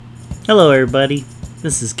Hello, everybody.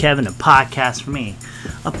 This is Kevin, a podcast for me.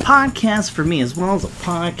 A podcast for me as well as a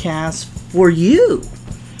podcast for you.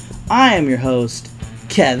 I am your host,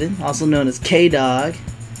 Kevin, also known as K-Dog.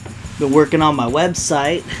 Been working on my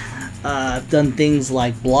website. I've done things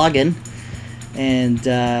like blogging. And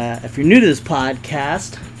if you're new to this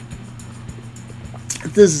podcast,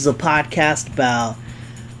 this is a podcast about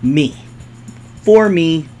me. For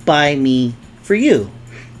me, by me, for you.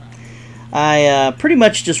 I pretty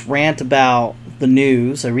much just rant about the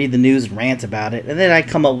news. I read the news and rant about it, and then I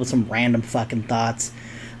come up with some random fucking thoughts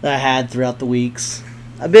that I had throughout the weeks.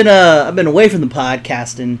 I've been away from the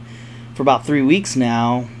podcasting for about 3 weeks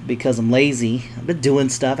now because I'm lazy. I've been doing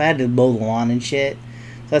stuff. I had to mow the lawn and shit,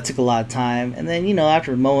 so that took a lot of time. And then,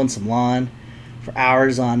 after mowing some lawn for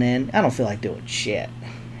hours on end, I don't feel like doing shit.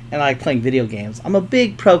 And I like playing video games. I'm a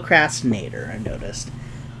big procrastinator, I noticed.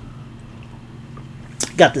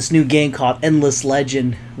 Got this new game called Endless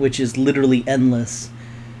Legend, which is literally endless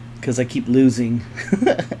because I keep losing.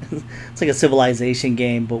 It's like a Civilization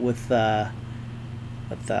game, but with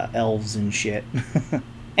elves and shit.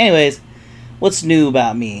 Anyways, what's new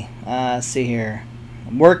about me? See here.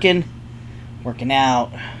 I'm working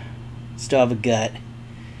out. Still have a gut.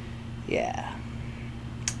 Yeah.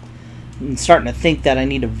 I'm starting to think that I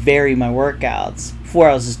need to vary my workouts. Before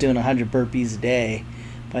I was just doing 100 burpees a day,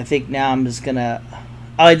 but I think now I'm just gonna.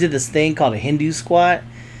 I did this thing called a Hindu squat.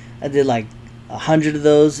 I did like 100 of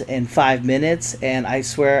those in 5 minutes, and I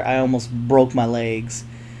swear I almost broke my legs.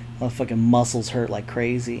 My fucking muscles hurt like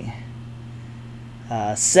crazy.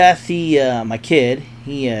 Seth, my kid,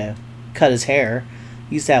 he cut his hair.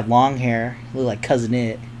 He used to have long hair, looked like Cousin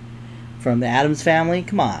It from the Addams Family.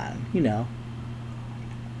 Come on,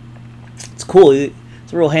 It's cool. He's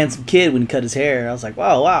a real handsome kid when he cut his hair. I was like,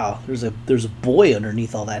 wow, there's a boy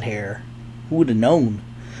underneath all that hair. Who would have known?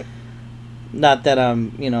 Not that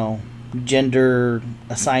I'm, gender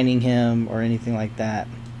assigning him or anything like that.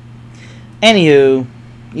 Anywho,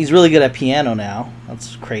 he's really good at piano now.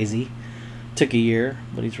 That's crazy. Took a year,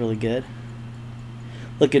 but he's really good.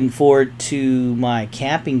 Looking forward to my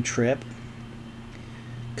camping trip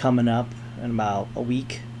coming up in about a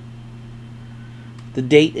week. The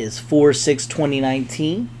date is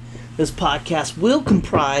 4/6/2019. This podcast will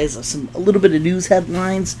comprise of a little bit of news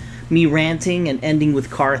headlines, me ranting, and ending with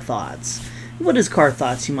car thoughts. What is car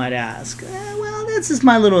thoughts, you might ask? Well, that's just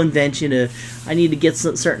my little invention. I need to get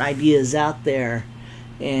some certain ideas out there.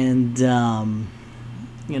 And, I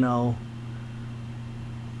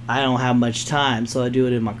don't have much time, so I do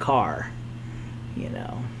it in my car.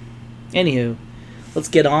 Anywho, let's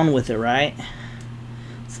get on with it, right?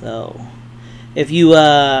 So, if you're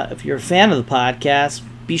a fan of the podcast,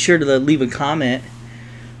 be sure to leave a comment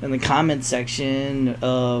in the comment section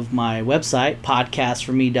of my website,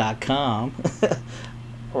 podcastforme.com,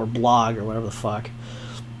 or blog, or whatever the fuck.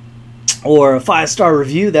 Or a 5-star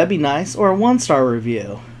review, that'd be nice. Or a 1-star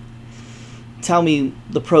review. Tell me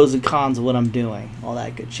the pros and cons of what I'm doing, all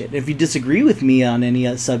that good shit. If you disagree with me on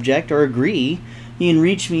any subject or agree, you can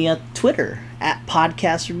reach me at Twitter, at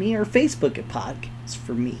podcastforme, or Facebook at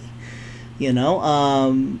podcastforme. You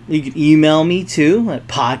can email me too at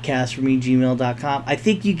podcastforme@gmail.com. I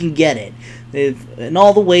think you can get it. In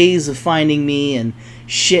all the ways of finding me and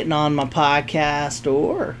shitting on my podcast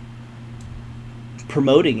or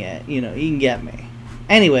promoting it, you can get me.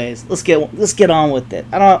 Anyways, let's get on with it.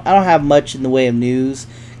 I don't have much in the way of news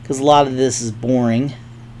because a lot of this is boring.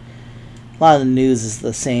 A lot of the news is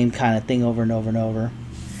the same kind of thing over and over and over.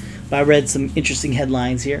 I read some interesting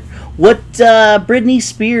headlines here. What Britney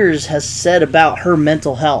Spears has said about her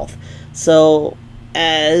mental health. So,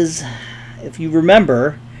 if you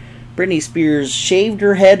remember, Britney Spears shaved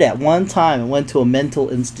her head at one time and went to a mental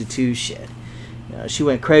institution. She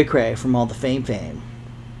went cray-cray from all the fame.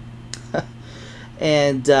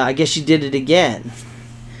 And I guess she did it again.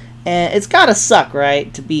 And it's gotta suck,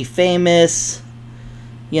 right? To be famous,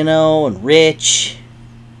 and rich,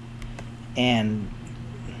 and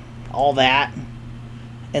all that,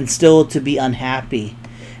 and still to be unhappy.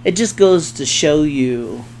 It just goes to show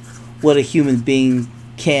you what a human being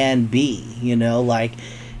can be, like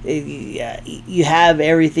you have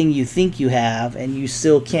everything you think you have and you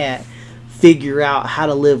still can't figure out how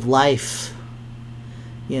to live life.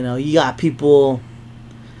 You got people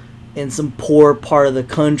in some poor part of the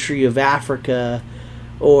country of Africa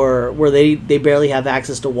or where they barely have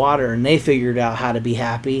access to water and they figured out how to be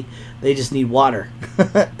happy. They just need water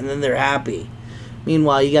and then they're happy.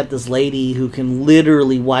 Meanwhile, you got this lady who can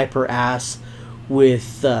literally wipe her ass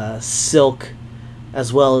with silk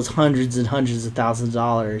as well as hundreds and hundreds of thousands of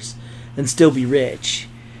dollars and still be rich.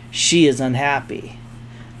 She is unhappy.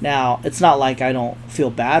 Now, it's not like I don't feel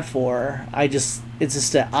bad for her. It's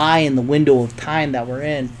just an eye in the window of time that we're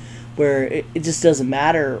in, where it just doesn't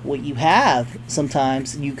matter what you have.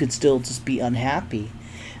 Sometimes you could still just be unhappy.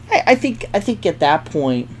 I think at that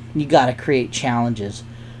point you got to create challenges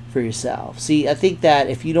for yourself. See, I think that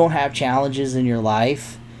if you don't have challenges in your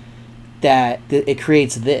life, that it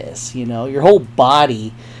creates this. Your whole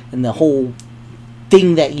body and the whole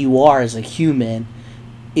thing that you are as a human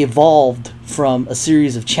evolved from a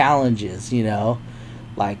series of challenges.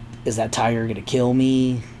 Like, is that tiger gonna kill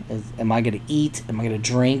me? Am I gonna eat? Am I gonna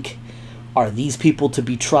drink? Are these people to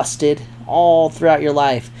be trusted? All throughout your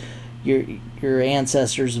life, your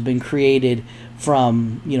ancestors have been created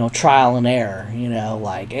from trial and error.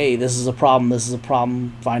 Like, hey, this is a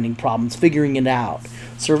problem, finding problems, figuring it out,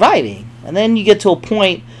 surviving. And then you get to a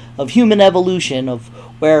point of human evolution of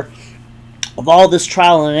where, of all this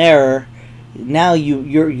trial and error, now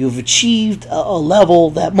you've achieved a level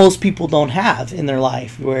that most people don't have in their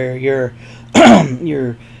life, where you're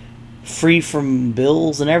you're free from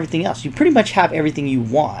bills and everything else. You pretty much have everything you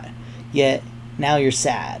want, yet now you're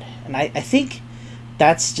sad. And I think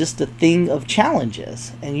that's just a thing of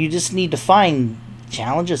challenges, and you just need to find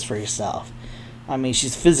challenges for yourself. I mean,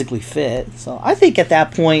 she's physically fit, so I think at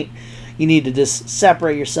that point you need to just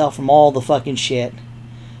separate yourself from all the fucking shit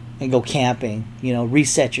and go camping,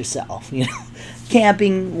 reset yourself,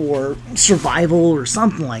 camping or survival or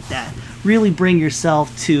something like that. Really bring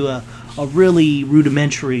yourself to a really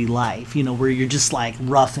rudimentary life, where you're just like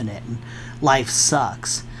roughing it and life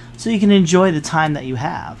sucks. So you can enjoy the time that you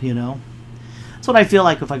have, That's what I feel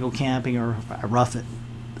like if I go camping or if I rough it.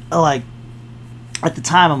 Like, at the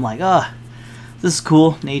time I'm like, this is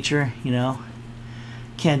cool, nature,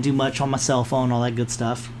 Can't do much on my cell phone, all that good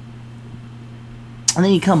stuff. And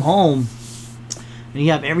then you come home and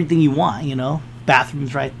you have everything you want,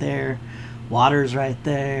 Bathroom's right there, water's right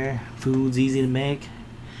there, food's easy to make.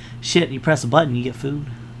 Shit, you press a button, you get food.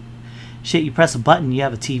 Shit, you press a button, you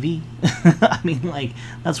have a TV. I mean, like,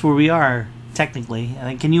 that's where we are, technically. I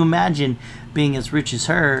mean, can you imagine being as rich as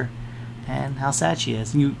her and how sad she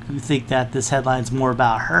is? You think that this headline's more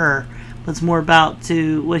about her, but it's more about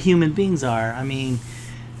what human beings are. I mean,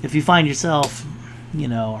 if you find yourself,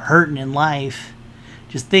 hurting in life,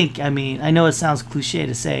 just think, I mean, I know it sounds cliche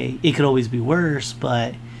to say it could always be worse,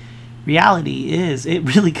 but reality is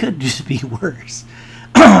it really could just be worse.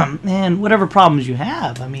 And whatever problems you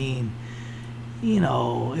have, I mean,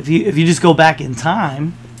 if you just go back in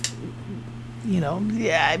time,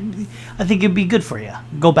 I think it'd be good for you.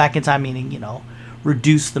 Go back in time, meaning,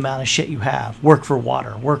 reduce the amount of shit you have. Work for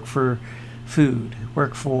water, work for food,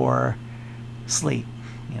 work for sleep,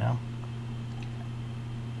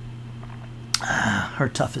 Her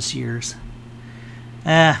toughest years.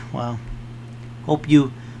 Well, hope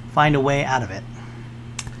you find a way out of it.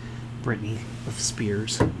 Britney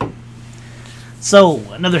Spears. So,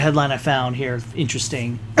 another headline I found here,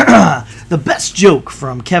 interesting. The best joke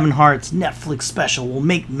from Kevin Hart's Netflix special will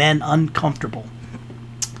make men uncomfortable.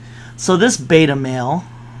 So this beta male,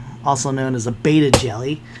 also known as a beta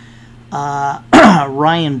jelly,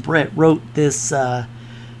 Ryan Britt wrote this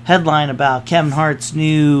headline about Kevin Hart's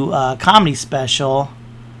new comedy special.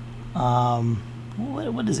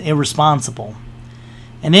 What is it? Irresponsible?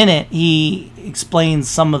 And in it, he explains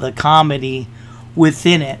some of the comedy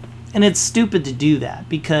within it. And it's stupid to do that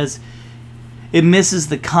because it misses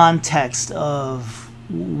the context of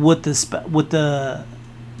what the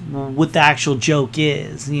actual joke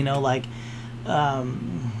is. Like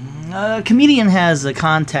a comedian has a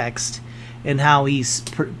context in how he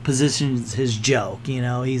positions his joke.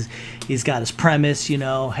 He's got his premise.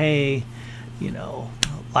 Hey,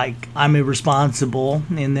 like, I'm irresponsible,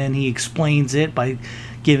 and then he explains it by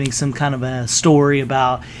giving some kind of a story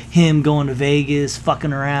about him going to Vegas,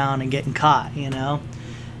 fucking around, and getting caught,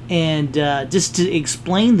 And just to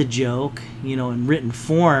explain the joke, in written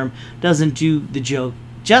form, doesn't do the joke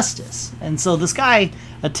justice. And so this guy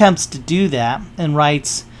attempts to do that and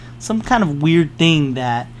writes some kind of weird thing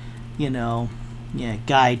that,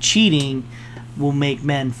 guy cheating will make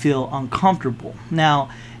men feel uncomfortable. Now,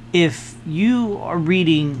 if you are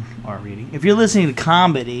if you're listening to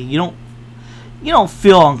comedy, you don't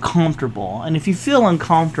feel uncomfortable. And if you feel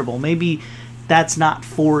uncomfortable, maybe that's not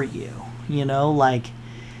for you. Like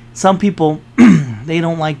some people, they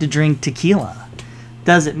don't like to drink tequila.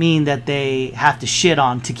 Doesn't mean that they have to shit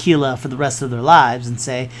on tequila for the rest of their lives and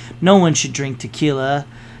say, no one should drink tequila.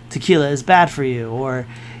 Tequila is bad for you. Or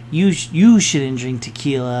you shouldn't drink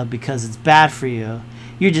tequila because it's bad for you.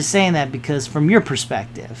 You're just saying that because from your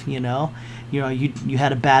perspective, you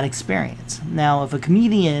had a bad experience. Now, if a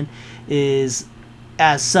comedian is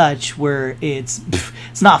as such where it's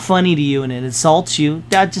not funny to you and it insults you,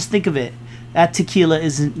 just think of it. That tequila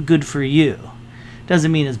isn't good for you.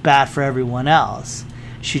 Doesn't mean it's bad for everyone else.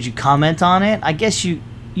 Should you comment on it? I guess you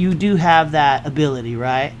do have that ability,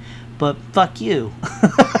 right? But fuck you.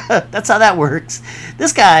 That's how that works.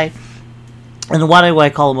 This guy, and why do I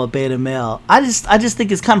call him a beta male? I just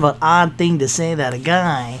think it's kind of an odd thing to say that a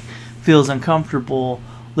guy feels uncomfortable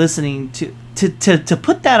listening to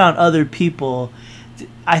put that on other people.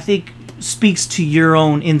 I think speaks to your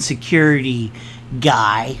own insecurity.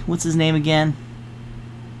 Guy, what's his name again?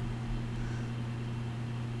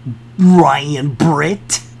 Ryan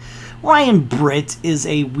Britt. Ryan Britt is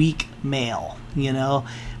a weak male, you know.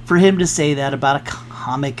 For him to say that about a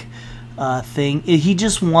comic thing, he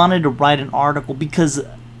just wanted to write an article because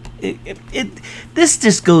this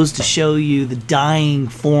just goes to show you the dying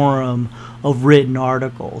form of written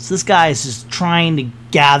articles. This guy is just trying to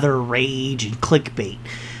gather rage and clickbait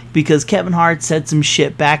because Kevin Hart said some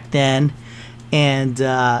shit back then. And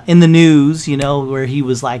in the news, you know, where he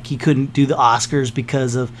was like he couldn't do the Oscars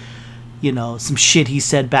because of, you know, some shit he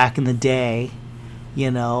said back in the day,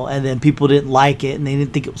 you know, and then people didn't like it and they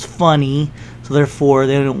didn't think it was funny. So therefore,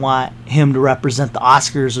 they didn't want him to represent the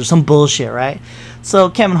Oscars or some bullshit, right? So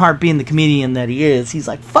Kevin Hart, being the comedian that he is, he's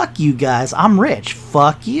like, fuck you guys, I'm rich,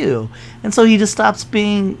 fuck you. And so he just stops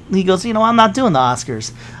being, he goes, you know, I'm not doing the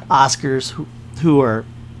Oscars. Oscars who are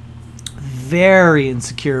very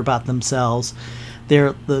insecure about themselves.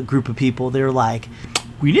 They're the group of people, they're like,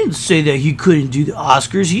 we didn't say that he couldn't do the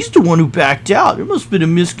Oscars. He's the one who backed out. There must have been a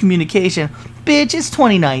miscommunication. Bitch, it's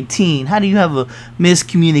 2019. How do you have a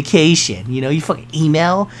miscommunication? You know, you fucking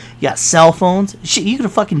email. You got cell phones. Shit, you could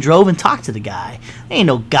have fucking drove and talked to the guy. There ain't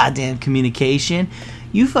no goddamn communication.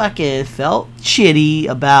 You fucking felt shitty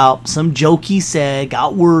about some joke he said,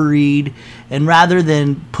 got worried, and rather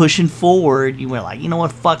than pushing forward, you were like, you know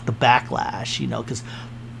what, fuck the backlash, you know,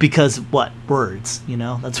 because what? Words, you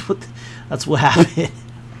know? That's what happened.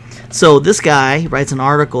 So this guy writes an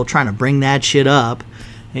article trying to bring that shit up.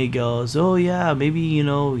 And he goes, oh yeah, maybe, you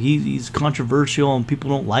know, he's controversial and people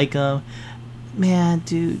don't like him. Man,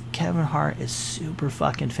 dude, Kevin Hart is super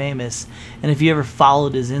fucking famous. And if you ever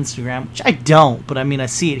followed his Instagram, which I don't, but I mean, I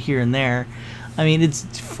see it here and there. I mean, it's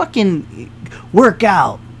fucking work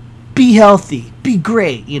out, be healthy, be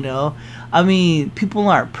great, you know? I mean, people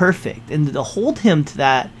aren't perfect. And to hold him to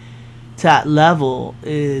that level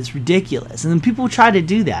is ridiculous. And then people try to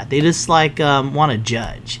do that. They just like want to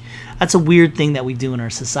judge. That's a weird thing that we do in our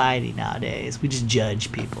society nowadays. We just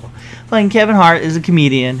judge people. Like Kevin Hart is a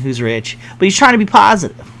comedian who's rich, but he's trying to be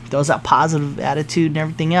positive. Those that positive attitude and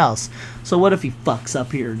everything else. So what if he fucks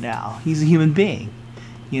up here now? He's a human being,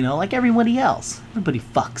 you know, like everybody else. Everybody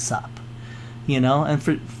fucks up, you know. And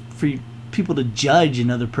for people to judge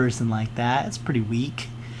another person like that, it's pretty weak.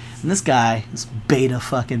 And this guy, this beta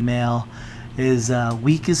fucking male, is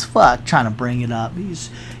weak as fuck trying to bring it up.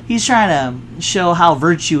 He's trying to show how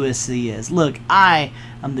virtuous he is. Look, I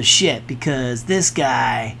am the shit because this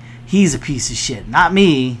guy, he's a piece of shit, not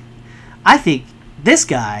me. I think this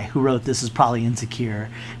guy who wrote this is probably insecure.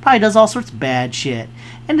 Probably does all sorts of bad shit.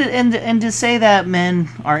 And to say that men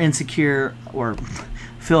are insecure or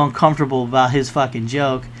feel uncomfortable about his fucking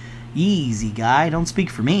joke, easy guy, don't speak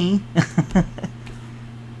for me.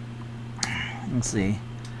 Let's see.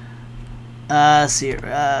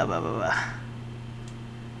 Blah, blah, blah.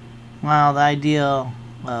 While the ideal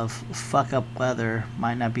of fuck up weather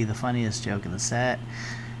might not be the funniest joke in the set,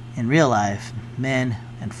 in real life, men,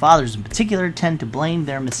 and fathers in particular, tend to blame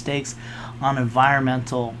their mistakes on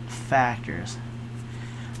environmental factors.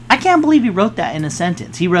 I can't believe he wrote that in a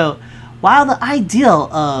sentence. He wrote, while the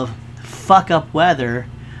ideal of fuck up weather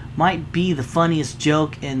might be the funniest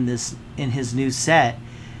joke in his new set,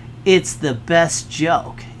 it's the best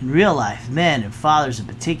joke. In real life, men and fathers in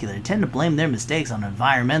particular tend to blame their mistakes on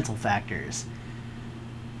environmental factors.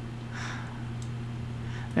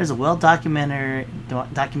 There's a well-documented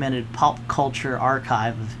pop culture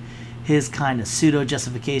archive of his kind of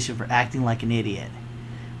pseudo-justification for acting like an idiot.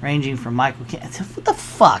 Ranging from Michael Caine... What the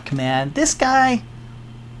fuck, man? This guy...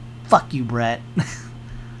 Fuck you, Brett.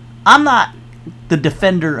 I'm not the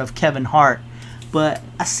defender of Kevin Hart, but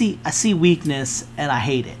I see weakness and I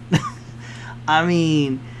hate it. I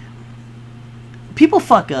mean, people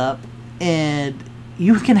fuck up and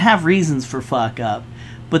you can have reasons for fuck up,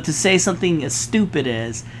 but to say something as stupid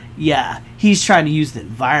as, yeah, he's trying to use the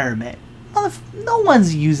environment. No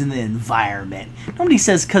one's using the environment. Nobody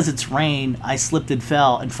says because it's rain I slipped and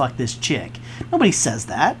fell and fucked this chick. Nobody says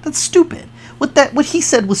that. That's stupid. What he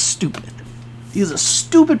said was stupid. He was a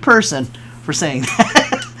stupid person for saying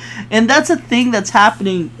that. And that's a thing that's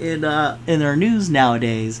happening in our news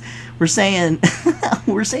nowadays. We're saying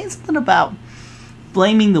we're saying something about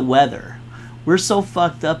blaming the weather. We're so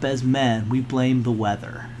fucked up as men. We blame the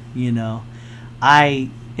weather. You know, I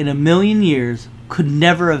in a million years could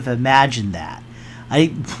never have imagined that. I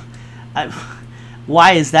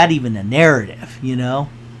why is that even a narrative? You know,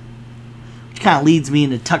 which kind of leads me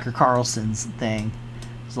into Tucker Carlson's thing.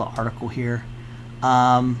 There's a little article here.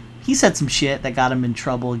 He said some shit that got him in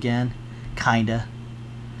trouble again. Kinda.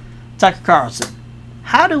 Tucker Carlson.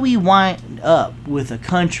 How do we wind up with a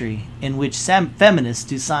country in which feminists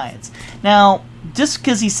do science? Now, just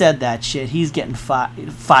because he said that shit, he's getting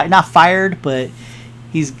not fired, but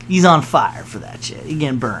he's on fire for that shit. He's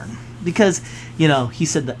getting burned. Because, you know, he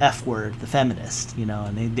said the F word, the feminist, you know,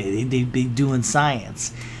 and they be doing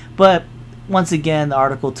science. But once again, the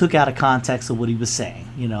article took out of context of what he was saying,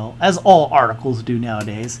 you know, as all articles do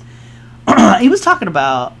nowadays. He was talking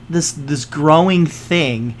about this growing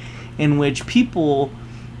thing in which people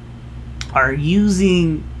are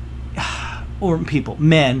using, or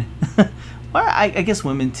men, or I guess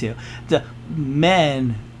women too, the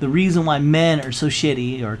reason why men are so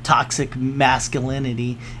shitty or toxic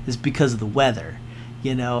masculinity is because of the weather,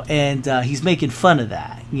 you know, and he's making fun of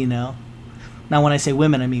that, you know. Now, when I say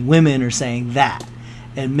women, I mean women are saying that.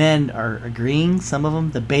 And men are agreeing, some of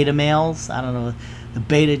them, the beta males, I don't know, the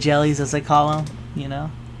beta jellies as they call them, you know.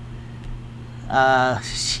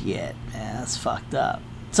 Shit, man, that's fucked up.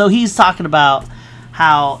 So he's talking about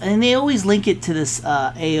how, and they always link it to this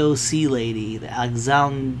AOC lady, the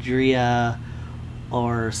Alexandria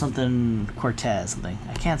or something Cortez, something.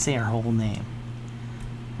 I can't say her whole name.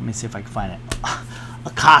 Let me see if I can find it.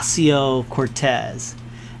 Ocasio-Cortez.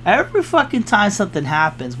 Every fucking time something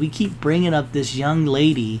happens, we keep bringing up this young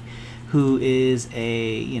lady who is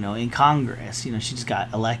in Congress. You know, she just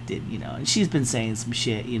got elected, you know, and she's been saying some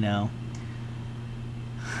shit, you know.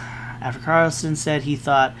 After Carlson said he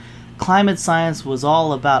thought climate science was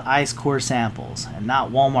all about ice core samples and not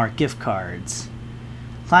Walmart gift cards.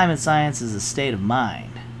 Climate science is a state of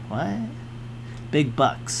mind. What? Big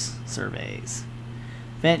bucks surveys.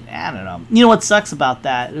 I don't know. You know what sucks about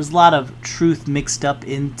that? There's a lot of truth mixed up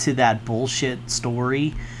into that bullshit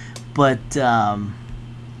story. But,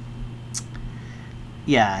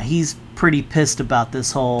 yeah, he's pretty pissed about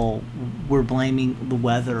this whole we're blaming the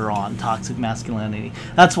weather on toxic masculinity.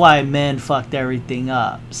 That's why men fucked everything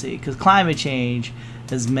up. See, because climate change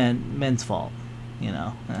is men's fault. You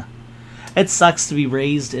know? It sucks to be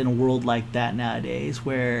raised in a world like that nowadays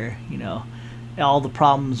where, you know, all the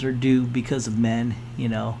problems are due because of men, you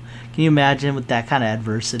know. Can you imagine with that kind of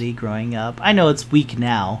adversity growing up? I know it's weak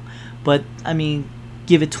now, but, I mean,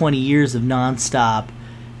 give it 20 years of nonstop,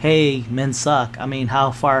 hey, men suck. I mean,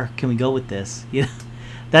 how far can we go with this? You know,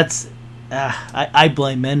 that's, I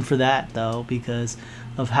blame men for that, though, because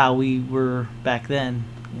of how we were back then,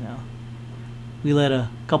 you know. We let a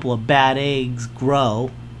couple of bad eggs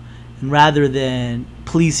grow, and rather than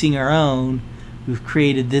policing our own, we've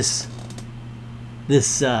created this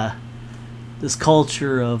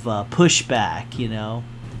culture of pushback, you know,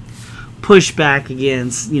 pushback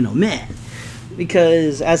against, you know, men,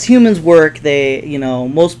 because as humans work, they, you know,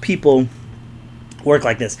 most people work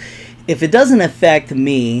like this. If it doesn't affect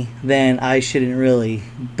me, then I shouldn't really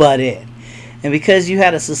butt in. And because you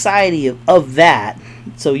had a society of that,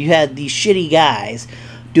 so you had these shitty guys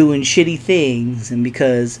doing shitty things, and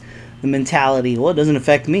because the mentality, well, it doesn't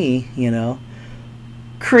affect me, you know,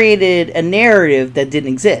 created a narrative that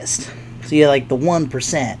didn't exist. So you had like the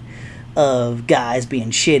 1% of guys being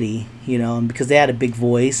shitty, you know, and because they had a big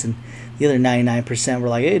voice, and the other 99% were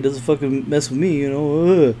like, hey, it doesn't fucking mess with me, you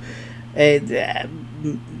know. It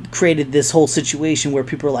created this whole situation where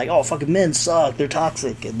people are like, oh, fucking men suck, they're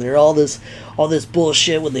toxic, and they're all this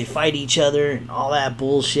bullshit when they fight each other and all that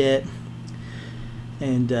bullshit,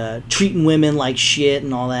 and treating women like shit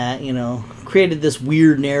and all that, you know, created this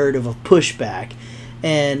weird narrative of pushback.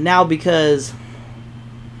 And now because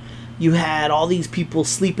you had all these people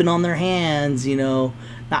sleeping on their hands, you know,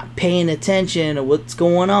 not paying attention to what's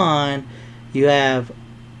going on, you have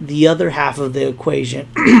the other half of the equation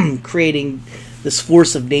creating this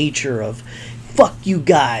force of nature of, fuck you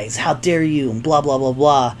guys, how dare you, and blah, blah, blah,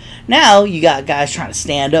 blah. Now you got guys trying to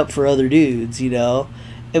stand up for other dudes, you know,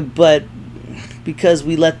 but because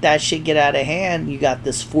we let that shit get out of hand, you got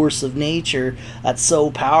this force of nature that's so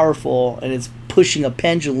powerful, and it's pushing a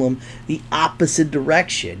pendulum the opposite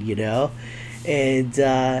direction, you know. And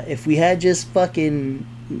if we had just fucking,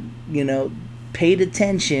 you know, paid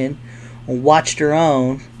attention and watched our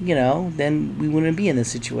own, you know, then we wouldn't be in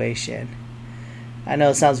this situation. I know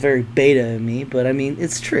it sounds very beta of me, but I mean,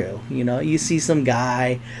 it's true. You know, you see some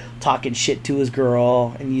guy talking shit to his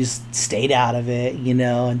girl and you stayed out of it, you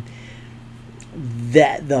know, and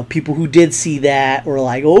that the people who did see that were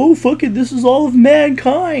like, oh, fuck it, this is all of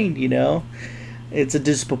mankind, you know. It's a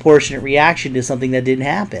disproportionate reaction to something that didn't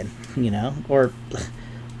happen, you know, or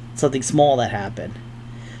something small that happened.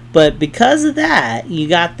 But because of that, you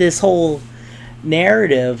got this whole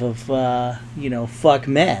narrative of, you know, fuck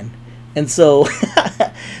men. And so,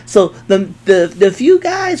 so the few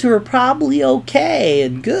guys who are probably okay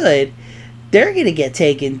and good, they're going to get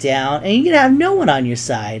taken down, and you're going to have no one on your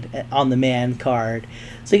side on the man card.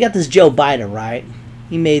 So you got this Joe Biden, right?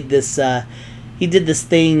 He made this, he did this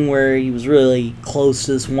thing where he was really close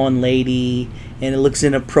to this one lady, and it looks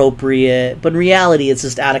inappropriate, but in reality, it's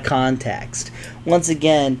just out of context. Once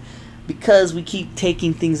again, because we keep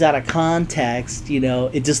taking things out of context, you know,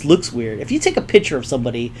 it just looks weird. If you take a picture of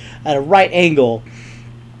somebody at a right angle,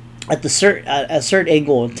 at a certain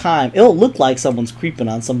angle in time, it'll look like someone's creeping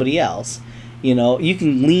on somebody else. You know, you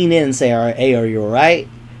can lean in and say, "All right, hey, are you all right?"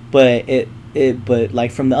 But but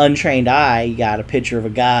like from the untrained eye, you got a picture of a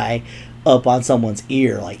guy up on someone's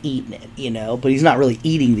ear, like eating it, you know. But he's not really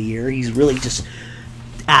eating the ear; he's really just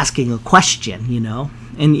asking a question, you know.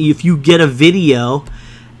 And if you get a video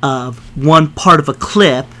of one part of a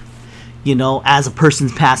clip, you know, as a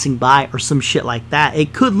person's passing by or some shit like that,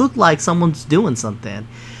 it could look like someone's doing something,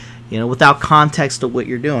 you know, without context of what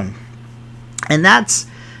you're doing. And that's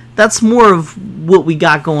more of what we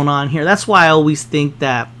got going on here. That's why I always think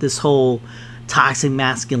that this whole toxic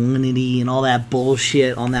masculinity and all that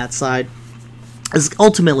bullshit on that side is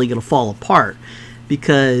ultimately going to fall apart,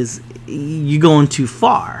 because you're going too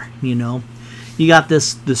far, you know. You got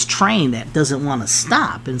this train that doesn't want to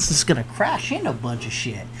stop, and it's just going to crash into a bunch of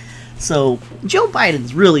shit. So Joe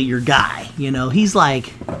Biden's really your guy, you know. He's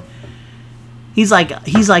like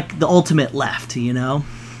the ultimate left, you know,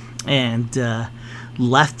 and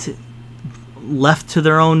left to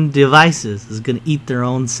their own devices is going to eat their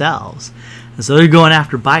own selves. And so they're going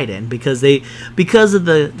after Biden because of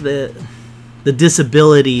the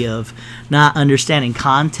disability of not understanding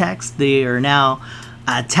context. They are now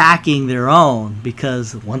attacking their own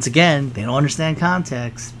because, once again, they don't understand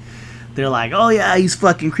context. They're like, oh yeah, he's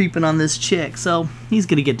fucking creeping on this chick, so he's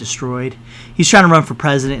gonna get destroyed. He's trying to run for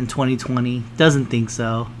president in 2020. Doesn't think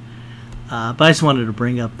so. But I just wanted to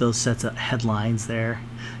bring up those sets of headlines there.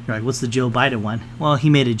 You're like, what's the Joe Biden one? Well, he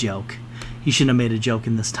made a joke. He shouldn't have made a joke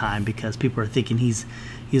in this time because people are thinking he's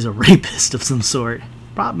a rapist of some sort.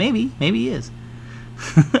 Maybe he is.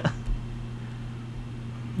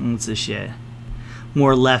 What's this shit?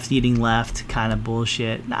 More left eating left kind of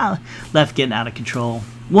bullshit. Nah, left getting out of control.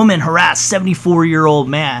 Woman harassed 74-year-old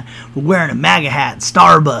man for wearing a MAGA hat in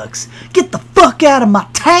Starbucks. Get the fuck out of my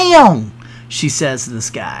town, she says to this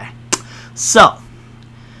guy. So,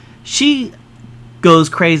 she goes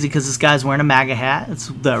crazy because this guy's wearing a MAGA hat. It's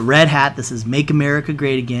the red hat that says Make America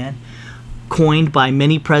Great Again. Coined by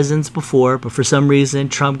many presidents before, but for some reason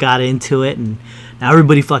Trump got into it, and now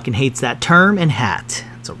everybody fucking hates that term and hat.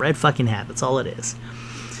 It's a red fucking hat. That's all it is.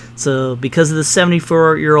 So because of the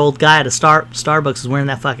 74-year-old guy at a Starbucks is wearing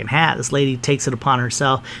that fucking hat, this lady takes it upon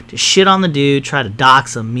herself to shit on the dude, try to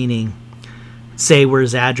dox him, meaning say where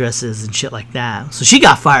his address is and shit like that. So she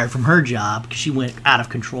got fired from her job because she went out of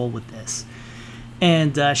control with this.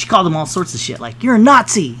 And she called him all sorts of shit, like, you're a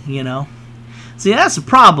Nazi, you know. See, that's the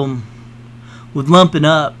problem with lumping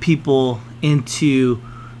up people into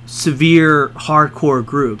severe, hardcore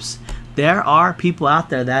groups. There are people out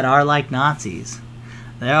there that are like Nazis.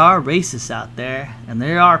 There are racists out there, and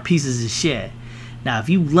there are pieces of shit. Now, if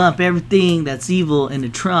you lump everything that's evil into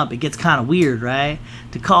Trump, it gets kind of weird, right?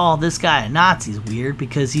 To call this guy a Nazi is weird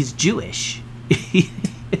because he's Jewish.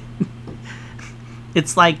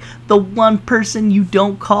 It's like the one person you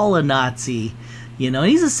don't call a Nazi. You know,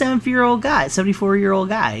 he's a 74-year-old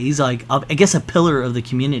guy. He's like, I guess, a pillar of the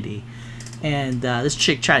community. And this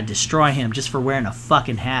chick tried to destroy him just for wearing a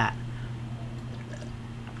fucking hat.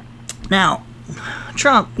 Now,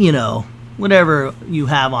 Trump, you know, whatever you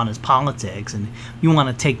have on his politics, and you want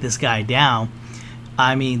to take this guy down,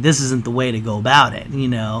 I mean, this isn't the way to go about it, you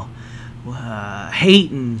know.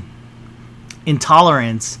 Hate and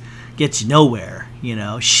intolerance gets you nowhere, you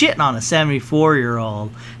know. Shitting on a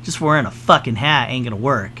 74-year-old just wearing a fucking hat ain't gonna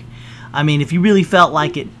work. I mean, if you really felt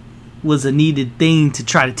like it was a needed thing to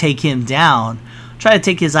try to take him down, try to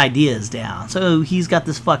take his ideas down. So he's got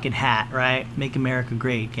this fucking hat, right? Make America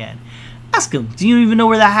Great Again. Ask him, do you even know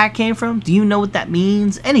where that hat came from? Do you know what that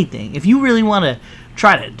means? Anything. If you really want to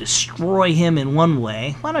try to destroy him in one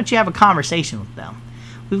way, why don't you have a conversation with them?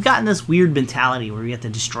 we've gotten this weird mentality where we have to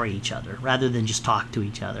destroy each other rather than just talk to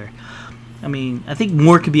each other. I mean, I think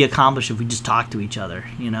more could be accomplished if we just talk to each other,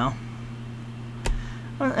 you know?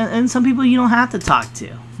 And some people you don't have to talk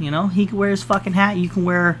to, you know? He can wear his fucking hat, you can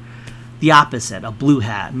wear the opposite, a blue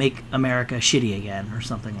hat, make America shitty again, or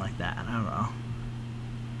something like that. I don't know.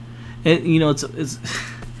 It's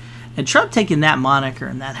and Trump taking that moniker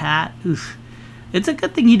and that hat, oof, it's a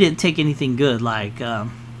good thing he didn't take anything good, like,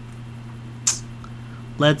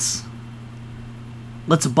 let's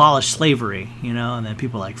abolish slavery, you know, and then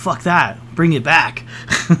people are like, fuck that, bring it back,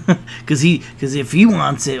 because if he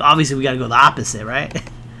wants it, obviously we got to go the opposite, right?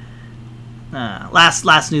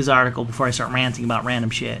 Last news article before I start ranting about random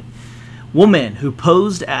shit. Woman who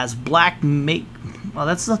posed as black well,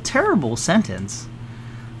 that's a terrible sentence.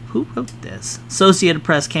 Who wrote this? Associated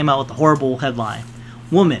Press came out with a horrible headline.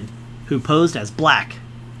 Woman who posed as black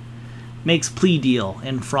makes plea deal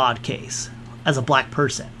in fraud case as a black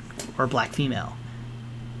person or a black female.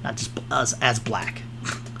 Not just us as black.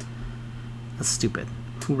 That's stupid.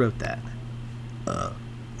 Who wrote that?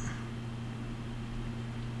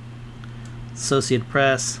 Associated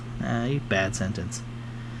Press. Bad sentence.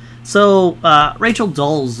 So, Rachel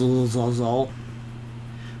Dolezal,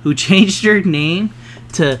 who changed her name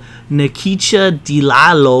to Nikisha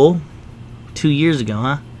DeLalo 2 years ago,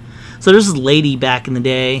 huh? So there's this lady back in the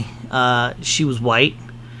day. She was white,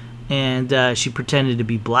 and she pretended to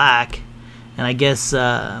be black. And I guess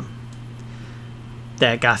that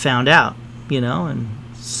got found out, you know, and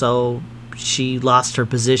so she lost her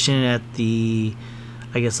position at a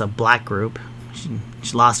black group.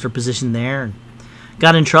 She lost her position there and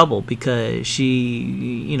got in trouble because she,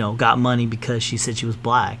 you know, got money because she said she was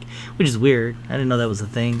black, which is weird. I didn't know that was a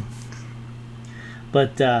thing.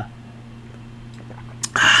 But the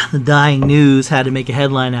Dying News had to make a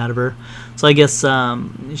headline out of her. So I guess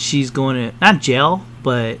she's going to, not jail,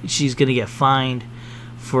 but she's going to get fined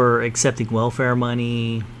for accepting welfare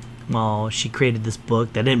money while she created this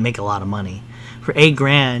book that didn't make a lot of money. For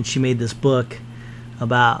 $8,000, she made this book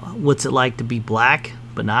about what's it like to be black,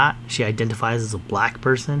 but not. She identifies as a black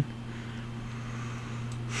person.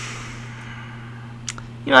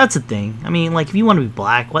 You know, that's a thing. I mean, like, if you want to be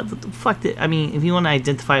black, what the fuck if you want to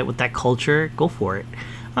identify it with that culture, go for it.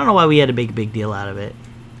 I don't know why we had to make a big deal out of it.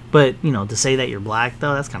 But, you know, to say that you're black,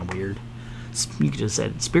 though, that's kind of weird. You could have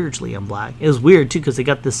said, spiritually, I'm black. It was weird, too, because they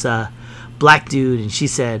got this black dude, and she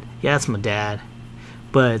said, yeah, that's my dad.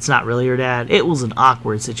 But it's not really her dad. It was an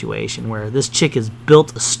awkward situation where this chick has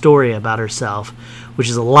built a story about herself, which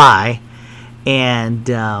is a lie. And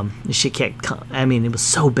she kept, it was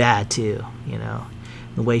so bad, too, you know.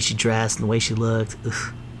 The way she dressed and the way she looked.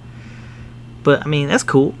 Ugh. But, that's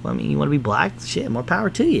cool. You want to be black? Shit, more power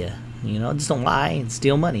to you. You know, just don't lie and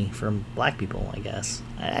steal money from black people, I guess.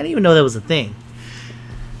 I didn't even know that was a thing.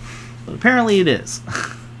 But apparently it is.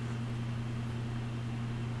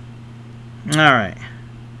 Alright.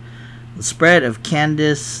 The spread of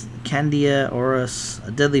Candida auris,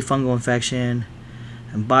 a deadly fungal infection,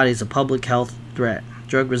 embodies a public health threat.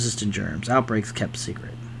 Drug-resistant germs. Outbreaks kept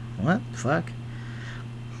secret. What the fuck?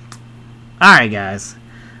 Alright, guys.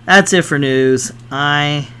 That's it for news.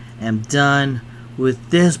 I am done with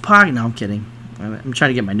this part. No, I'm kidding. I'm trying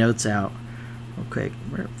to get my notes out real quick.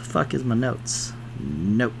 Where the fuck is my notes?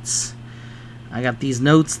 Notes. I got these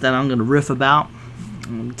notes that I'm going to riff about. Let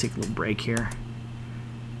me take a little break here.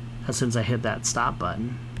 As soon as I hit that stop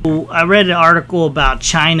button. I read an article about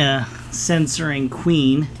China censoring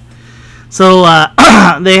Queen. So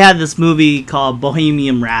they had this movie called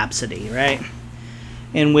Bohemian Rhapsody, right?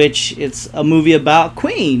 In which it's a movie about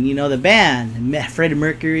Queen, you know, the band, Freddie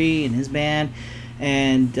Mercury and his band.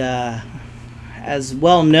 And as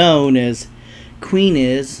well known as Queen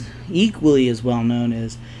is, equally as well known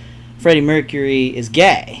as Freddie Mercury is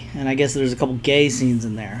gay. And I guess there's a couple gay scenes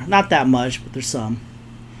in there. Not that much, but there's some.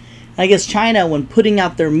 I guess China, when putting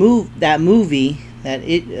out their movie,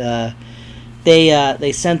 they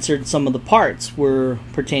censored some of the parts were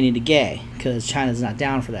pertaining to gay, because China's not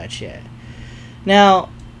down for that shit. Now,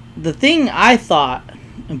 the thing I thought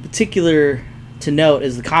in particular to note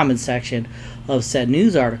is the comment section of said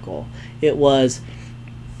news article. It was,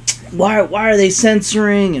 why are they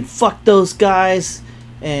censoring, and fuck those guys,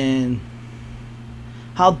 and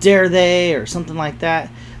how dare they, or something like that.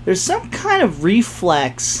 There's some kind of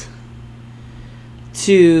reflex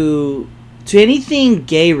to anything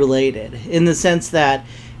gay related, in the sense that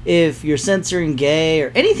if you're censoring gay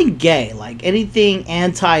or anything gay, like anything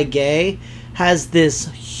anti-gay, has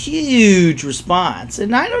this huge response.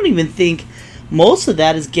 And I don't even think most of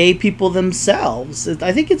that is gay people themselves.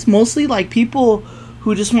 I think it's mostly like people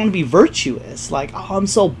who just want to be virtuous. Like, oh, I'm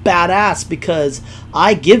so badass because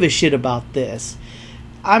I give a shit about this.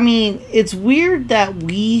 I mean, it's weird that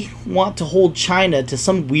we want to hold China to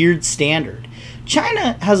some weird standard.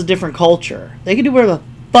 China has a different culture. They can do whatever the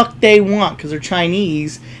fuck they want because they're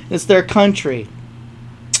Chinese. And it's their country.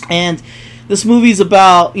 And this movie's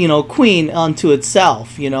about, Queen unto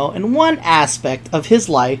itself, And one aspect of his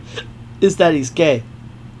life is that he's gay.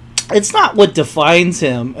 It's not what defines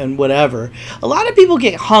him and whatever. A lot of people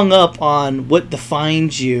get hung up on what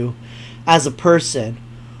defines you as a person.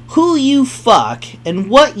 Who you fuck and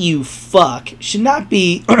what you fuck should not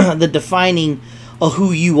be the defining of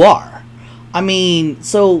who you are. I mean,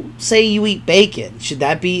 so say you eat bacon. Should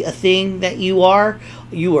that be a thing that you are?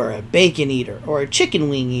 You are a bacon eater or a chicken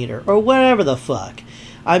wing eater or whatever the fuck.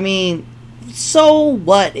 I mean, so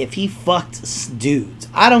what if he fucked dudes?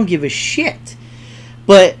 I don't give a shit.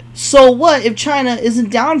 But so what if China isn't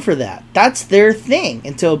down for that? That's their thing.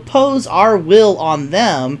 And to impose our will on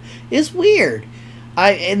them is weird.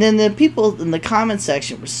 And then the people in the comment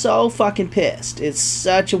section were so fucking pissed. It's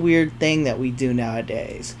such a weird thing that we do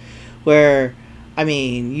nowadays. Where, I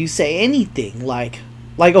mean, you say anything like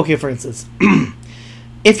okay, for instance,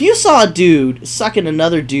 if you saw a dude sucking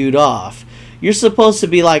another dude off, you're supposed to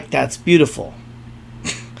be like, that's beautiful.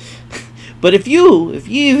 But if you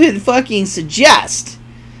even fucking suggest,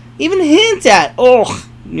 even hint at,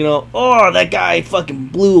 that guy fucking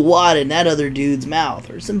blew a wad in that other dude's mouth,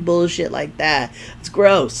 or some bullshit like that. It's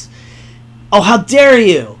gross. Oh, how dare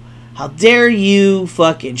you? How dare you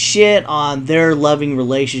fucking shit on their loving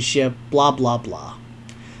relationship, blah, blah, blah.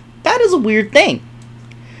 That is a weird thing.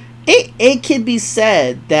 It can be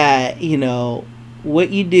said that, what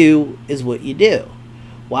you do is what you do.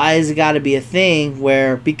 Why has it got to be a thing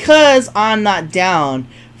where, because I'm not down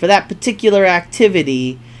for that particular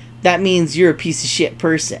activity, that means you're a piece of shit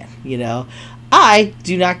person, I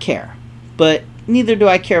do not care. But neither do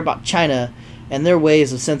I care about China and their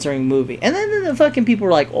ways of censoring a movie. And then the fucking people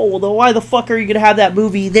are like, oh, well, then why the fuck are you going to have that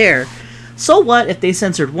movie there? So what if they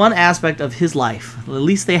censored one aspect of his life? At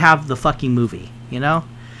least they have the fucking movie,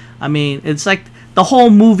 I mean, it's like the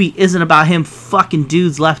whole movie isn't about him fucking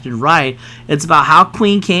dudes left and right. It's about how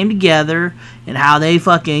Queen came together and how they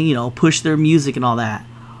fucking, pushed their music and all that.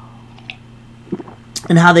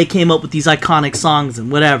 And how they came up with these iconic songs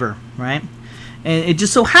and whatever, right? And it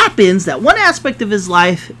just so happens that one aspect of his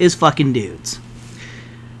life is fucking dudes.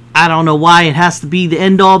 I don't know why it has to be the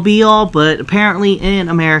end-all be-all, but apparently in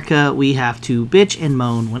America we have to bitch and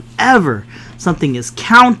moan whenever something is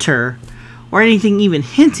counter or anything even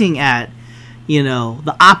hinting at,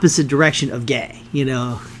 the opposite direction of gay,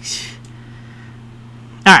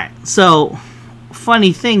 Alright, so,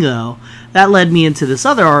 funny thing though, that led me into this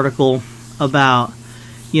other article about,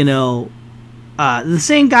 the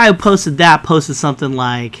same guy who posted something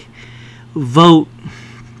like, vote,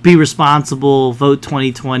 be responsible, vote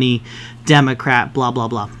 2020, Democrat, blah, blah,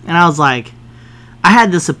 blah. And I was like, I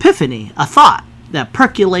had this epiphany, a thought that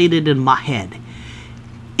percolated in my head.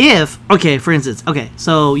 For instance,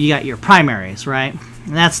 so you got your primaries, right?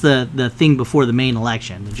 And that's the thing before the main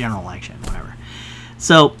election, the general election, whatever.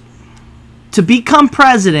 So, to become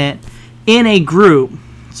president in a group,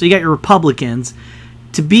 so you got your Republicans,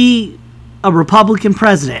 to be a Republican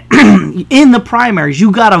president in the primaries,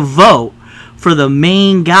 you gotta vote for the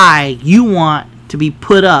main guy you want to be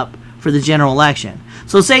put up for the general election.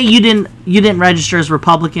 So say you didn't register as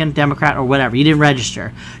Republican, Democrat, or whatever. You didn't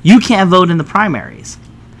register. You can't vote in the primaries.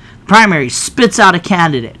 The primary spits out a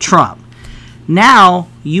candidate, Trump. Now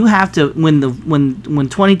you have to, when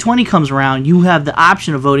 2020 comes around, you have the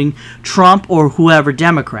option of voting Trump or whoever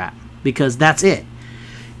Democrat, because that's it.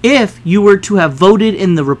 If you were to have voted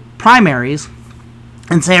in the primaries,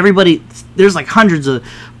 and say everybody, there's like hundreds of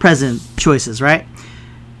president choices, right?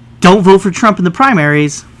 Don't vote for Trump in the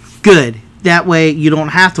primaries. Good. That way you don't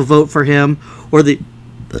have to vote for him or the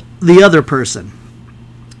other person.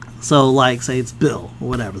 So like, say it's Bill or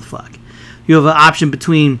whatever the fuck. You have an option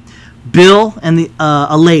between Bill and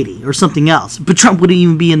a lady or something else. But Trump wouldn't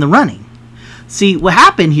even be in the running. See, what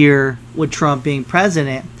happened here with Trump being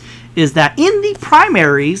president is that in the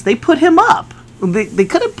primaries, they put him up. They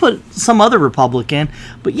could have put some other Republican,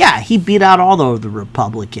 but yeah, he beat out all the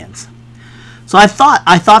Republicans. So I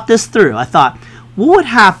thought this through. I thought, what would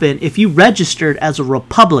happen if you registered as a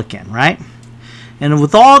Republican, right? And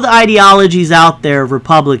with all the ideologies out there of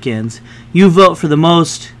Republicans, you vote for the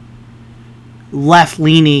most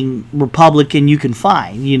left-leaning Republican you can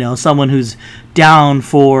find. Someone who's down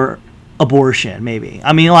for abortion, maybe.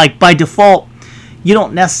 I mean, like, by default, you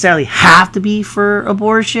don't necessarily have to be for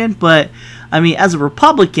abortion, but, I mean, as a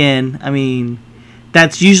Republican, I mean,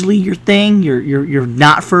 that's usually your thing. You're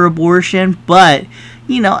not for abortion, but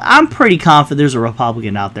I'm pretty confident there's a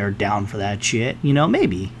Republican out there down for that shit.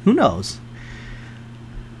 Maybe, who knows,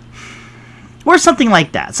 or something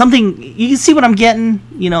like that. Something, you can see what I'm getting.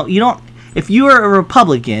 You don't. If you are a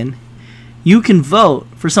Republican, you can vote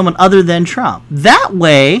for someone other than Trump. That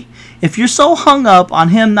way, if you're so hung up on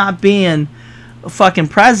him not being a fucking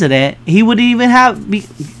president, he wouldn't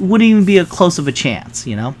even be a close of a chance,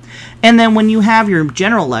 And then when you have your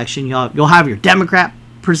general election, you'll have your Democrat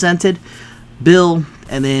presented bill,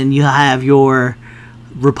 and then you have your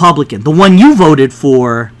Republican, the one you voted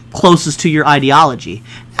for closest to your ideology.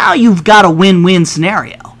 Now you've got a win-win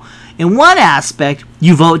scenario. In one aspect,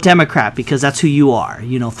 you vote Democrat because that's who you are,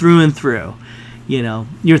 through and through.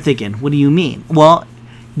 You're thinking, what do you mean? Well,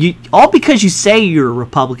 all because you say you're a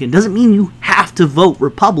Republican doesn't mean you have to vote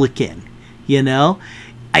Republican. In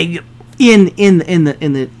the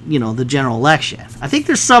the general election, I think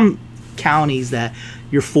there's some counties that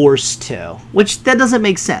you're forced to, which that doesn't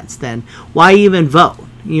make sense. Then why even vote?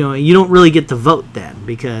 You don't really get to vote then,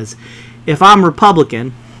 because if I'm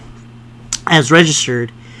Republican as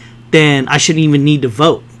registered, then I shouldn't even need to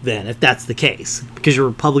vote then, if that's the case. Because you're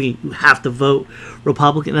Republican, you have to vote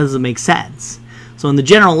Republican. That doesn't make sense. So in the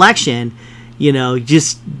general election,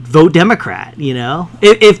 just vote Democrat,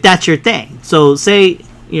 if that's your thing. So say,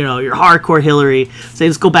 you're hardcore Hillary. Say,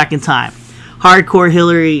 let's go back in time. Hardcore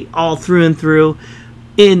Hillary all through and through.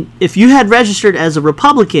 If you had registered as a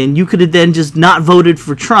Republican, you could have then just not voted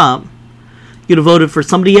for Trump. You could have voted for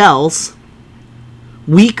somebody else,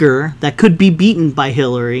 weaker, that could be beaten by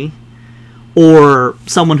Hillary, or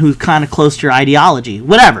someone who's kind of close to your ideology,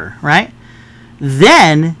 whatever, right?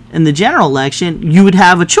 Then, in the general election, you would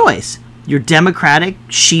have a choice. Your Democratic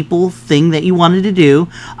sheeple thing that you wanted to do,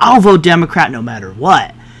 I'll vote Democrat no matter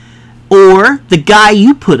what. Or the guy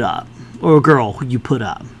you put up, or girl you put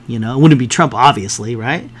up. It wouldn't be Trump, obviously,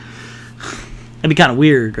 right? That'd be kind of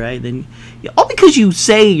weird, right? Then, all because you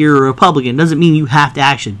say you're a Republican doesn't mean you have to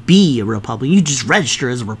actually be a Republican. You just register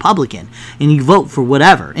as a Republican and you vote for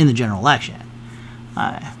whatever in the general election.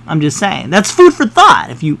 I'm just saying, that's food for thought.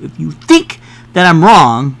 If you think that I'm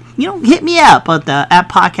wrong, hit me up at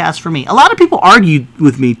Podcast for Me. A lot of people argued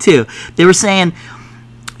with me too. They were saying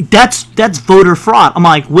that's voter fraud. I'm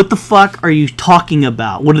like, what the fuck are you talking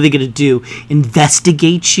about? What are they going to do?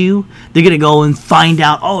 Investigate you? They're going to go and find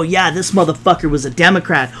out, oh yeah, this motherfucker was a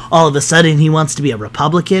Democrat. All of a sudden he wants to be a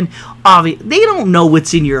Republican. They don't know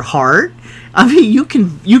what's in your heart. I mean, you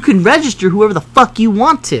can register whoever the fuck you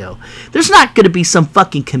want to. There's not going to be some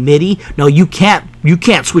fucking committee. No, you can't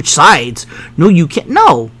switch sides. No, you can't.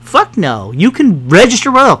 No, fuck no. You can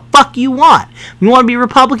register whatever the fuck you want. You want to be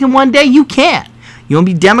Republican one day? You can. You want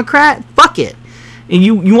to be Democrat? Fuck it. And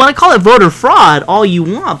you want to call it voter fraud all you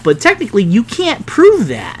want, but technically you can't prove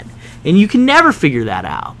that. And you can never figure that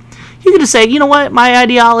out. You can just say, you know what, my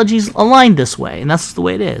ideology's aligned this way, and that's the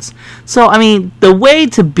way it is. So, I mean, the way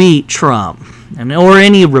to beat Trump, or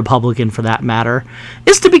any Republican for that matter,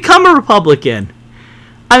 is to become a Republican.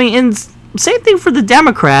 I mean, and same thing for the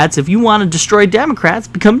Democrats. If you want to destroy Democrats,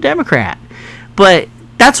 become a Democrat. But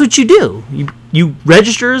that's what you do. You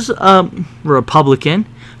register as a Republican,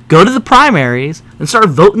 go to the primaries, and start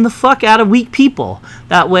voting the fuck out of weak people.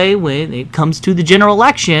 That way, when it comes to the general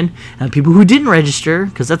election, and people who didn't register,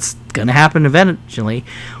 because that's going to happen eventually,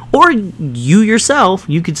 or you yourself,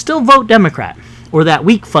 you could still vote Democrat, or that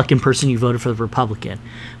weak fucking person you voted for the Republican.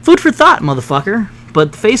 Food for thought, motherfucker.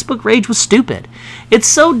 But the Facebook rage was stupid. It's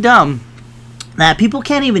so dumb that people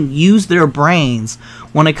can't even use their brains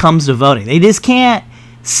when it comes to voting. They just can't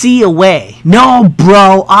see a way. No,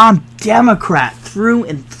 bro, I'm Democrat through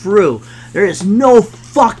and through. There is no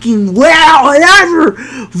fucking way I'll ever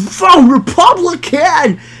vote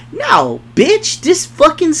Republican. No, bitch, just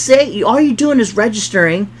fucking say, all you're doing is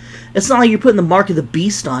registering. It's not like you're putting the mark of the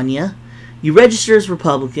beast on you. You register as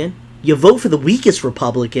Republican. You vote for the weakest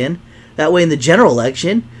Republican. That way in the general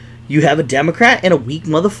election, you have a Democrat and a weak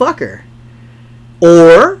motherfucker.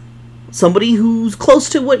 Or somebody who's close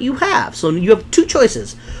to what you have. So you have two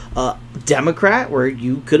choices. Democrat, where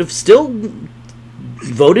you could have still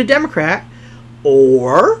voted Democrat,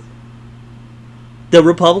 or the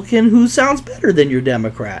Republican who sounds better than your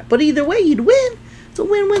Democrat. But either way, you'd win. It's a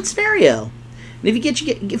win-win scenario. And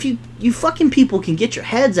if you fucking people can get your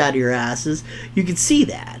heads out of your asses, you can see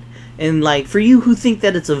that. And like, for you who think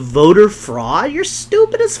that it's a voter fraud, you're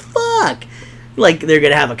stupid as fuck. Like they're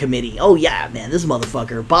gonna have a committee. Oh yeah, man, this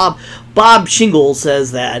motherfucker Bob Shingle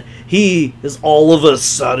says that he is all of a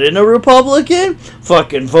sudden a Republican.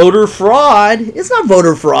 Fucking voter fraud. It's not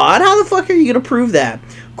voter fraud. How the fuck are you gonna prove that?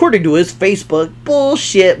 According to his Facebook,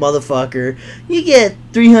 bullshit, motherfucker. You get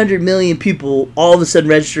 300 million people all of a sudden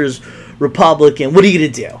register as Republican. What are you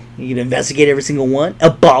gonna do? You gonna investigate every single one?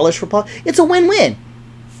 Abolish Republic? It's a win-win.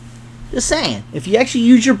 Just saying. If you actually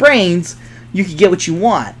use your brains, you can get what you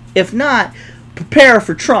want. If not, prepare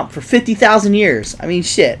for Trump for 50,000 years. I mean,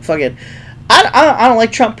 shit, fucking. I don't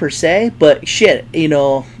like Trump per se, but shit, you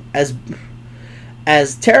know,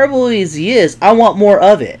 as terrible as he is, I want more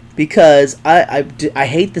of it because I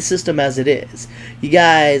hate the system as it is. You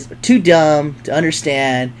guys are too dumb to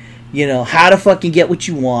understand, you know, how to fucking get what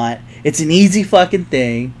you want. It's an easy fucking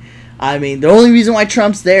thing. I mean, the only reason why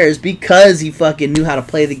Trump's there is because he fucking knew how to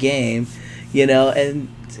play the game, you know, and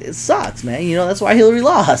it sucks, man. You know, that's why Hillary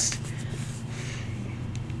lost.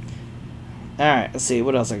 Alright, let's see.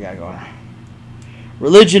 What else I got going on?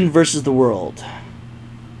 Religion versus the world.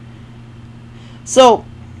 So,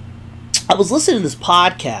 I was listening to this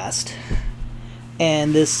podcast,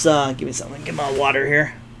 and this, give me something, get my water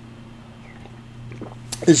here.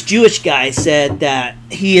 This Jewish guy said that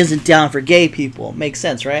he isn't down for gay people. Makes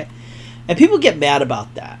sense, right? And people get mad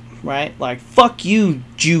about that, right? Like, fuck you,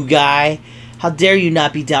 Jew guy. How dare you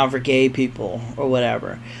not be down for gay people, or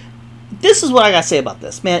whatever. This is what I gotta say about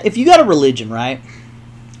this, man. If you got a religion, right?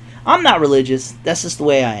 I'm not religious. That's just the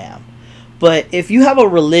way I am. But if you have a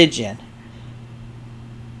religion,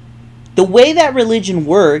 the way that religion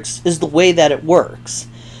works is the way that it works.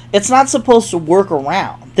 It's not supposed to work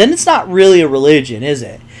around. Then it's not really a religion, is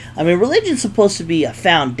it? I mean, religion's supposed to be a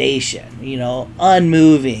foundation, you know,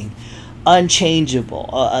 unmoving, unchangeable,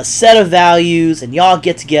 a set of values, and y'all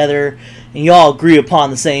get together and y'all agree upon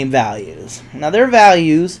the same values. Now, their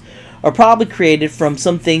values are probably created from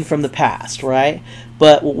something from the past, right?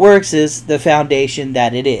 But what works is the foundation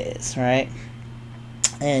that it is, right?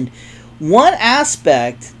 And one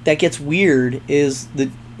aspect that gets weird is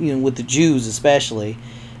with the Jews especially,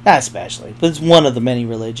 not especially, but it's one of the many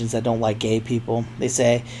religions that don't like gay people. They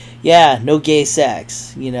say, yeah, no gay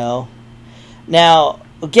sex, you know. Now,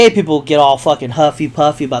 gay people get all fucking huffy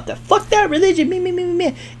puffy about that. Fuck that religion,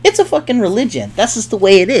 me. It's a fucking religion. That's just the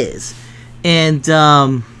way it is. And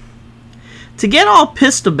to get all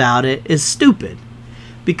pissed about it is stupid,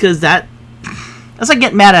 because that's like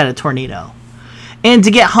getting mad at a tornado. And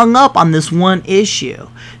to get hung up on this one issue,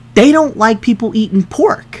 they don't like people eating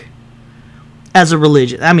pork as a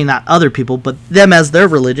religion. I mean, not other people, but them as their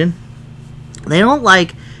religion. They don't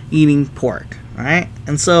like eating pork, right?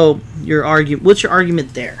 And so what's your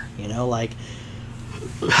argument there? You know, like,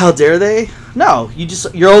 how dare they? No,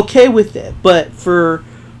 you're okay with it. But for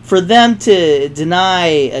them to deny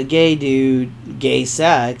a gay dude gay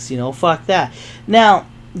sex, you know, fuck that. Now,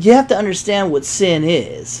 you have to understand what sin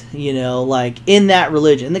is, you know, like in that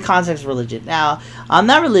religion, in the context of religion. Now, I'm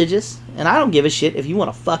not religious, and I don't give a shit if you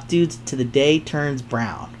want to fuck dudes to the day turns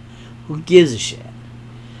brown. Who gives a shit?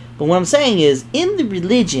 But what I'm saying is, in the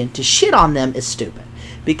religion, to shit on them is stupid.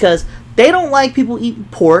 Because they don't like people eating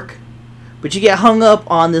pork, but you get hung up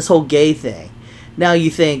on this whole gay thing. Now you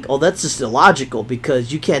think, oh, that's just illogical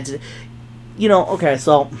because you can't, you know, okay,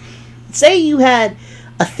 so say you had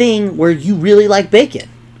a thing where you really like bacon.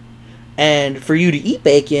 And for you to eat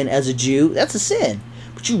bacon as a Jew, that's a sin.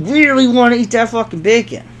 But you really want to eat that fucking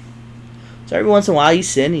bacon. So every once in a while you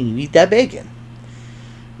sin and you eat that bacon.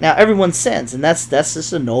 Now everyone sins, and that's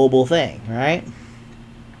just a noble thing, right?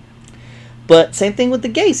 But same thing with the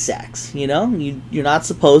gay sex, you know? You're not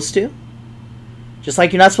supposed to. Just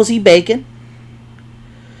like you're not supposed to eat bacon.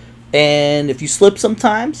 And if you slip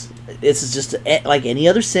sometimes, this is just like any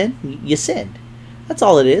other sin. You sinned. That's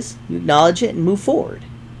all it is. You acknowledge it and move forward.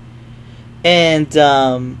 And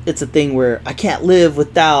it's a thing where I can't live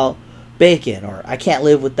without bacon, or I can't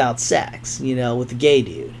live without sex, you know, with a gay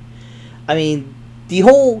dude. I mean, the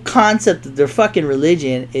whole concept of their fucking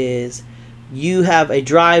religion is you have a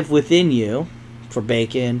drive within you for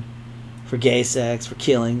bacon, for gay sex, for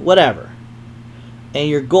killing, whatever. And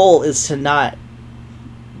your goal is to not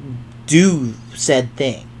do said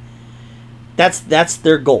thing. That's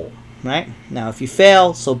their goal, right? Now, if you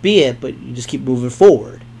fail, so be it, but you just keep moving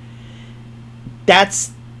forward.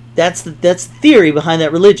 That's the theory behind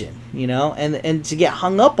that religion, you know? And to get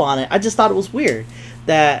hung up on it, I just thought it was weird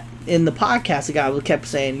that in the podcast the guy kept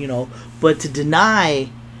saying, you know, but to deny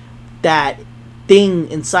that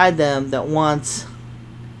thing inside them that wants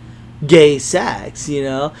gay sex, you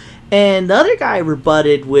know? And the other guy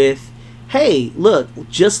rebutted with hey, look,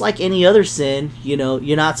 just like any other sin, you know,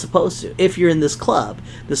 you're not supposed to. If you're in this club,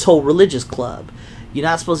 this whole religious club, you're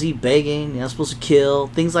not supposed to eat bacon, you're not supposed to kill,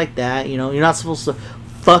 things like that, you know, you're not supposed to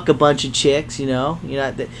fuck a bunch of chicks, you know, you're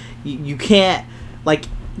not, you can't, like,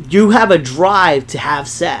 you have a drive to have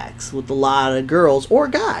sex with a lot of girls or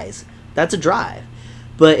guys. That's a drive.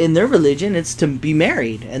 But in their religion, it's to be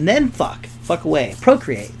married and then fuck away,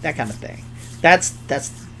 procreate, that kind of thing. That's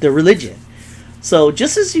the religion. So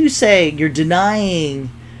just as you say, you're denying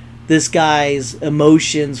this guy's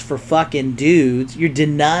emotions for fucking dudes, you're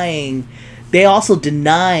denying, they also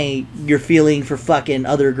deny your feeling for fucking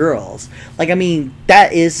other girls. Like, I mean,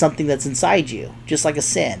 that is something that's inside you, just like a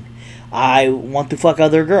sin. I want to fuck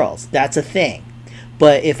other girls. That's a thing.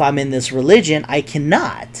 But if I'm in this religion, I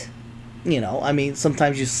cannot. You know, I mean,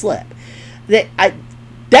 sometimes you slip.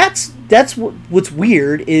 That's what's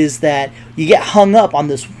weird, is that you get hung up on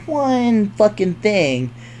this one fucking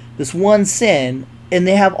thing, this one sin, and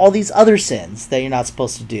they have all these other sins that you're not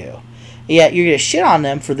supposed to do. Yet you're going to shit on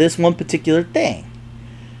them for this one particular thing.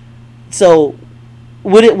 So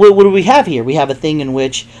what do we have here? We have a thing in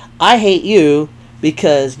which I hate you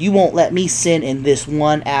because you won't let me sin in this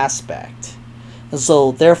one aspect. And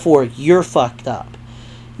so, therefore, you're fucked up.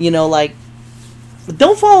 You know, like,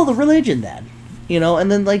 don't follow the religion then. You know,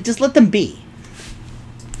 and then, like, just let them be.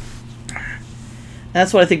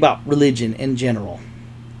 That's what I think about religion in general.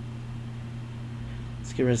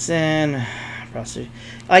 Let's get rid of sin. Prostitute.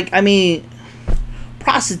 Like, I mean,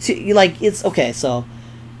 prostitute, like, it's, okay, so,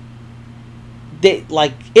 they,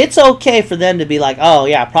 like, it's okay for them to be like, oh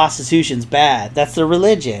yeah, prostitution's bad. That's their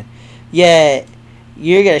religion. Yet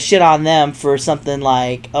you're gonna shit on them for something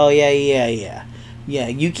like, oh yeah,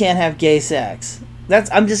 you can't have gay sex.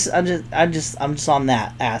 I'm just on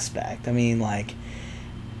that aspect. I mean, like,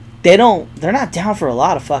 they're not down for a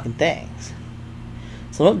lot of fucking things.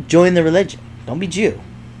 So don't join the religion. Don't be Jew.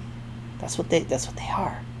 That's what they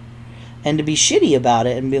are. And to be shitty about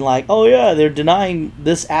it and be like, oh yeah, they're denying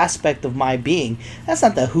this aspect of my being. That's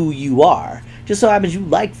not who you are. Just so happens you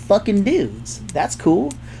like fucking dudes. That's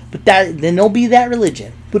cool. But then don't be that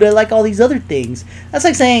religion. But I like all these other things. That's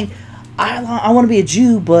like saying, I want to be a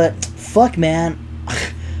Jew, but fuck, man.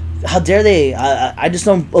 How dare they? I just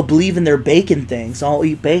don't believe in their bacon thing, so I'll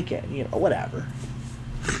eat bacon. You know, whatever.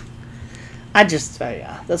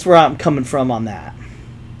 Yeah, that's where I'm coming from on that.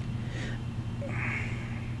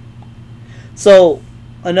 So,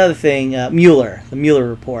 another thing, the Mueller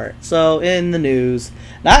report. So, in the news,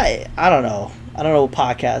 I don't know what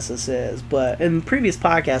podcast this is, but in the previous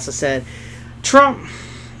podcast I said, Trump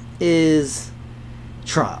is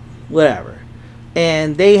Trump, whatever.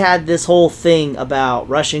 And they had this whole thing about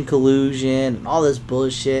Russian collusion and all this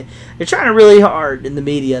bullshit. They're trying really hard in the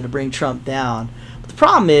media to bring Trump down. But the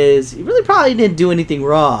problem is, he really probably didn't do anything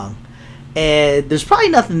wrong. And there's probably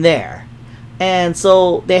nothing there. And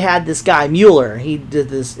so they had this guy, Mueller. He did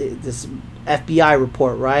this FBI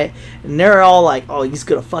report, right? And they're all like, oh, he's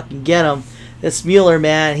going to fucking get him. This Mueller,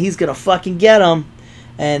 man, he's going to fucking get him.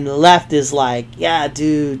 And the left is like, yeah,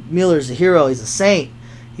 dude, Mueller's a hero. He's a saint.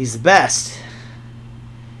 He's the best.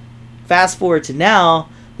 Fast forward to now,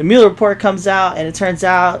 the Mueller report comes out, and it turns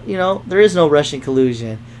out, you know, there is no Russian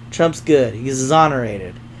collusion. Trump's good. He's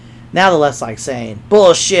exonerated. Now the left's like saying,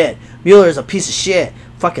 bullshit. Mueller's a piece of shit.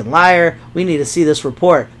 Fucking liar. We need to see this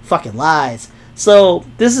report. Fucking lies. So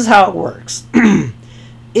this is how it works.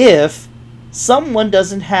 If someone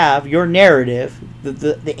doesn't have your narrative,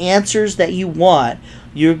 the answers that you want,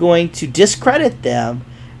 you're going to discredit them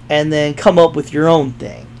and then come up with your own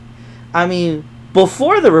thing. I mean,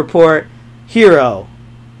 before the report, hero,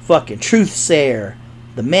 fucking truth sayer,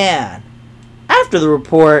 the man. After the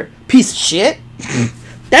report, piece of shit.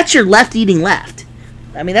 That's your left eating left.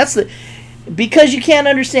 I mean, because you can't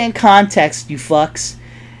understand context, you fucks.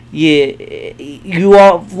 You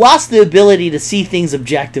have lost the ability to see things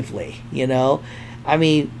objectively, you know? I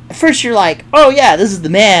mean, first you're like, oh yeah, this is the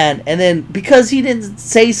man, and then because he didn't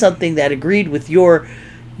say something that agreed with your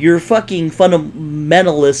fucking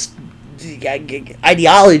fundamentalist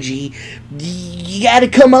ideology, you gotta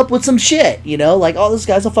come up with some shit, you know? Like, oh, this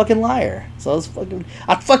guy's a fucking liar. So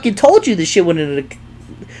I fucking told you this shit went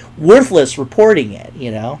worthless reporting it,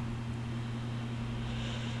 you know?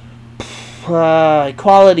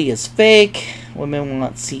 Equality is fake. Women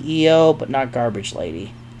want CEO, but not garbage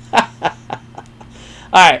lady.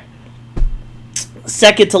 Alright.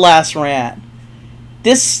 Second to last rant.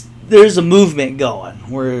 There's a movement going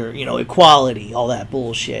where, you know, equality, all that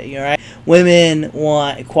bullshit, you know, right? Women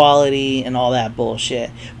want equality and all that bullshit.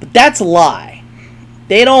 But that's a lie.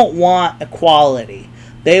 They don't want equality.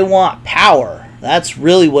 They want power. That's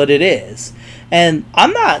really what it is. And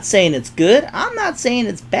I'm not saying it's good. I'm not saying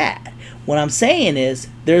it's bad. What I'm saying is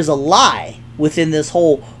there's a lie within this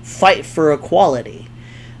whole fight for equality.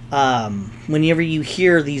 Whenever you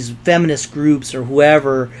hear these feminist groups or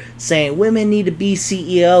whoever saying women need to be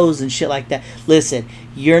CEOs and shit like that, listen,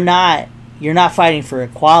 you're not fighting for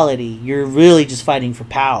equality. You're really just fighting for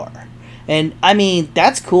power. And I mean,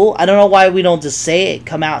 that's cool. I don't know why we don't just say it,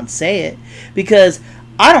 come out and say it, because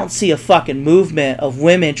I don't see a fucking movement of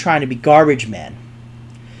women trying to be garbage men.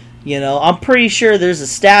 You know, I'm pretty sure there's a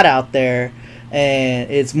stat out there,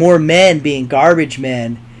 and it's more men being garbage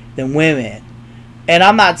men than women. And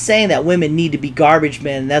I'm not saying that women need to be garbage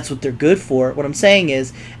men and that's what they're good for. What I'm saying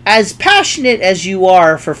is, as passionate as you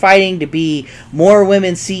are for fighting to be more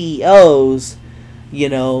women CEOs, you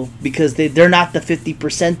know, because they're not the 50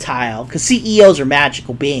 percentile. Because CEOs are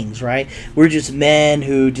magical beings, right? We're just men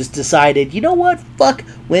who just decided, you know what? Fuck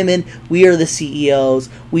women. We are the CEOs.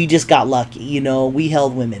 We just got lucky. You know, we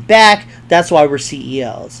held women back. That's why we're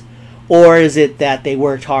CEOs. Or is it that they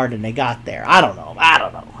worked hard and they got there? I don't know.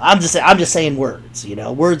 I'm just saying words. You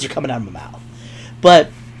know, words are coming out of my mouth. But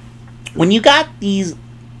when you got these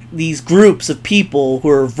groups of people who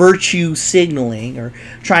are virtue signaling or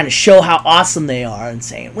trying to show how awesome they are and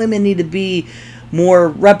saying women need to be more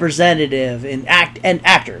representative and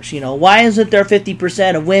actors, you know, why isn't there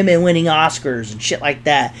 50% of women winning Oscars and shit like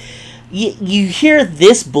that? You hear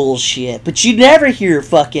this bullshit, but you never hear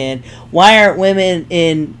fucking why aren't women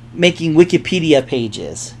in making Wikipedia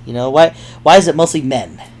pages? You know, why is it mostly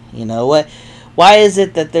men? You know, why is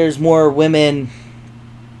it that there's more men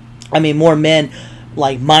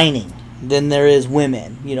like mining than there is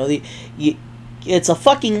women? You know, it's a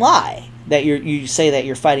fucking lie that you say that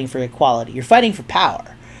you're fighting for equality. You're fighting for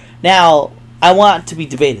power. Now, I want to be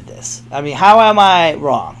debated this. I mean, how am I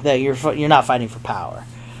wrong that you're not fighting for power?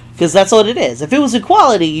 Because that's what it is. If it was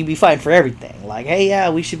equality, you'd be fighting for everything. Like, hey,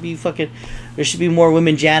 yeah, there should be more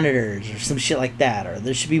women janitors or some shit like that, or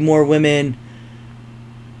there should be more women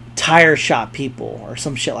tire shop people or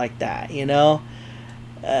some shit like that, you know?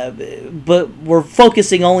 But we're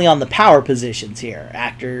focusing only on the power positions here.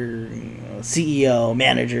 Actor, CEO,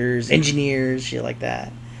 managers, engineers, shit like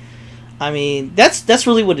that. I mean, that's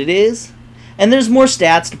really what it is. And there's more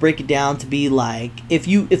stats to break it down to be like, if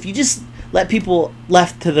you just let people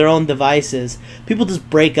left to their own devices, people just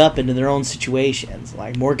break up into their own situations.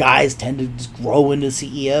 Like, more guys tend to just grow into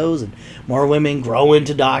CEOs and more women grow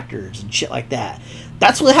into doctors and shit like that.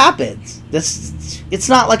 That's what happens. It's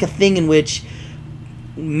not like a thing in which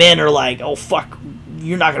men are like, oh fuck,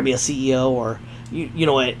 you're not gonna be a CEO, or you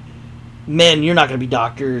know what, men, you're not gonna be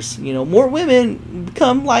doctors. You know, more women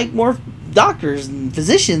become like more doctors and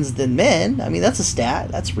physicians than men. I mean, that's a stat.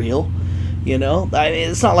 That's real. You know, I mean,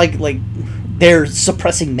 it's not like they're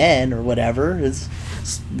suppressing men or whatever. It's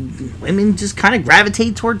women just kind of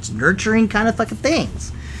gravitate towards nurturing kind of fucking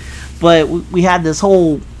things. But we had this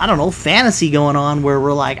whole, I don't know, fantasy going on where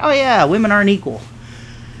we're like, oh yeah, women aren't equal.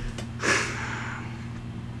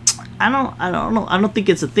 I don't know. I don't think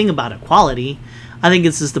it's a thing about equality. I think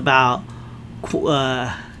it's just about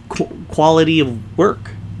quality of work.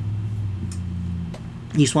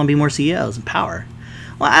 You just want to be more CEOs and power.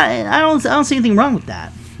 Well, I don't see anything wrong with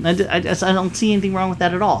that. I don't see anything wrong with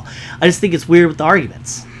that at all. I just think it's weird with the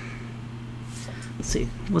arguments. Let's see.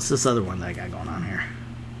 What's this other one that I got going on here?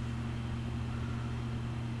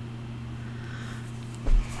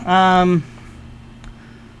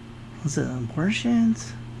 Was it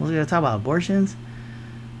abortions? Was we gonna talk about abortions?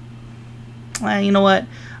 Well, you know what?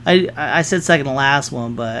 I said second to last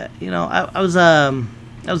one, but you know, I was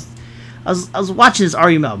watching this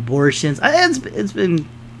argument about abortions. It's been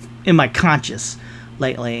in my conscious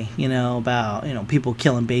lately, you know, about, you know, people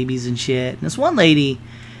killing babies and shit. And this one lady,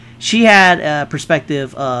 she had a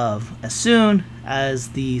perspective of as soon as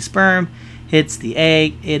the sperm hits the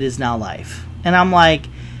egg, it is now life. And I'm like,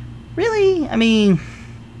 really? I mean,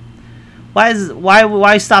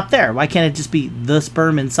 why stop there? Why can't it just be the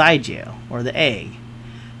sperm inside you or the egg?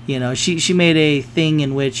 You know, she made a thing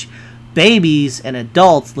in which babies and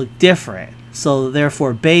adults look different. So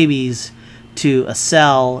therefore, babies to a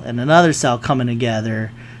cell and another cell coming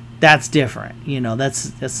together, that's different. You know, that's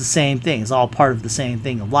the same thing. It's all part of the same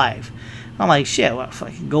thing of life. I'm like, shit, well, if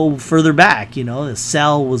I can go further back, you know, the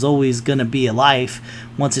cell was always going to be a life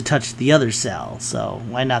once it touched the other cell. So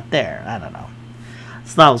why not there? I don't know.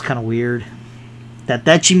 So that was kind of weird.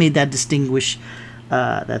 That she made that distinguish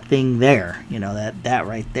that thing there, you know, that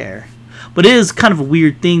right there. But it is kind of a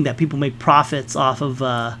weird thing that people make profits off of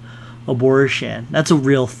abortion. That's a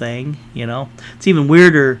real thing, you know. It's even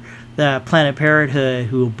weirder that Planned Parenthood,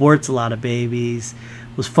 who aborts a lot of babies,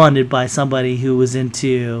 was funded by somebody who was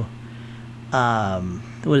into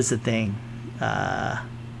what is the thing? What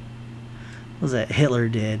was that Hitler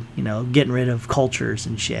did? Getting rid of cultures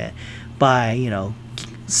and shit by,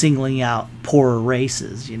 singling out poorer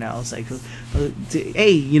races. It's like,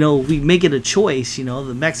 hey, we make it a choice.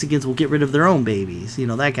 The Mexicans will get rid of their own babies.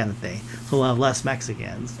 That kind of thing. So we'll have less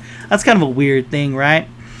Mexicans. That's kind of a weird thing, right?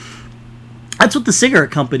 That's what the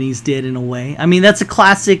cigarette companies did in a way. I mean, that's a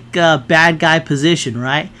classic bad guy position,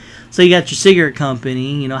 right? So you got your cigarette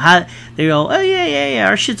company, how they go, oh yeah,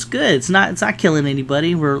 our shit's good. It's not killing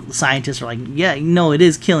anybody. Where scientists are like, yeah, no, it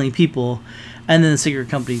is killing people. And then the cigarette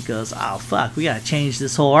company goes, oh fuck, we gotta change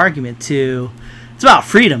this whole argument to, it's about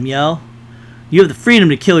freedom, yo. You have the freedom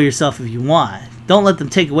to kill yourself if you want. Don't let them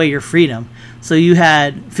take away your freedom. So you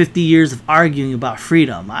had 50 years of arguing about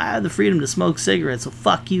freedom. I have the freedom to smoke cigarettes, so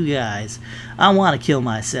fuck you guys. I want to kill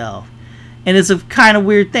myself. And it's a kind of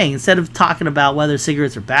weird thing. Instead of talking about whether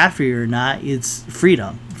cigarettes are bad for you or not, it's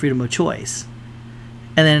freedom of choice.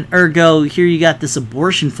 And then ergo, here you got this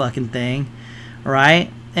abortion fucking thing,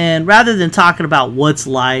 right? And rather than talking about what's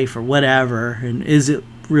life or whatever, and is it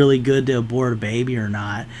really good to abort a baby or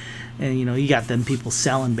not, and you got them people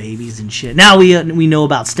selling babies and shit. Now we know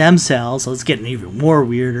about stem cells, so it's getting even more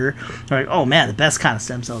weirder. They're like, oh man, the best kind of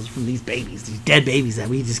stem cells are from these babies, these dead babies that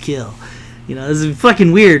we just kill. This is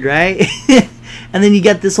fucking weird, right? And then you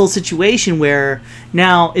get this whole situation where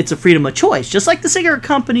now it's a freedom of choice. Just like the cigarette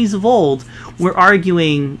companies of old were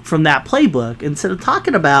arguing from that playbook. Instead of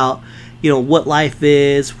talking about, what life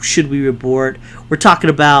is, should we abort, we're talking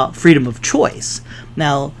about freedom of choice.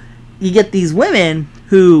 Now, you get these women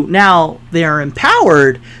who now they are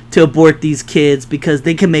empowered to abort these kids because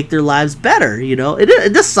they can make their lives better. It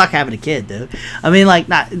does suck having a kid, dude.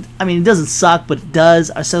 It doesn't suck, but it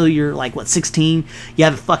does. So you're like, 16? You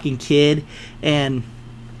have a fucking kid, and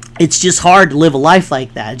it's just hard to live a life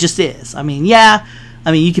like that. It just is.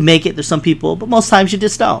 You can make it. There's some people, but most times you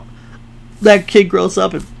just don't. That kid grows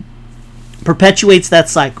up and perpetuates that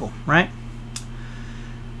cycle, right?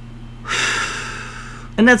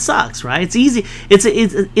 And that sucks, right? It's easy. It's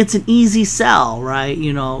an easy sell, right?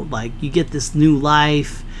 You get this new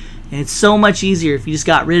life, and it's so much easier if you just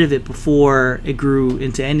got rid of it before it grew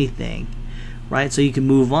into anything, right? So you can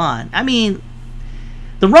move on.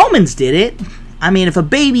 The Romans did it. If a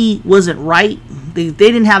baby wasn't right, they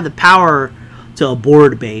didn't have the power to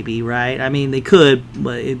abort a baby, right? They could,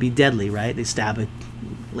 but it'd be deadly, right? They stab a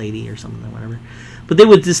lady or something or whatever. But they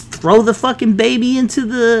would just throw the fucking baby into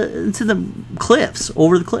the cliffs,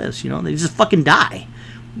 over the cliffs, They just fucking die.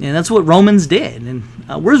 And that's what Romans did. And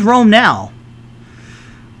where's Rome now?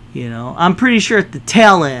 I'm pretty sure at the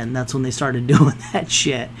tail end, that's when they started doing that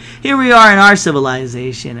shit. Here we are in our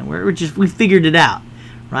civilization, and we figured it out,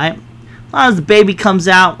 right? As long as the baby comes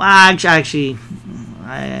out,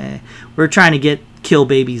 we're trying to kill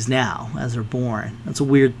babies now as they're born. That's a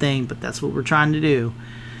weird thing, but that's what we're trying to do.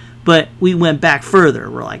 But we went back further.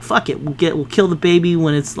 We're like, fuck it. We'll kill the baby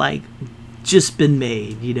when it's like just been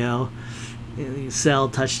made, The cell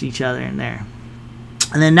touched each other in there.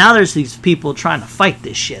 And then now there's these people trying to fight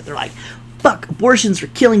this shit. They're like, fuck, abortions are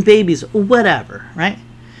killing babies, or whatever, right?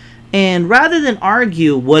 And rather than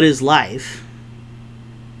argue what is life,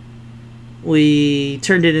 we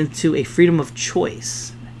turned it into a freedom of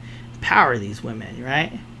choice. Empower these women,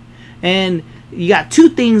 right? And you got two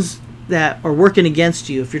things that are working against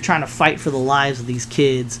you if you're trying to fight for the lives of these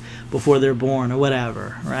kids before they're born or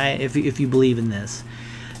whatever, right? If you believe in this,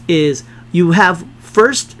 is you have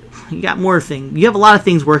first, you got more things. You have a lot of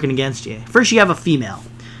things working against you. First, you have a female,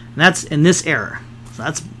 and that's in this era. So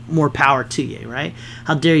that's more power to you, right?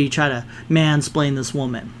 How dare you try to mansplain this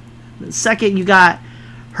woman? Second, you got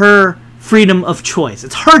her freedom of choice.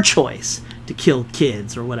 It's her choice to kill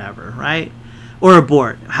kids or whatever, right? Or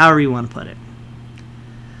abort, however you want to put it.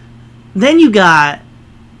 Then you got,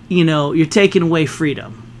 you're taking away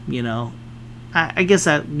freedom, I guess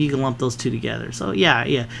that you can lump those two together. So, yeah.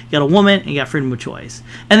 You got a woman and you got freedom of choice.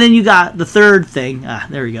 And then you got the third thing,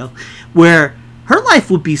 there we go, where her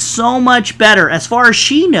life would be so much better as far as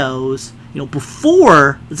she knows,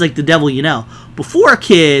 before, it's like the devil before a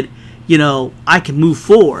kid, I can move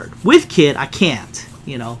forward. With kid, I can't,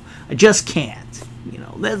 I just can't.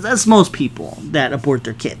 That's most people that abort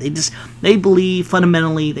their kid. They believe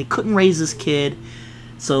fundamentally they couldn't raise this kid,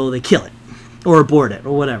 so they kill it or abort it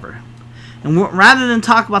or whatever. And rather than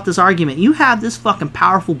talk about this argument, you have this fucking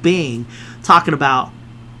powerful being talking about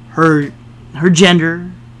her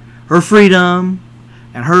gender, her freedom,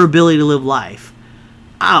 and her ability to live life.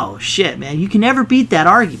 Oh shit, man, you can never beat that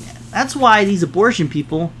argument. That's why these abortion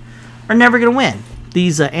people are never gonna win.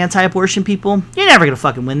 These anti-abortion people, you're never gonna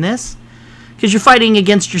fucking win this. Because you're fighting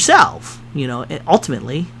against yourself,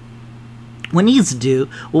 ultimately. what needs to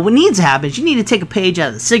happen is you need to take a page out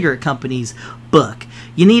of the cigarette company's book.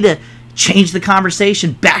 You need to change the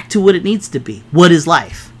conversation back to what it needs to be. What is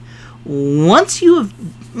life? Once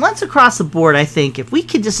across the board, I think if we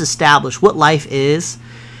could just establish what life is,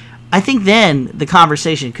 I think then the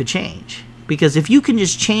conversation could change. Because if you can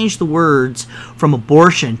just change the words from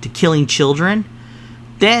abortion to killing children,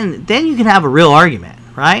 then you can have a real argument,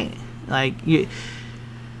 right?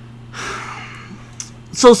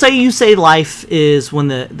 So say you say life is when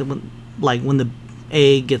the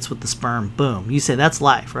egg gets with the sperm, boom. You say that's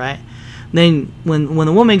life, right? Then when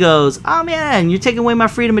the woman goes, oh man, you're taking away my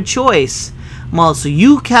freedom of choice. Well, so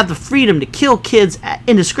you have the freedom to kill kids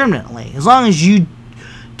indiscriminately. As long as you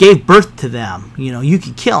gave birth to them, you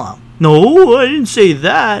can kill them. No, I didn't say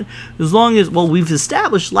that. As long as, we've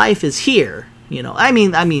established life is here. I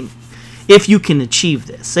mean, if you can achieve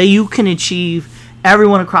this. Say you can achieve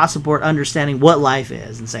everyone across the board understanding what life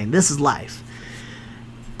is and saying this is life.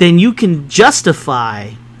 Then you can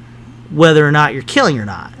justify whether or not you're killing or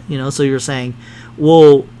not. So you're saying,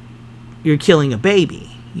 well, you're killing a baby.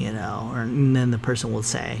 And then the person will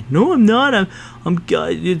say, no, I'm not.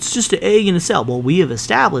 It's just an egg in a cell. Well, we have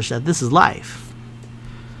established that this is life.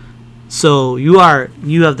 So you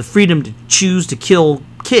have the freedom to choose to kill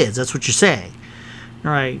kids. That's what you're saying.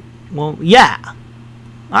 All right. Well, yeah.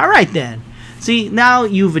 All right then. See, now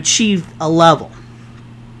you've achieved a level.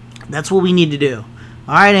 That's what we need to do.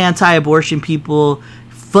 All right, anti-abortion people,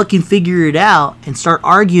 fucking figure it out and start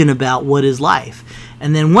arguing about what is life.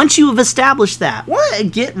 And then once you have established that,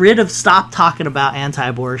 stop talking about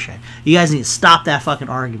anti-abortion. You guys need to stop that fucking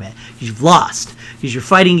argument. Because you've lost. Because you're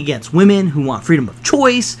fighting against women who want freedom of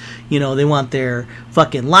choice. They want their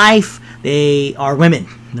fucking life. They are women.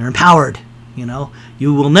 They're empowered.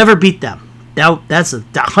 You will never beat them. That's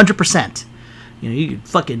 100%. You can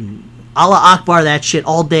fucking Allah Akbar that shit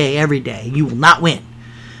all day, every day. You will not win.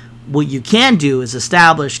 What you can do is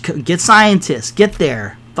get scientists, get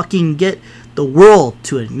there, fucking get the world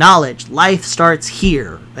to acknowledge life starts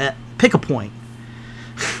here. Pick a point.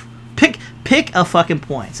 Pick a fucking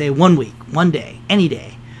point. Say 1 week, 1 day, any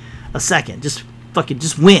day, a second. Just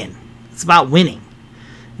win. It's about winning.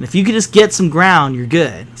 And if you could just get some ground, you're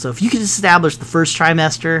good. So if you could establish the first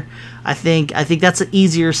trimester, I think that's an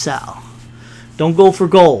easier sell. Don't go for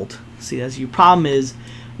gold. See, that's your problem is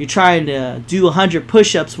you're trying to do 100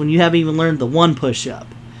 push-ups when you haven't even learned the one push-up.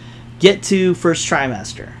 Get to first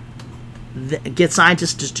trimester. Get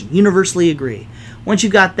scientists just to universally agree. Once you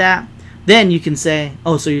got that, then you can say,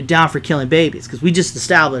 oh, so you're down for killing babies. Because we just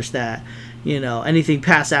established that, anything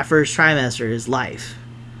past that first trimester is life.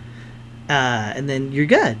 And then you're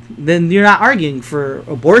good. Then you're not arguing for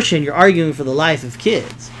abortion. You're arguing for the life of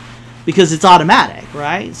kids. Because it's automatic,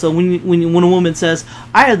 right? So when a woman says,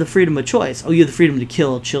 I have the freedom of choice. Oh, you have the freedom to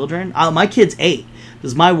kill children? My kid's 8.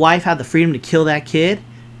 Does my wife have the freedom to kill that kid?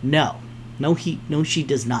 No. No, she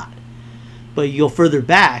does not. But you go further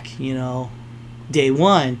back, day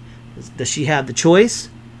 1, does she have the choice?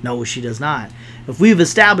 No, she does not. If we've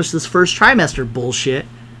established this first trimester bullshit,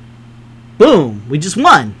 boom, we just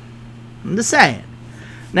won. I'm just saying.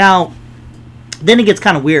 Now, then it gets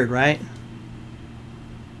kind of weird, right?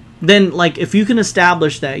 Then, if you can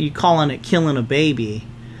establish that you calling it killing a baby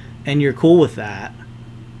and you're cool with that,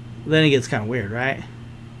 then it gets kind of weird, right?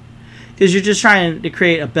 Because you're just trying to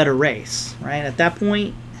create a better race, right? At that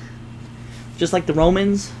point, just like the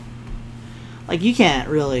Romans, you can't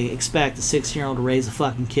really expect a 6-year-old to raise a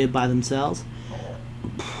fucking kid by themselves.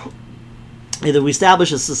 Either we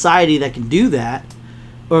establish a society that can do that,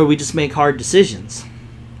 or we just make hard decisions.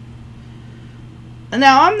 And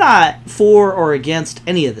now, I'm not for or against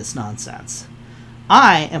any of this nonsense.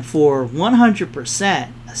 I am for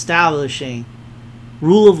 100% establishing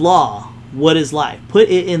rule of law. What is life? Put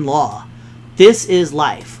it in law. This is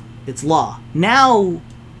life. It's law. Now,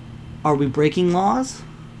 are we breaking laws?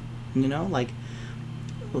 It's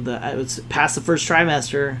past the first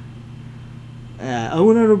trimester. I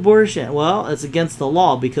want an abortion. Well, it's against the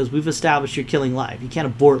law because we've established you're killing life. You can't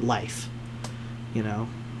abort life.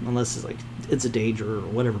 Unless it's a danger or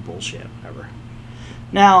whatever bullshit, whatever.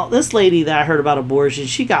 Now, this lady that I heard about abortion,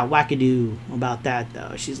 she got wackadoo about that,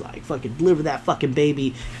 though. She's like, fucking deliver that fucking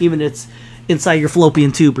baby, even if it's inside your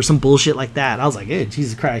fallopian tube or some bullshit like that. I was like, hey,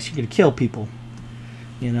 Jesus Christ, you're going to kill people.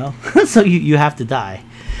 So you have to die.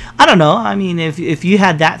 I don't know. I mean, if you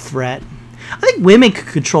had that threat, I think women could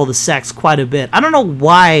control the sex quite a bit. I don't know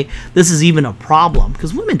why this is even a problem,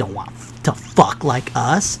 because women don't want to fuck like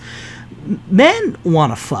us. Men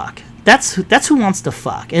want to fuck. That's who wants to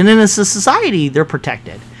fuck. And in a society, they're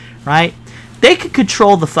protected, right? They could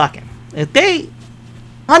control the fucking. If they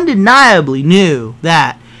undeniably knew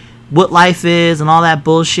that what life is and all that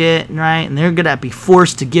bullshit, right? And they're gonna be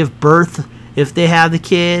forced to give birth if they have the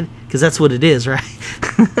kid, because that's what it is, right?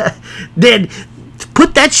 Then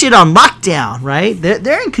put that shit on lockdown, right?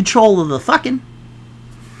 They're in control of the fucking.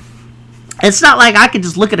 It's not like I could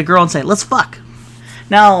just look at a girl and say, let's fuck.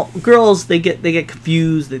 Now, girls, they get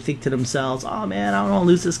confused. They think to themselves, oh man, I don't want to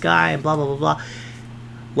lose this guy, and blah, blah, blah, blah.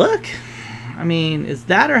 Look, I mean, it's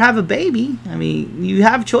that or have a baby. I mean, you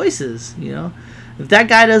have choices, you know. If that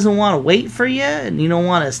guy doesn't want to wait for you and you don't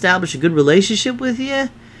want to establish a good relationship with you,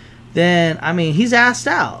 then, I mean, he's asked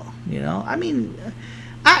out, you know. I mean,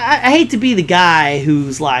 I hate to be the guy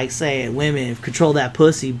who's like saying women control that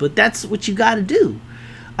pussy, but that's what you got to do.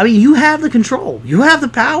 I mean, you have the control. You have the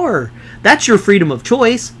power. That's your freedom of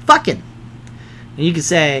choice. Fucking. And you can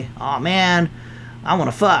say, oh man, I want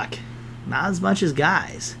to fuck. Not as much as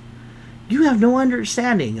guys. You have no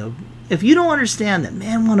understanding of. If you don't understand that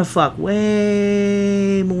men want to fuck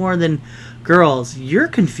way more than girls, you're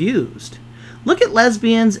confused. Look at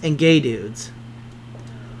lesbians and gay dudes.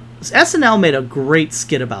 SNL made a great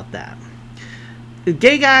skit about that.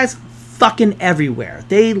 Gay guys fucking everywhere.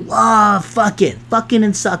 They love fucking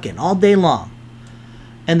and sucking all day long.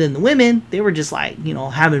 And then the women, they were just like, you know,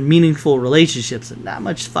 having meaningful relationships and not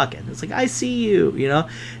much fucking. It's like, I see you, you know.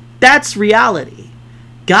 That's reality.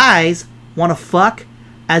 Guys want to fuck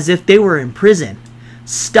as if they were in prison,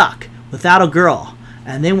 stuck without a girl,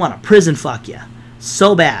 and they want to prison fuck you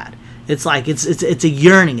so bad. It's like it's a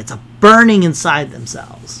yearning, it's a burning inside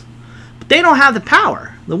themselves. But they don't have the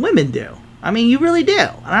power. The women do. I mean, you really do.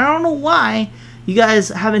 And I don't know why you guys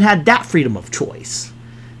haven't had that freedom of choice.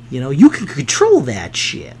 You know, you can control that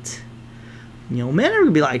shit. You know, men are going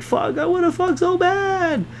to be like, fuck, I want to fuck so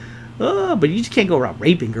bad. But you just can't go around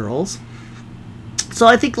raping girls. So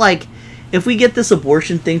I think, like, if we get this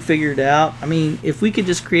abortion thing figured out, I mean, if we could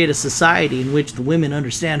just create a society in which the women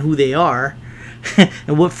understand who they are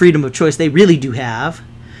and what freedom of choice they really do have,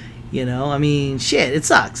 you know, I mean, shit, it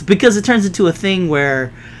sucks. Because it turns into a thing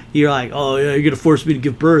where you're like, oh, yeah, you're going to force me to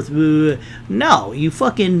give birth. No, you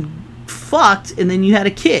fucking fucked and then you had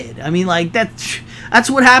a kid. I mean, like, that's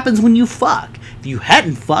what happens when you fuck. If you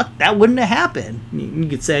hadn't fucked, that wouldn't have happened. You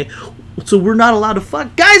could say, so we're not allowed to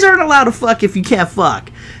fuck? Guys aren't allowed to fuck if you can't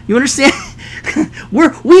fuck. You understand?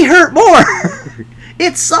 we hurt more.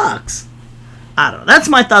 It sucks. I don't know. That's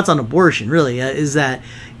my thoughts on abortion, really, is that,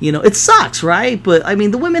 you know, it sucks, right? But, I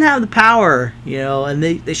mean, the women have the power, you know, and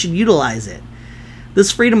they should utilize it.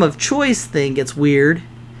 This freedom of choice thing gets weird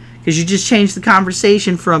because you just changed the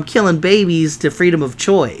conversation from killing babies to freedom of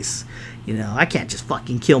choice. You know, I can't just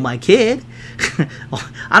fucking kill my kid.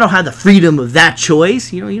 I don't have the freedom of that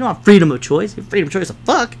choice. You know, you don't have freedom of choice. You have freedom of choice to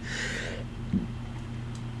fuck.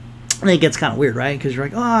 And it gets kind of weird, right? Because you're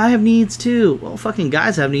like, oh, I have needs too. Well, fucking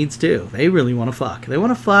guys have needs too. They really want to fuck. They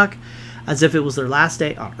want to fuck as if it was their last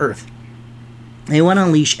day on Earth. They want to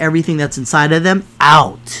unleash everything that's inside of them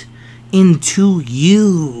out into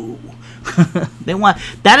you.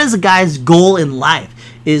 That is a guy's goal in life,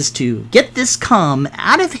 is to get this cum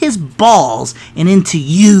out of his balls and into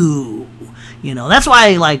you. You know, that's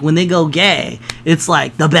why, like, when they go gay, it's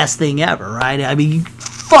like the best thing ever, right? I mean, you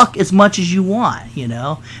fuck as much as you want, you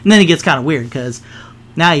know? And then it gets kind of weird because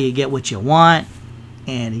now you get what you want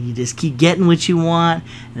and you just keep getting what you want,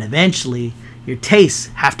 and eventually your tastes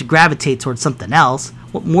have to gravitate towards something else.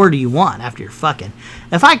 What more do you want after you're fucking?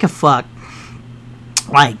 If I could fuck,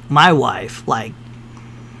 like, my wife, like,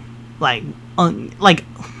 I don't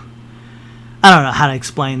know how to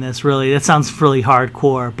explain this, really. That sounds really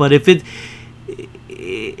hardcore, but if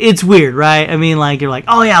it's weird, right? I mean, like, you're like,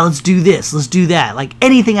 oh yeah, let's do this, let's do that. Like,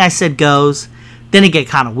 anything I said goes. Then it get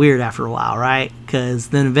kind of weird after a while, right? Because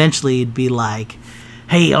then eventually it'd be like,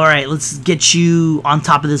 hey, all right, let's get you on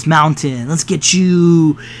top of this mountain. Let's get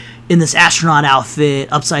you in this astronaut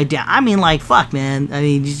outfit upside down. I mean, like, fuck, man. I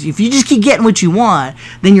mean, if you just keep getting what you want,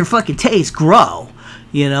 then your fucking tastes grow.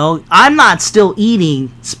 You know, I'm not still eating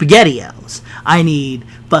SpaghettiOs. I need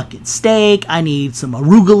fucking steak. I need some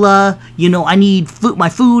arugula. You know, I need food. My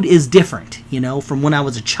food is different, you know, from when I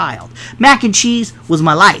was a child. Mac and cheese was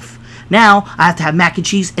my life. Now I have to have mac and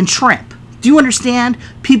cheese and shrimp. Do you understand?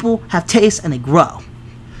 People have tastes and they grow.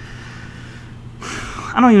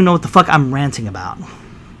 I don't even know what the fuck I'm ranting about.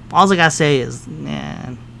 All I gotta say is,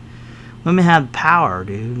 man, women have power,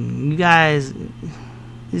 dude. You guys,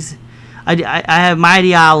 I have my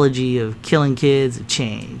ideology of killing kids have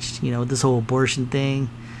changed. You know, with this whole abortion thing.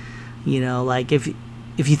 You know, like if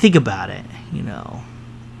you think about it, you know,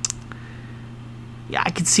 yeah, I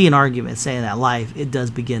could see an argument saying that life, it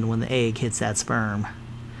does begin when the egg hits that sperm,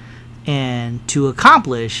 and to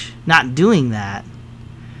accomplish not doing that,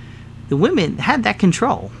 the women had that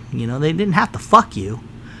control. You know, they didn't have to fuck you.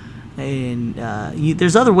 And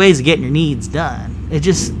there's other ways of getting your needs done. It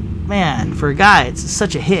just, man, for a guy, it's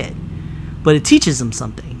such a hit. But it teaches them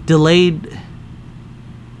something. Delayed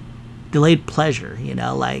pleasure, you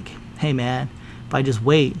know, like, hey, man, if I just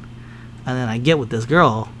wait and then I get with this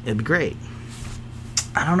girl, it'd be great.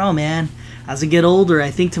 I don't know, man. As I get older,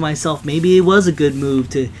 I think to myself, maybe it was a good move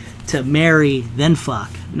to marry, then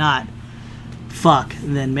fuck, not fuck,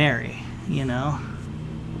 then marry, you know?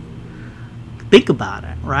 Think about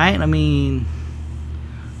it, right? I mean,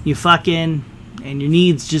 you fucking, and your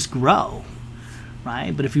needs just grow,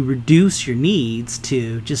 right? But if you reduce your needs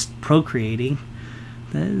to just procreating,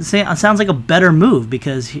 it sounds like a better move,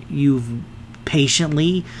 because you've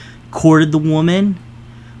patiently courted the woman,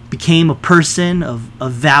 became a person of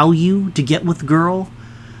value to get with the girl,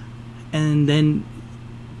 and then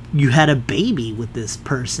you had a baby with this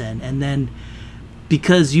person, and then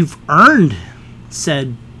because you've earned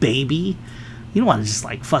said baby, you don't want to just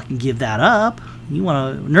like fucking give that up. You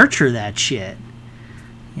want to nurture that shit,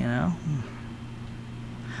 you know?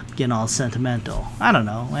 I'm getting all sentimental. I don't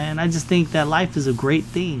know, man. I just think that life is a great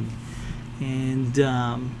thing, and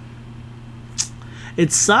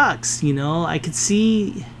it sucks, you know. I could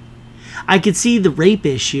see the rape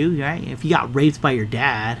issue, right? If you got raped by your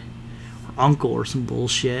dad or uncle or some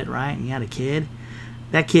bullshit, right, and you had a kid,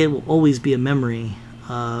 that kid will always be a memory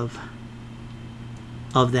of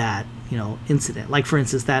that, you know, incident. Like, for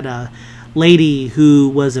instance, that lady who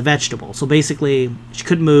was a vegetable. So basically, she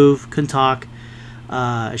couldn't move, couldn't talk.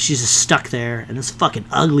 She's just stuck there, and this fucking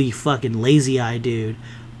ugly, fucking lazy-eyed dude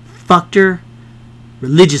fucked her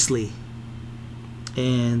religiously,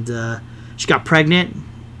 and she got pregnant.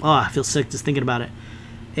 Oh, I feel sick just thinking about it.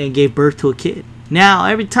 And gave birth to a kid. Now,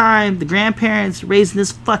 every time the grandparents raising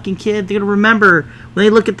this fucking kid, they're going to remember, when they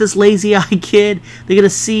look at this lazy-eyed kid, they're going to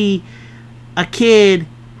see a kid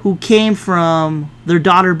who came from their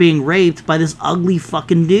daughter being raped by this ugly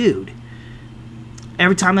fucking dude.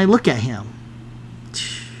 Every time they look at him.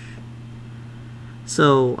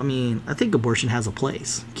 So, I mean, I think abortion has a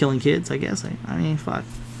place. Killing kids, I guess. I mean, fuck.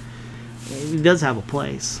 It does have a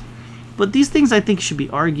place. But these things, I think, should be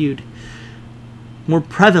argued more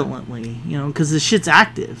prevalently, you know, because this shit's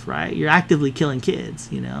active, right? You're actively killing kids,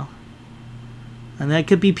 you know. And that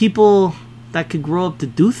could be people that could grow up to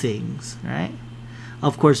do things, right?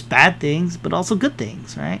 Of course, bad things, but also good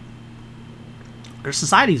things, right? Our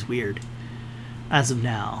society's weird as of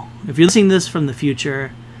now. If you're listening to this from the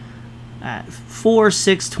future, at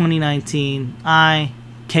 4/6/2019, I,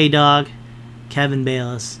 K-Dog, Kevin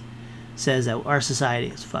Bayless, says that our society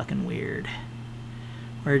is fucking weird.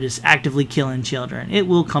 We're just actively killing children. It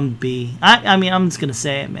will come to be. I mean, I'm just going to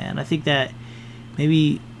say it, man. I think that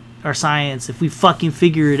maybe our science, if we fucking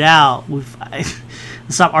figure it out,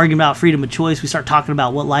 stop arguing about freedom of choice, we start talking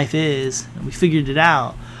about what life is, and we figured it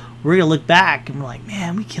out, we're going to look back and we're like,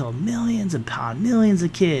 man, we killed millions upon millions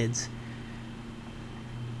of kids.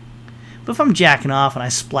 But if I'm jacking off and I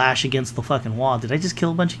splash against the fucking wall, did I just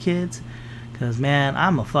kill a bunch of kids? Because, man,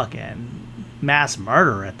 I'm a fucking mass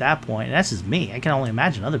murderer at that point. That's just me. I can only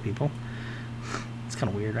imagine other people. It's kind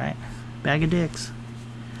of weird, right? Bag of dicks.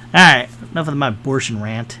 Alright, enough of my abortion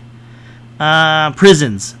rant.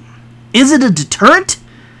 Prisons. Is it a deterrent?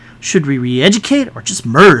 Should we re-educate or just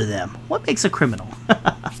murder them? What makes a criminal?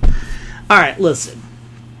 Alright, listen.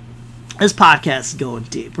 This podcast is going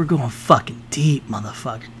deep. We're going fucking deep,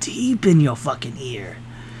 motherfucker. Deep in your fucking ear.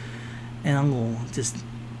 And I'm going to just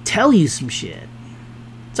tell you some shit.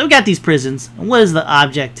 So we got these prisons, and what is the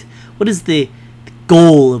object? What is the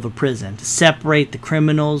goal of a prison? To separate the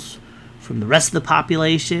criminals from the rest of the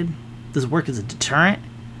population? Does it work as a deterrent?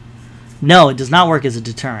 No, it does not work as a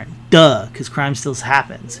deterrent. Duh, because crime still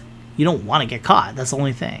happens. You don't want to get caught. That's the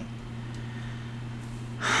only thing.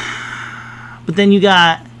 But then you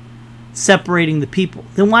got separating the people.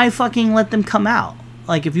 Then why fucking let them come out?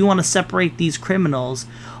 Like, if you want to separate these criminals,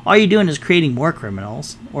 all you're doing is creating more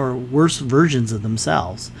criminals or worse versions of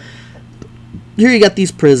themselves. Here you got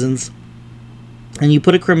these prisons, and you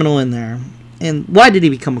put a criminal in there. And why did he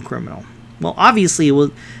become a criminal? Well, obviously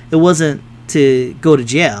it wasn't to go to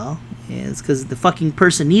jail. It's because the fucking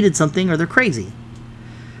person needed something, or they're crazy.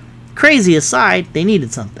 Crazy aside, they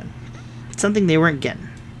needed something. Something they weren't getting.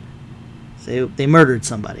 So they murdered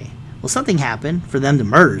somebody. Well, something happened for them to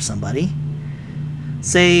murder somebody.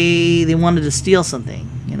 Say they wanted to steal something.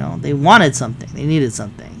 You know, they wanted something. They needed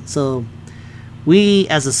something. So we,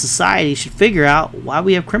 as a society, should figure out why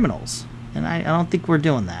we have criminals. And I don't think we're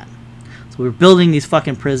doing that. So we're building these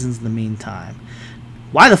fucking prisons in the meantime.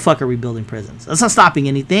 Why the fuck are we building prisons? That's not stopping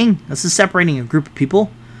anything. That's just separating a group of people.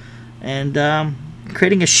 And I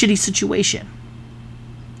creating a shitty situation.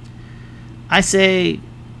 I say,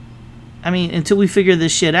 until we figure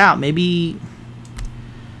this shit out, maybe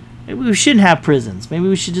we shouldn't have prisons. Maybe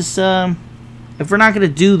we should just, if we're not going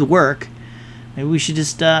to do the work, maybe we should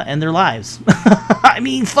just end their lives.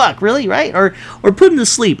 Fuck, really, right? Or put them to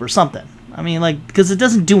sleep or something. Because it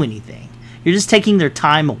doesn't do anything. You're just taking their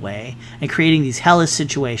time away and creating these hellish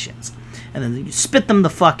situations. And then you spit them the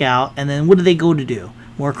fuck out, and then what do they go to do?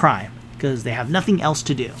 More crime. Because they have nothing else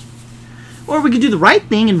to do. Or we could do the right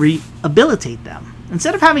thing and rehabilitate them.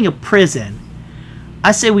 Instead of having a prison,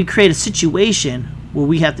 I say we create a situation where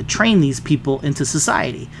we have to train these people into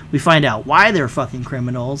society. We find out why they're fucking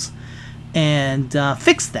criminals and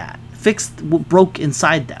fix that. Fix what broke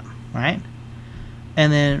inside them, right?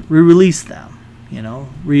 And then release them,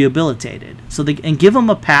 rehabilitated. And give them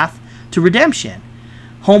a path to redemption.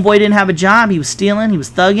 Homeboy didn't have a job. He was stealing. He was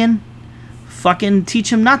thugging. Fucking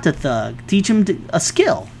teach him not to thug. Teach him a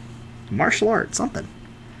skill. Martial art, something.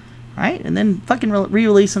 Right? And then fucking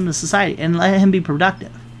re-release him to society and let him be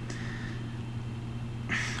productive.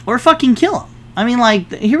 Or fucking kill him.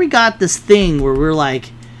 Here we got this thing where we're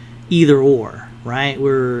like either or, right?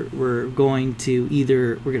 We're going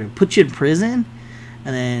to put you in prison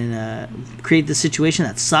and then create the situation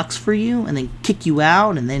that sucks for you and then kick you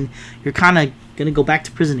out, and then you're kind of going to go back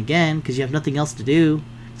to prison again because you have nothing else to do.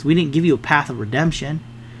 So we didn't give you a path of redemption.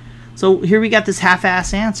 So here we got this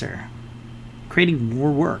half-ass answer. Creating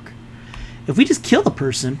more work. If we just kill the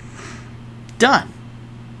person, done.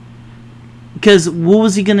 Because what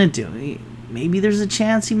was he going to do? Maybe there's a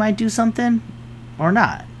chance he might do something or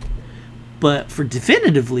not. But for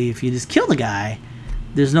definitively, if you just kill the guy,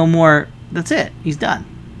 there's no more, that's it. He's done.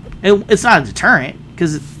 It's not a deterrent,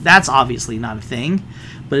 because that's obviously not a thing.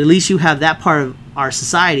 But at least you have that part of our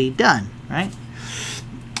society done, right?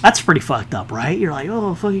 That's pretty fucked up, right? You're like,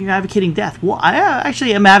 oh, fucking, you're advocating death. Well, I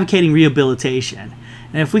actually am advocating rehabilitation.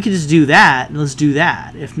 And if we could just do that, let's do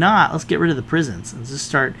that. If not, let's get rid of the prisons. Let's just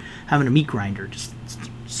start having a meat grinder, just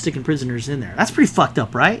sticking prisoners in there. That's pretty fucked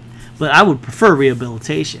up, right? But I would prefer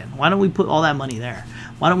rehabilitation. Why don't we put all that money there?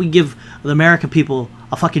 Why don't we give the American people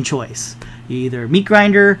a fucking choice? Either meat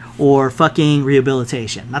grinder or fucking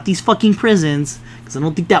rehabilitation. Not these fucking prisons, because I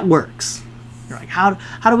don't think that works. You're like, how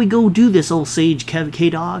do we go do this, old sage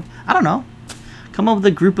K-Dog? I don't know. Come up with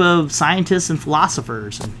a group of scientists and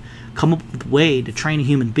philosophers and come up with a way to train a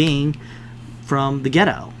human being from the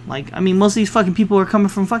ghetto. Most of these fucking people are coming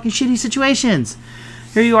from fucking shitty situations.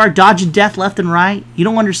 Here you are dodging death left and right. You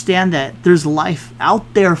don't understand that there's life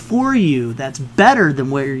out there for you that's better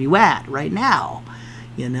than where you at right now.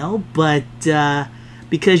 But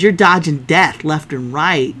because you're dodging death left and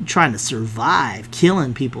right, trying to survive,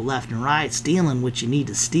 killing people left and right, stealing what you need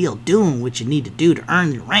to steal, doing what you need to do to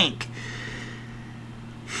earn your rank,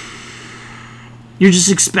 you're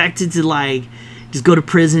just expected to just go to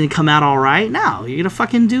prison and come out all right. No, you're gonna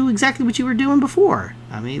fucking do exactly what you were doing before.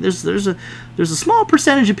 There's a small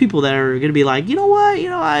percentage of people that are gonna be like, you know what,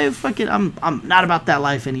 I'm not about that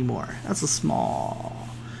life anymore. That's a small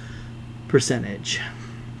percentage.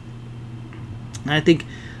 And I think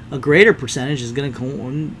a greater percentage is going to go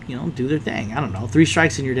and, do their thing. I don't know. 3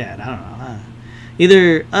 strikes and you're dead. I don't know.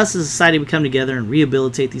 Either us as a society, we come together and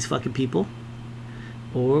rehabilitate these fucking people,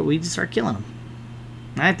 or we just start killing them.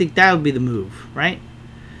 And I think that would be the move, right?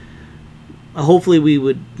 Hopefully we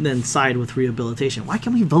would then side with rehabilitation. Why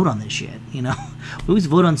can't we vote on this shit, We always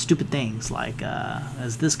vote on stupid things like,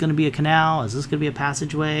 is this going to be a canal? Is this going to be a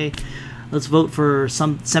passageway? Let's vote for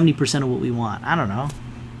some 70% of what we want. I don't know.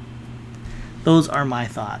 Those are my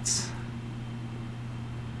thoughts.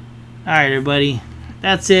 Alright, everybody.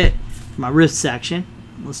 That's it for my riff section.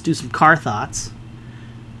 Let's do some car thoughts.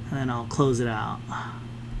 And then I'll close it out.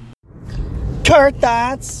 Car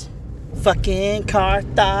thoughts. Fucking car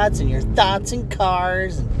thoughts. And your thoughts in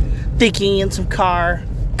cars. And thinking in some car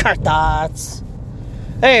thoughts.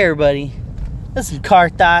 Hey, everybody. That's some car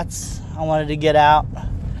thoughts I wanted to get out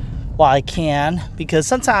while I can. Because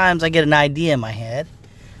sometimes I get an idea in my head.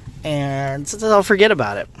 And sometimes I'll forget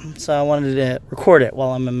about it. So I wanted to record it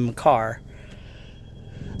while I'm in my car.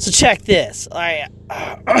 So check this. I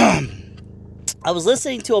was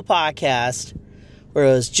listening to a podcast where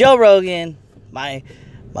it was Joe Rogan, my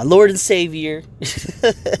Lord and Savior,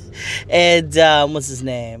 and what's his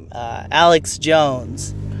name? Alex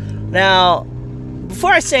Jones. Now,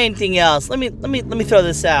 before I say anything else, let me throw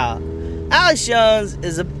this out. Alex Jones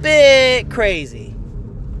is a bit crazy.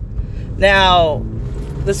 Now,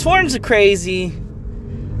 there's forms of crazy,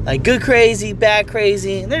 like good crazy, bad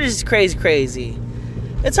crazy, and they're just crazy.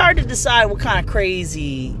 It's hard to decide what kind of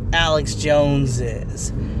crazy Alex Jones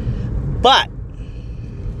is. But,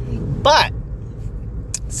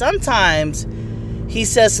 sometimes he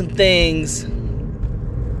says some things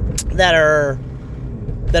that are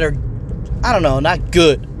I don't know, not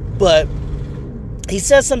good, but he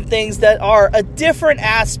says some things that are a different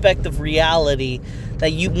aspect of reality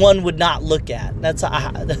that one would not look at. That's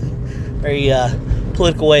a very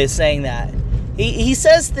political way of saying that. He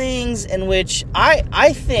says things in which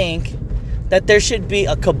I think that there should be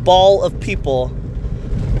a cabal of people,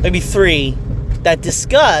 maybe 3, that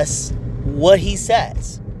discuss what he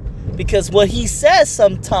says. Because what he says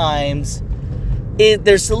sometimes,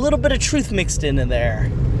 there's a little bit of truth mixed in there.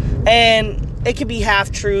 And it can be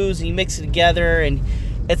half-truths, and you mix it together, and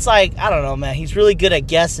it's like, I don't know, man, he's really good at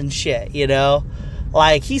guessing shit, you know?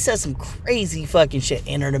 Like, he says some crazy fucking shit,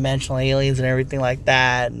 interdimensional aliens and everything like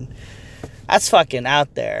that, and that's fucking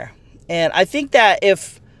out there. And I think that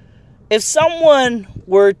if someone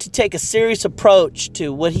were to take a serious approach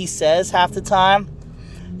to what he says half the time,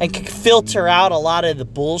 and can filter out a lot of the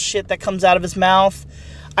bullshit that comes out of his mouth,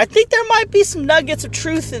 I think there might be some nuggets of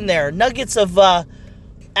truth in there, nuggets of,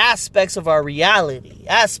 aspects of our reality,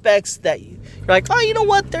 aspects that you're like, oh, you know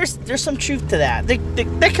what? There's some truth to that.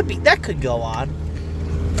 That could go on.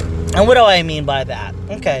 And what do I mean by that?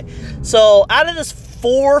 Okay, so out of this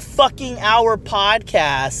 4 fucking hour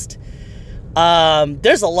podcast,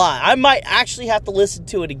 there's a lot. I might actually have to listen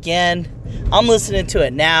to it again. I'm listening to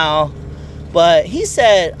it now, but he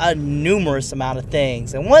said a numerous amount of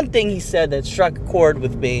things, and one thing he said that struck a chord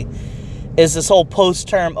with me is this whole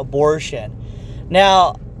post-term abortion.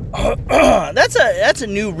 Now, that's a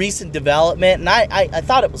new recent development, and I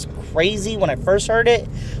thought it was crazy when I first heard it,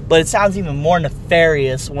 but it sounds even more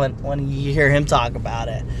nefarious when you hear him talk about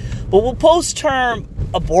it. But what post-term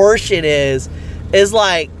abortion is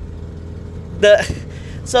like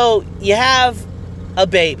so you have a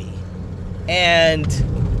baby, and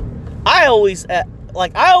I always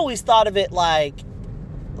thought of it like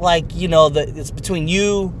you know, it's between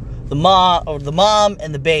you, the mom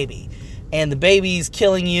and the baby. And the baby's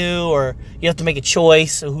killing you, or you have to make a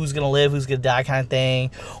choice of who's going to live, who's going to die, kind of thing.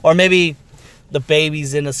 Or maybe the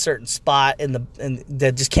baby's in a certain spot and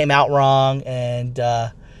that just came out wrong, and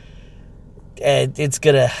it's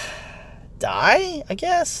going to die, I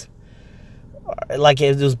guess. Like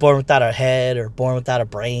it was born without a head, or born without a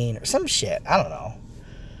brain, or some shit. I don't know.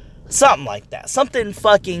 Something like that. Something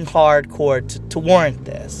fucking hardcore to warrant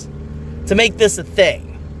this. To make this a thing.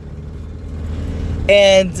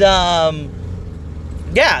 And,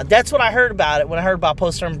 yeah, that's what I heard about it when I heard about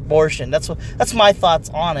post-term abortion. That's my thoughts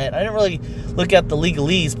on it. I didn't really look at the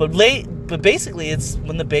legalese, but basically it's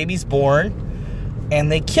when the baby's born and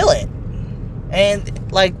they kill it.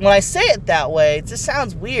 And, like, when I say it that way, it just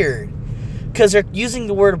sounds weird because they're using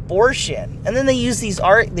the word abortion. And then they use these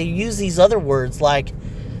other words like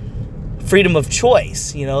freedom of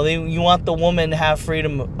choice. You know, you want the woman to have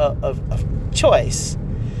freedom of choice.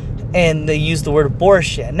 And they use the word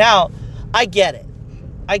abortion. Now, I get it.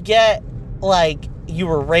 I get, like, you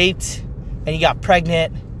were raped and you got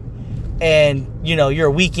pregnant and, you know, you're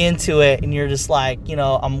a week into it and you're just like, you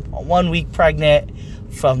know, I'm 1 week pregnant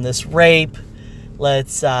from this rape.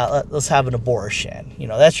 Let's have an abortion. You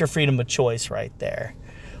know, that's your freedom of choice right there.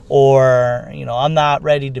 Or, you know, I'm not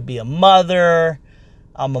ready to be a mother.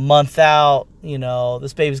 I'm a month out. You know,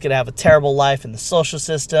 this baby's going to have a terrible life in the social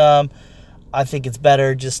system. I think it's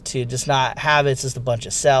better just not have it. It's just a bunch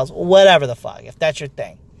of cells. Whatever the fuck, if that's your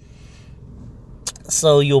thing.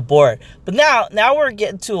 So you abort. But now we're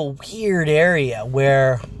getting to a weird area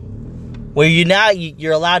where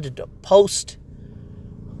you're allowed to post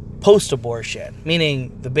abortion,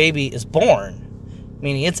 meaning the baby is born,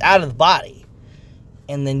 meaning it's out of the body,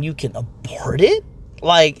 and then you can abort it.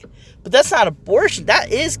 Like, but that's not abortion.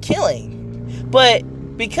 That is killing.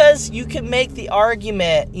 But because you can make the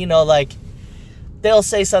argument, you know, like, they'll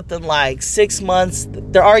say something like 6 months.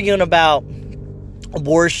 They're arguing about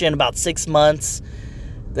abortion about 6 months,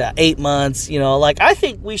 8 months. You know, like, I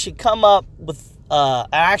think we should come up with an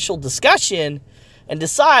actual discussion and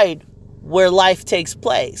decide where life takes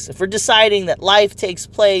place. If we're deciding that life takes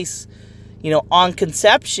place, you know, on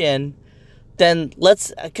conception, then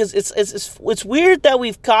because it's weird that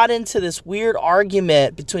we've got into this weird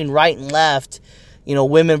argument between right and left, you know,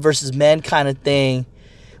 women versus men kind of thing,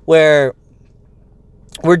 where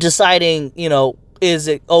we're deciding, you know, is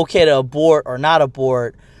it okay to abort or not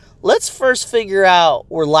abort? Let's first figure out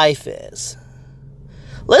where life is.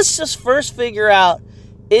 Let's just first figure out,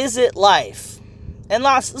 is it life? And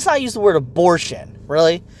let's not use the word abortion,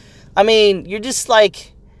 really. I mean, you're just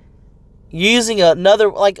like using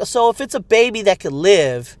another, like, so if it's a baby that could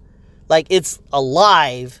live, like it's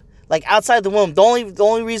alive, like outside the womb, the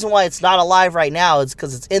only reason why it's not alive right now is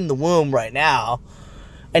because it's in the womb right now.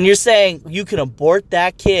 and you're saying you can abort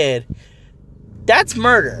that kid, that's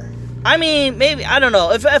murder. I mean, maybe, I don't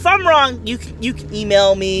know. If I'm wrong, you can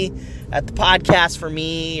email me at the podcast for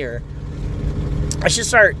me, or I should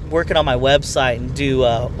start working on my website and do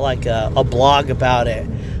a blog about it.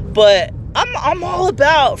 But I'm all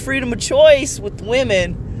about freedom of choice with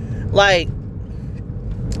women. Like,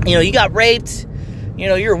 you know, you got raped, you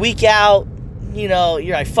know, you're a week out, you know,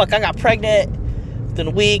 you're like, fuck, I got pregnant within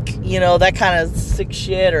a week, you know, that kind of sick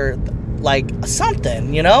shit, or like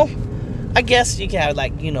something, you know. I guess you can have,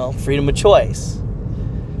 like, you know, freedom of choice.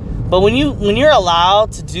 But when you're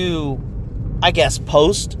allowed to do, I guess,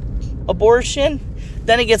 post-abortion,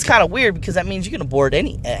 then it gets kind of weird, because that means you can abort at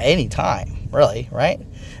any time, really, right?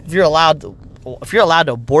 If you're allowed to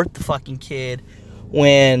abort the fucking kid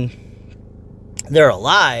when they're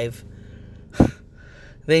alive,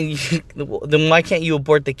 then why can't you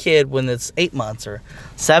abort the kid when it's 8 months or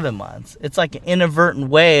 7 months? It's like an inadvertent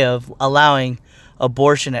way of allowing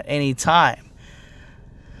abortion at any time.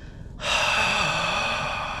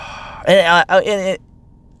 And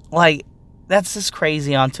like, that's just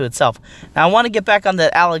crazy onto itself. Now, I want to get back on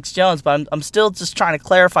the Alex Jones, but I'm still just trying to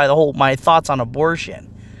clarify my thoughts on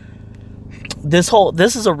abortion. This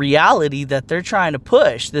is a reality that they're trying to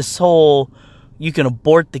push. This whole, you can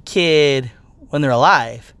abort the kid when they're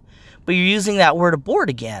alive, but you're using that word abort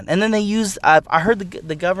again. And then they use, I heard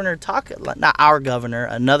the governor talk, not our governor,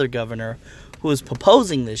 another governor who was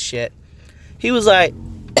proposing this shit. He was like,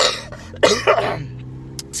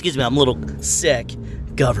 excuse me, I'm a little sick.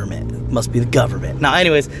 Government. It must be the government. Now,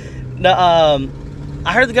 anyways, I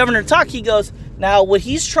heard the governor talk. He goes, now what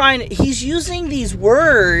he's using these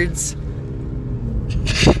words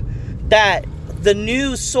that the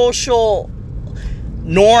new social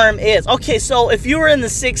norm is. Okay, so if you were in the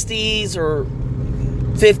 60s or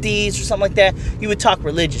 50s or something like that, you would talk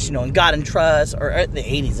religious, you know, in God and trust, or the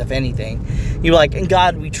 80s, if anything. You were like, in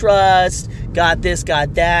God we trust, God this,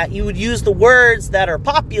 God that. You would use the words that are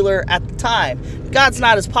popular at the time. God's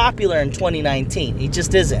not as popular in 2019. He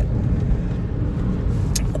just isn't.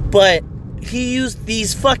 But he used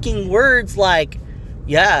these fucking words like,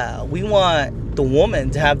 yeah, we want the woman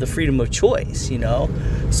to have the freedom of choice, you know.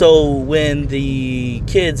 So when the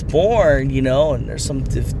kid's born, you know, and there's some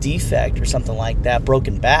defect or something like that,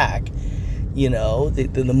 broken back, you know,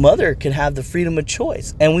 the mother can have the freedom of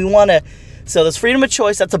choice. And we want to, so this freedom of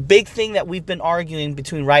choice, that's a big thing that we've been arguing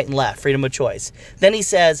between right and left, freedom of choice. Then he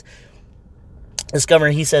says, this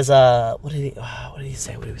governor, he says, what did he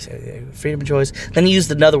say? Freedom of choice. Then he used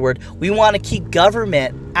another word. We want to keep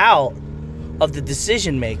government out of the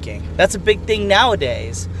decision making. That's a big thing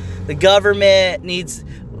nowadays. The government needs,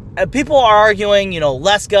 people are arguing, you know,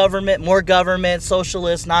 less government, more government,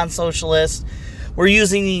 socialist, non-socialist. We're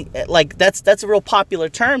using, like, that's a real popular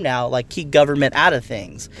term now, like, keep government out of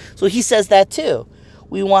things. So he says that too.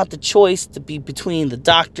 We want the choice to be between the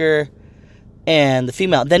doctor and the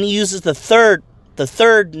female. Then he uses the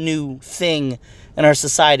third new thing in our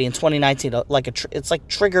society in 2019, it's like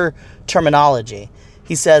trigger terminology.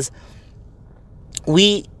 He says,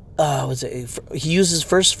 he uses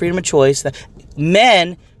first freedom of choice, that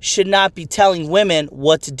men should not be telling women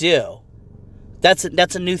what to do. That's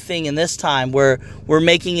a new thing in this time, where we're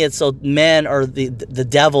making it so men are the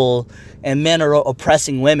devil and men are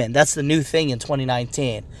oppressing women. That's the new thing in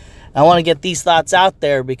 2019. I want to get these thoughts out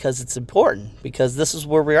there because it's important, because this is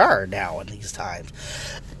where we are now in these times.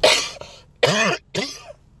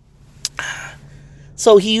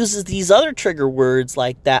 So he uses these other trigger words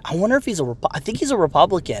like that. I wonder if I think he's a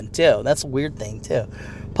Republican too. That's a weird thing too.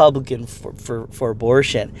 Republican for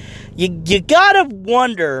abortion. You gotta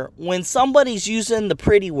wonder when somebody's using the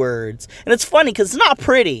pretty words. And it's funny because it's not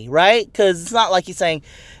pretty, right? Because it's not like he's saying,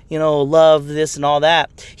 you know, love this and all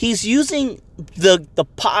that. He's using the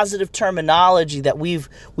positive terminology that we've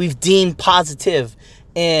deemed positive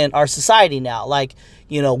in our society now. Like,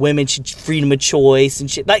 you know, women should freedom of choice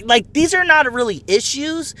and shit. Like these are not really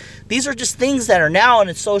issues. These are just things that are now in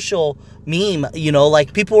a social meme. You know,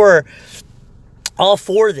 like people are all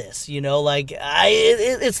for this. You know, like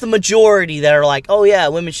it's the majority that are like, oh yeah,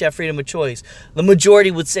 women should have freedom of choice. The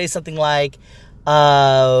majority would say something like,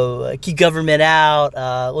 keep government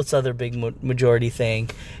out. What's the other big majority thing?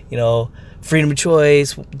 You know, freedom of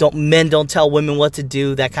choice. Men don't tell women what to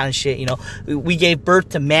do. That kind of shit. You know, we gave birth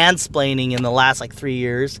to mansplaining in the last 3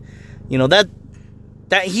 years. You know, that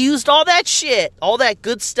he used all that shit, all that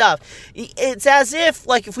good stuff. It's as if,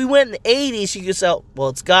 like, if we went in the 80s, you could say, well,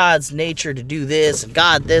 it's God's nature to do this and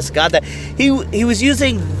God this, God that. He was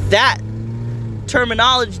using that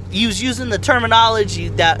terminology. He was using the terminology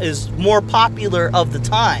that is more popular of the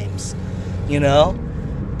times. You know.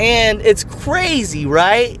 And it's crazy,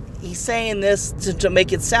 right? He's saying this to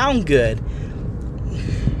make it sound good.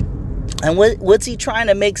 And what's he trying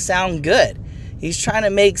to make sound good? He's trying to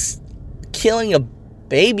make killing a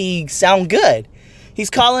baby sound good. He's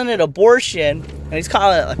calling it abortion, and he's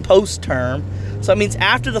calling it a post-term. So it means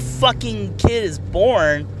after the fucking kid is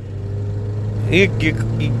born,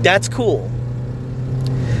 that's cool.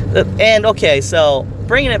 And okay, so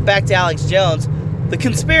bringing it back to Alex Jones, the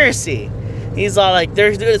conspiracy. He's all like,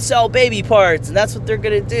 they're going to sell baby parts, and that's what they're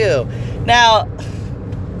going to do. Now,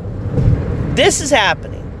 this is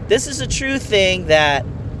happening. This is a true thing that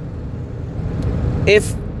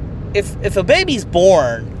if a baby's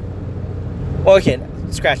born, okay,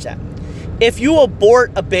 scratch that. If you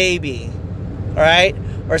abort a baby, all right,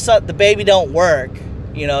 or the baby don't work,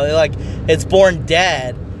 like it's born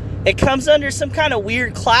dead, it comes under some kind of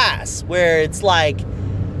weird class where it's like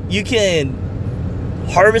you can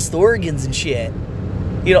harvest the organs and shit.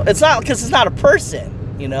 It's not because it's not a person,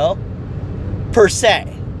 per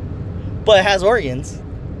se, but it has organs,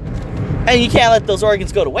 and you can't let those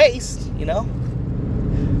organs go to waste,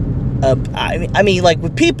 I mean, like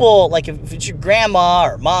with people, like if it's your grandma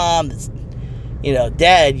or mom that's,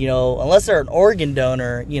 dead, unless they're an organ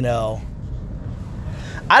donor,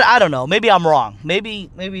 I don't know. Maybe I'm wrong. Maybe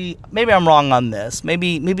I'm wrong on this.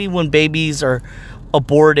 Maybe when babies are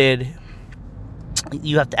aborted,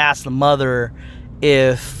 you have to ask the mother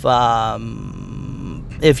if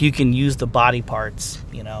you can use the body parts,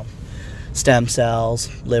 stem cells,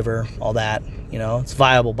 liver, all that, it's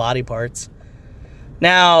viable body parts.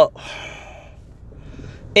 Now,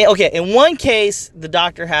 okay, in one case, the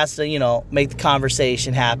doctor has to, make the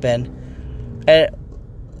conversation happen. And,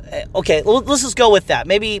 okay, let's just go with that.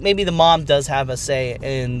 Maybe the mom does have a say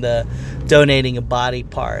in the donating of body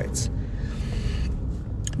parts.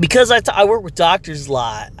 Because I work with doctors a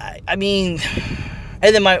lot, I mean,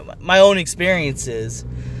 and then my own experiences,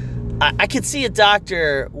 I could see a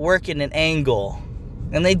doctor working an angle.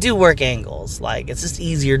 And they do work angles. Like, it's just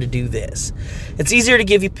easier to do this. It's easier to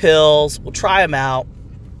give you pills. We'll try them out.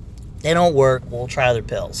 They don't work. We'll try other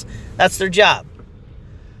pills. That's their job.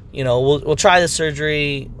 We'll try the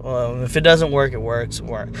surgery. If it doesn't work, it works.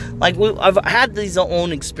 Like, I've had these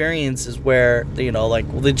own experiences where, they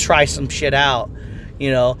try some shit out,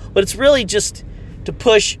 But it's really just to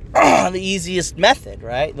push the easiest method,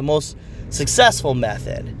 right? The most successful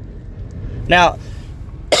method. Now,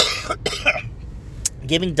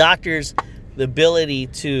 giving doctors the ability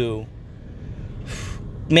to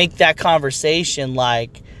make that conversation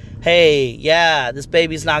like, hey, yeah, this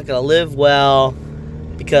baby's not going to live well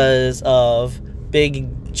because of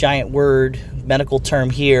big, giant word, medical term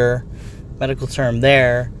here, medical term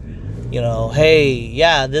there. Hey,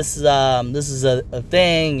 yeah, this is a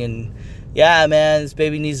thing, and yeah, man, this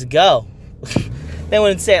baby needs to go. They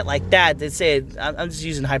wouldn't say it like that. They'd say it, I'm just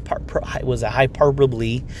using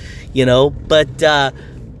hyperbole, but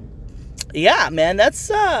yeah, man,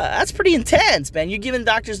 that's pretty intense, man. You're giving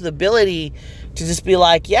doctors the ability to just be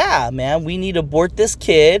like, yeah, man, we need to abort this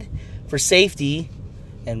kid for safety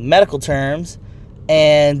and medical terms,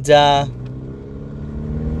 and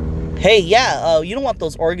hey, yeah, you don't want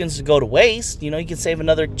those organs to go to waste. You can save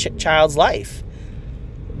another child's life.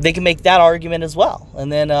 They can make that argument as well, and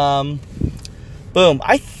then boom.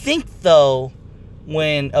 I think though,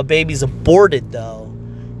 when a baby's aborted, though,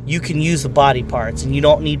 you can use the body parts and you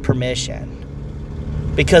don't need permission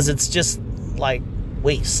because it's just like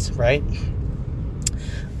waste, right?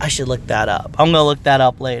 I should look that up. I'm going to look that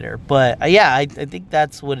up later. But yeah, I think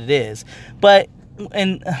that's what it is. But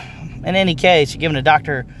in any case, you're giving a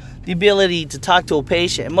doctor the ability to talk to a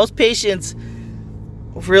patient. And most patients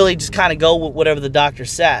really just kind of go with whatever the doctor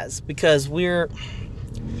says because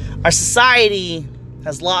our society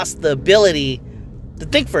has lost the ability to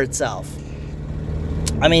think for itself.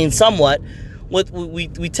 I mean, somewhat.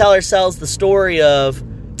 We tell ourselves the story of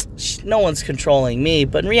no one's controlling me,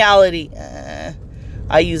 but in reality,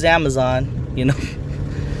 I use Amazon,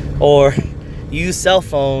 or use cell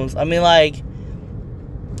phones. I mean, like,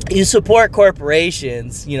 you support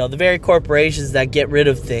corporations, the very corporations that get rid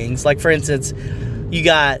of things. Like, for instance, you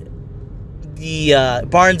got the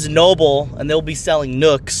Barnes & Noble, and they'll be selling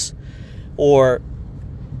Nooks or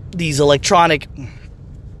these electronic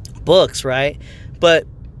books, right? But,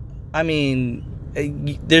 I mean,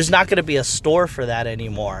 there's not going to be a store for that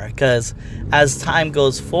anymore because as time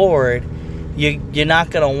goes forward, you're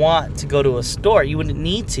not going to want to go to a store. You wouldn't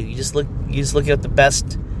need to. You just look at the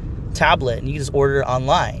best tablet and you just order it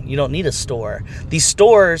online. You don't need a store. These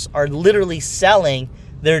stores are literally selling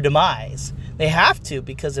their demise. They have to,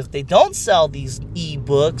 because if they don't sell these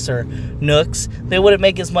e-books or Nooks, they wouldn't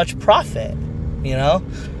make as much profit. you know?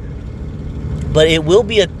 But it will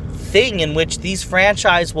be a thing in which these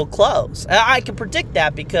franchises will close. And I can predict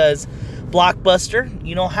that because Blockbuster,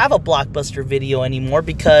 you don't have a Blockbuster Video anymore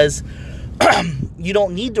because you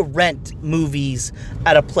don't need to rent movies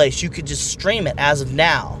at a place. You could just stream it as of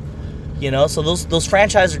now. You know, so those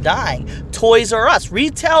franchises are dying. Toys R Us,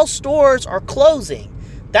 retail stores are closing.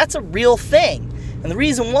 That's a real thing. And the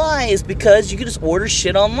reason why is because you can just order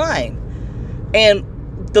shit online. And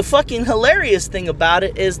the fucking hilarious thing about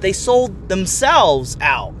it is they sold themselves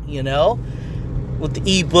out, you know, with the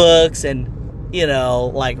ebooks and, you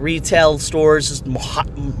know, like retail stores just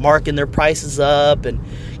marking their prices up. And,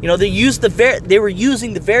 you know, they were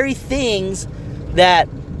using the very things that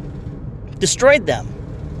destroyed them.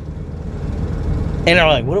 And they're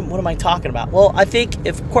like, what am I talking about? Well, I think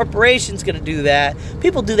if a corporation's going to do that,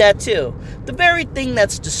 people do that too. The very thing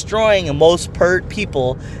that's destroying most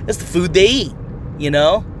people is the food they eat, you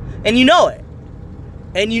know? And you know it.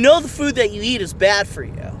 And you know the food that you eat is bad for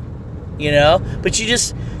you, you know? But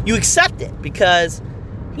you accept it because,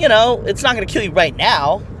 you know, it's not going to kill you right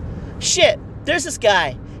now. Shit, there's this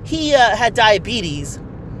guy. He had diabetes,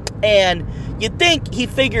 and you'd think he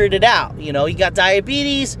figured it out. You know, he got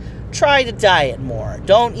diabetes. Try to diet more.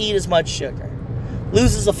 Don't eat as much sugar.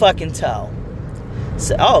 Loses a fucking toe.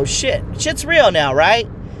 So, oh shit. Shit's real now, right?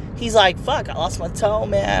 He's like, fuck, I lost my toe,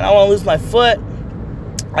 man. I want to lose my foot.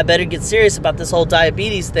 I better get serious about this whole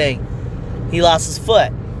diabetes thing. He lost his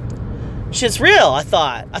foot. Shit's real, I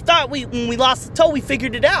thought. When we lost the toe, we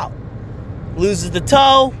figured it out. Loses the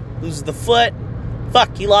toe, loses the foot.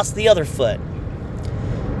 Fuck, he lost the other foot.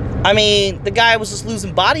 I mean, the guy was just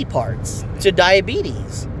losing body parts to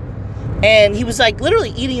diabetes. And he was like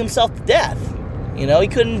literally eating himself to death. You know, he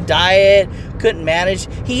couldn't diet, couldn't manage.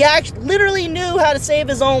 He actually literally knew how to save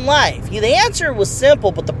his own life. The answer was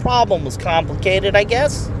simple, but the problem was complicated, I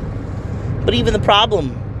guess. But even the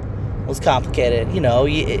problem was complicated. You know,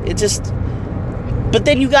 it just... But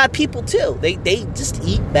then you got people too. They just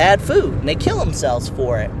eat bad food and they kill themselves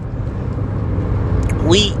for it.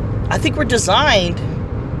 I think we're designed,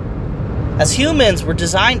 as humans, we're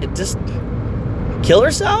designed to just kill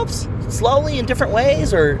ourselves slowly in different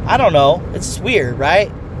ways, or I don't know. It's just weird,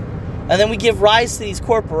 right? And then we give rise to these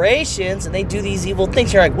corporations and they do these evil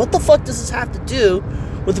things. You're like, what the fuck does this have to do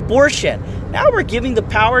with abortion? Now we're giving the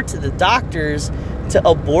power to the doctors to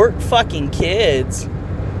abort fucking kids,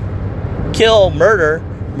 kill,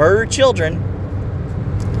 murder children.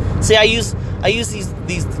 See, I use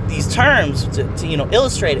these terms to you know,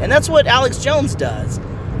 illustrate it. And that's what Alex Jones does.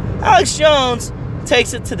 Alex Jones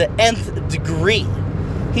takes it to the nth degree.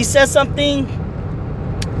 He says something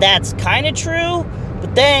that's kind of true,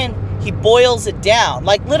 but then he boils it down.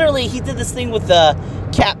 Like, literally, he did this thing with the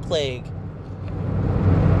cat plague.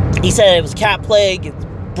 He said it was cat plague, it's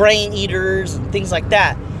brain eaters, and things like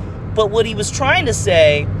that. But what he was trying to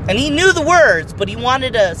say, and he knew the words, but he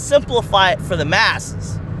wanted to simplify it for the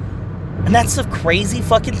masses. And that's a crazy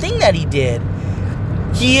fucking thing that he did.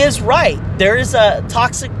 He is right. There is a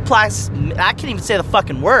toxic plastic... I can't even say the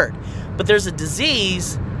fucking word. But there's a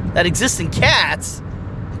disease that exists in cats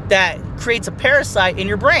that creates a parasite in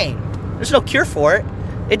your brain. There's no cure for it.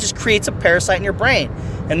 It just creates a parasite in your brain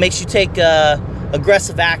and makes you take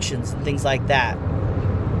aggressive actions and things like that.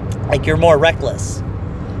 Like you're more reckless.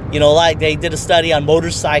 You know, like they did a study on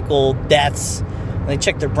motorcycle deaths. And they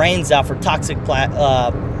checked their brains out for toxic...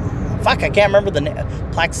 I can't remember the name.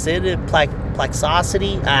 Plexosity.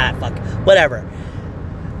 Whatever.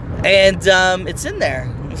 And it's in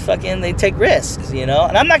there. Fucking, they take risks, you know.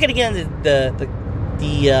 And I'm not gonna get into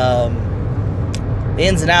the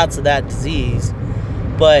ins and outs of that disease,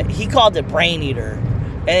 but he called it brain eater.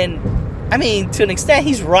 And I mean, to an extent,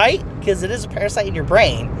 he's right, because it is a parasite in your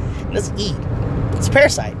brain. It doesn't eat. It's a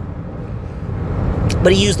parasite.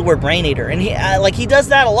 But he used the word brain eater, and he does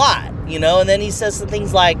that a lot, you know. And then he says some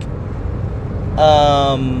things like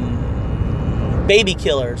baby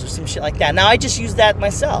killers or some shit like that. Now, I just use that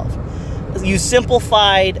myself. You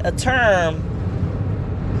simplified a term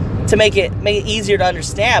to make it easier to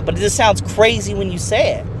understand, but it just sounds crazy when you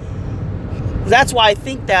say it. That's why I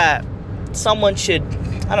think that someone should,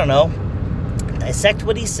 I don't know, dissect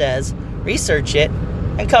what he says, research it,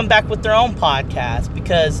 and come back with their own podcast,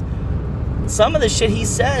 because some of the shit he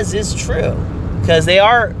says is true. Because they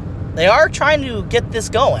are trying to get this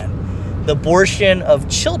going, the abortion of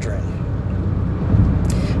children.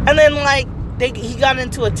 And then, like, he got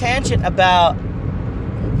into a tangent about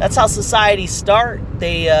that's how societies start.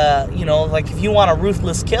 They, you know, like if you want a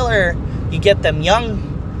ruthless killer, you get them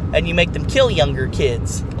young and you make them kill younger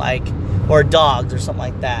kids, like, or dogs or something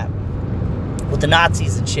like that, with the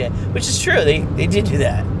Nazis and shit, which is true. They did do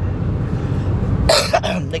that.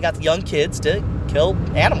 they got the young kids to kill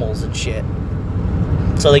animals and shit.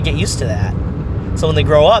 So they get used to that. So when they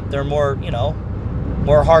grow up, they're more,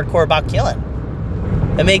 more hardcore about killing.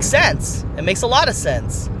 It makes sense. It makes a lot of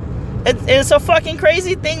sense. It's a fucking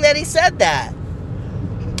crazy thing that he said that.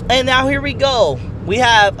 And now here we go. We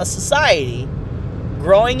have a society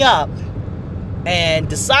growing up and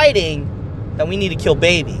deciding that we need to kill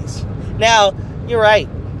babies. Now, you're right.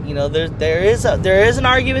 There is an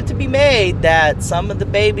argument to be made that some of the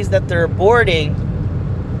babies that they're aborting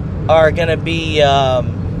are gonna be,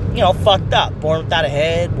 fucked up, born without a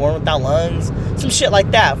head, born without lungs, some shit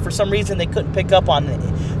like that. For some reason, they couldn't pick up on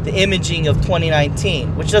the imaging of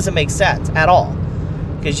 2019, which doesn't make sense at all,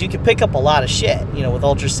 because you can pick up a lot of shit, with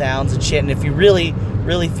ultrasounds and shit. And if you really,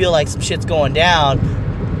 really feel like some shit's going down,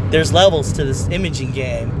 there's levels to this imaging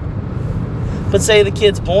game. But say the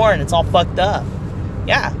kid's born, it's all fucked up.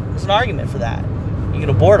 Yeah, there's an argument for that. You can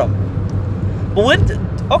abort them. But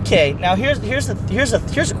okay, now here's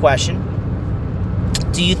a question.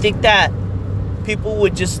 Do you think that people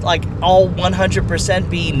would just all 100%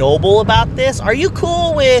 be noble about this? Are you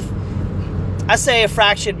cool with, I say a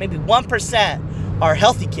fraction, maybe 1% are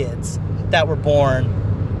healthy kids that were born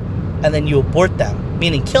and then you abort them,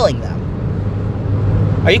 meaning killing them?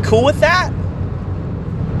 Are you cool with that?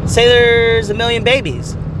 Say there's 1 million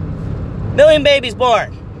babies. 1 million babies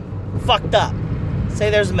born. Fucked up. Say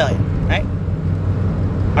there's 1 million, right?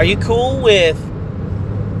 Are you cool with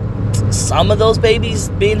some of those babies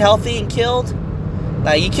being healthy and killed?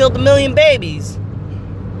 Now, you killed 1 million babies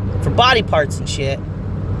for body parts and shit,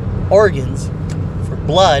 organs, for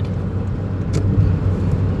blood,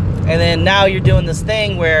 and then now you're doing this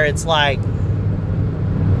thing where it's maybe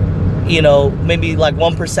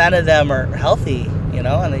 1% of them are healthy,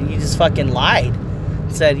 and then you just fucking lied.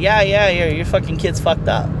 Said, yeah, your fucking kid's fucked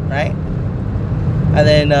up, right? And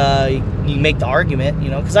then you make the argument,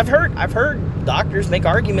 because I've heard doctors make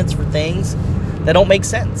arguments for things that don't make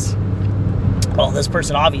sense. Well, this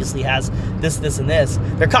person obviously has this, and this.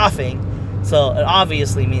 They're coughing, so it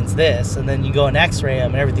obviously means this. And then you go and X-ray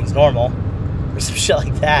them, and everything's normal, or some shit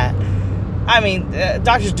like that. I mean,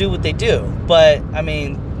 doctors do what they do, but I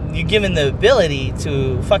mean, you're given the ability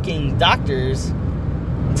to fucking doctors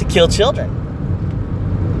to kill children.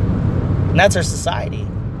 And that's our society.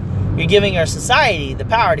 You're giving our society the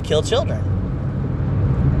power to kill children.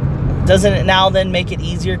 Doesn't it now then make it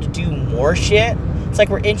easier to do more shit? It's like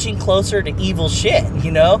we're inching closer to evil shit,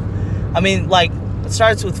 I mean, it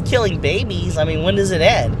starts with killing babies. I mean, when does it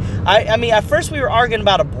end? I mean, at first we were arguing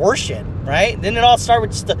about abortion, right? Then it all started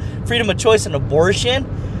with just the freedom of choice and abortion.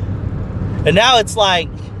 And now it's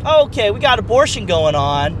okay, we got abortion going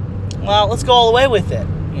on. Well, let's go all the way with it,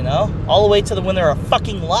 all the way to when they're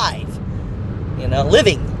fucking live,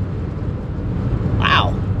 living.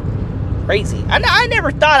 Wow. Crazy. I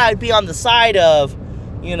never thought I'd be on the side of,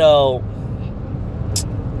 you're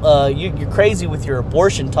crazy with your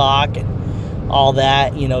abortion talk and all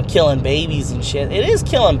that, killing babies and shit. It is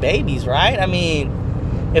killing babies, right? I mean,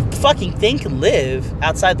 if the fucking thing can live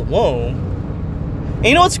outside the womb.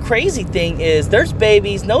 And what's the crazy thing is there's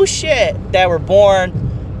babies, no shit, that were born,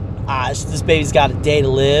 this baby's got a day to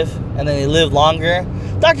live, and then they live longer.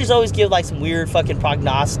 Doctors always give some weird fucking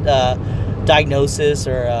diagnosis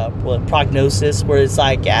or prognosis where it's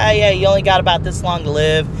you only got about this long to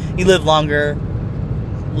live. You live longer,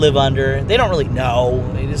 live under. They don't really know.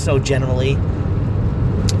 They just know generally.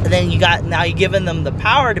 And then now you're giving them the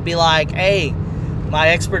power to be hey, my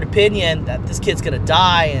expert opinion that this kid's gonna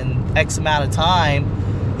die in X amount of time,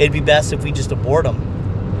 it'd be best if we just abort them.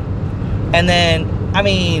 And then, I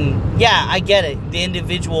mean, yeah, I get it. The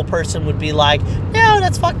individual person would be no,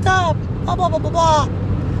 that's fucked up, blah, blah, blah, blah, blah.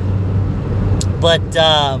 But,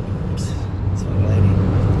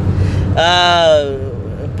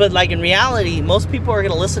 in reality, most people are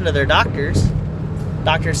going to listen to their doctors.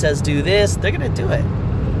 Doctor says do this, they're going to do it.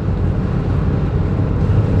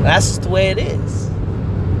 That's just the way it is.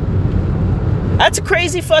 That's a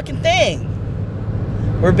crazy fucking thing.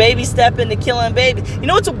 We're baby stepping to killing babies.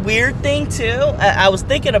 It's a weird thing, too? I was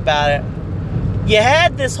thinking about it. You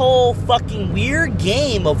had this whole fucking weird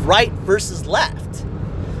game of right versus left.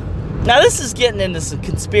 Now, this is getting into some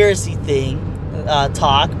conspiracy thing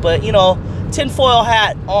talk, but, tinfoil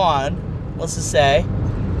hat on, let's just say.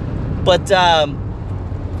 But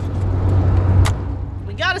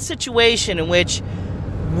we got a situation in which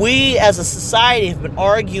we as a society have been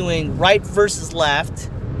arguing right versus left,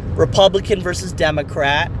 Republican versus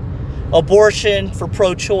Democrat, abortion for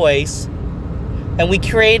pro-choice, and we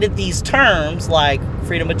created these terms like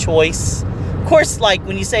freedom of choice. Of course,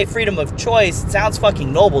 when you say freedom of choice, it sounds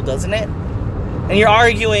fucking noble, doesn't it? And you're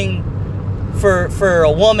arguing for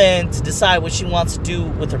a woman to decide what she wants to do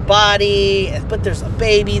with her body, but there's a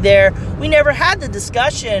baby there. We never had the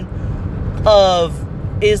discussion of,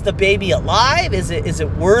 is the baby alive? Is it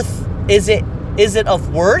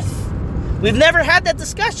of worth? We've never had that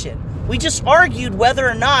discussion. We just argued whether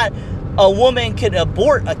or not a woman could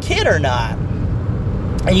abort a kid or not,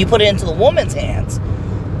 and you put it into the woman's hands.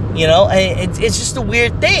 You know, and it's just a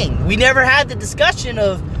weird thing. We never had the discussion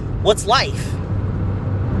of what's life.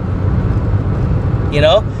 You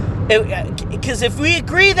know, because if we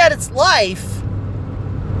agree that it's life,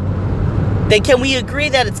 then can we agree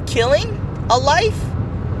that it's killing a life?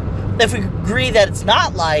 If we agree that it's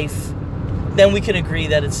not life, then we can agree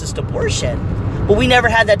that it's just abortion. But we never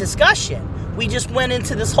had that discussion. We just went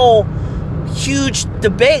into this whole huge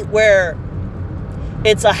debate where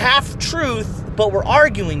it's a half truth, but we're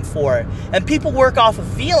arguing for it. And people work off of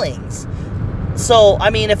feelings. So, I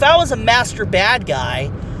mean, if I was a master bad guy,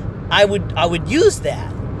 I would use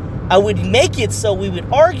that. I would make it so we would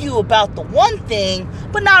argue about the one thing,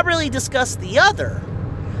 but not really discuss the other.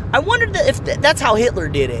 I wondered if that's how Hitler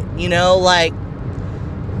did it. You know, like,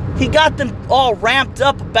 he got them all ramped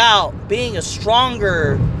up about being a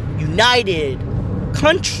stronger, united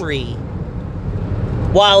country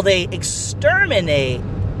while they exterminate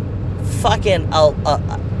fucking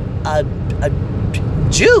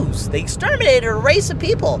Jews. They exterminated a race of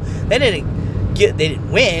people. They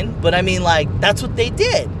didn't win, but I mean, like, that's what they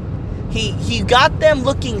did. He got them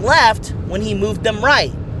looking left when he moved them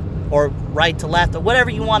right, or right to left, or whatever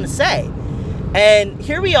you want to say. And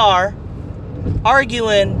here we are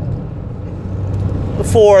arguing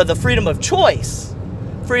for the freedom of choice,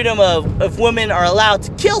 freedom of if women are allowed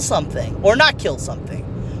to kill something or not kill something,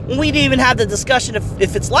 when we didn't even have the discussion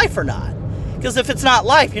if it's life or not. Because if it's not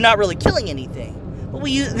life, you're not really killing anything. But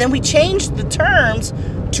then we changed the terms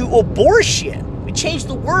to abortion. We changed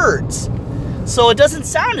the words so it doesn't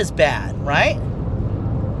sound as bad, right?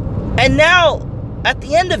 And now at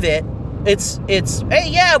the end of it, it's hey,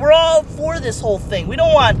 yeah, we're all for this whole thing. We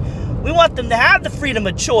want them to have the freedom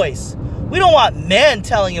of choice. We don't want men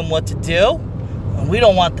telling them what to do. And we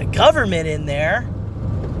don't want the government in there.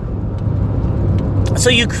 So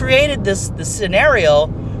you created this scenario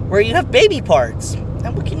where you have baby parts.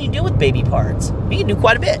 And what can you do with baby parts? You can do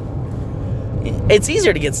quite a bit. It's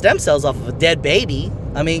easier to get stem cells off of a dead baby.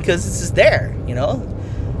 I mean, because it's just there, you know.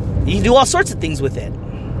 You can do all sorts of things with it.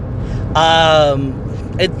 And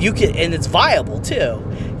it's viable too.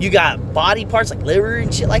 You got body parts like liver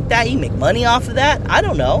and shit like that. You can make money off of that. I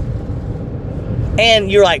don't know.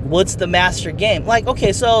 And you're like, what's the master game? Like,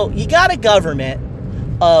 okay, so you got a government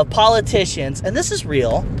of politicians, and this is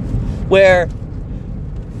real, where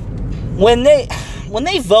when they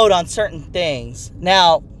vote on certain things,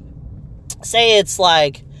 now, say it's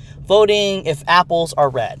like voting if apples are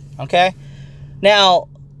red, okay? Now,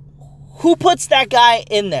 who puts that guy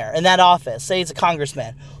in there, in that office? Say it's a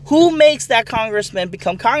congressman. Who makes that congressman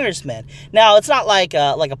become congressman? Now, it's not like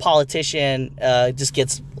a politician just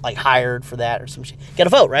gets like hired for that or some shit. You gotta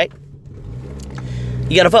vote, right?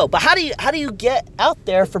 You gotta vote. But how do you get out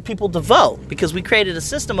there for people to vote? Because we created a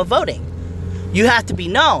system of voting. You have to be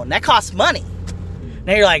known. That costs money.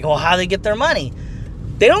 Now you're like, well, how do they get their money?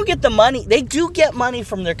 They don't get the money. They do get money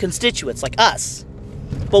from their constituents, like us.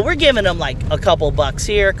 But we're giving them like a couple bucks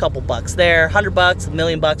here, a couple bucks there, $100, $1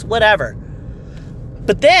 million, whatever.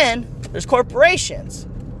 But then there's corporations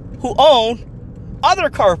who own other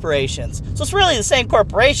corporations. So it's really the same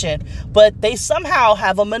corporation, but they somehow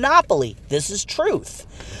have a monopoly. This is truth.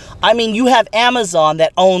 I mean, you have Amazon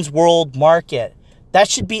that owns World Market. That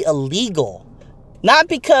should be illegal. Not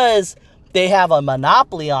because they have a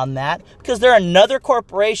monopoly on that, because they're another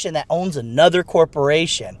corporation that owns another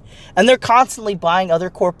corporation. And they're constantly buying other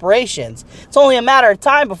corporations. It's only a matter of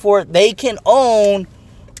time before they can own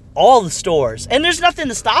all the stores. And there's nothing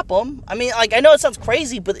to stop them. I mean, like, I know it sounds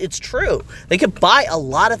crazy, but it's true. They could buy a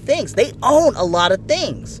lot of things. They own a lot of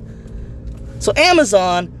things. So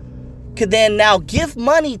Amazon could then now give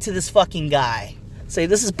money to this fucking guy. Say,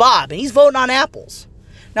 this is Bob, and he's voting on apples.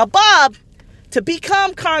 Now, Bob, to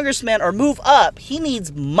become congressman or move up, he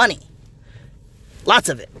needs money. Lots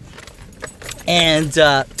of it. And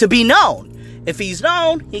to be known. If he's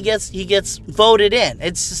known, he gets voted in.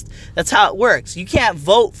 It's just, that's how it works. You can't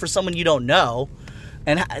vote for someone you don't know.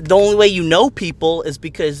 And the only way you know people is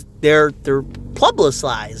because they're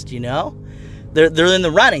publicized, you know? They're in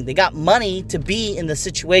the running. They got money to be in the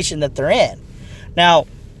situation that they're in. Now,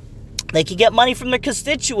 they can get money from their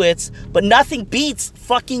constituents, but nothing beats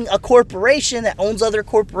fucking a corporation that owns other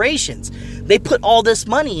corporations. They put all this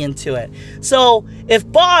money into it. So if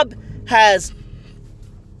Bob has,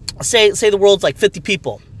 say the world's like 50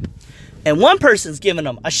 people, And one person's giving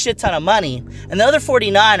them a shit ton of money, and the other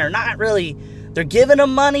 49 are not really, they're giving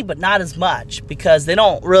them money, but not as much, because they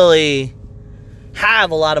don't really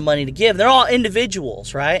have a lot of money to give. They're all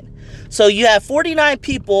individuals, right? So you have 49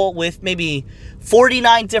 people with maybe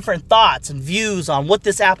 49 different thoughts and views on what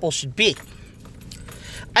this apple should be.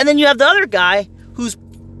 And then you have the other guy who's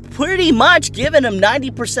pretty much giving him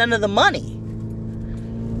 90% of the money.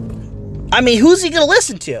 I mean, who's he going to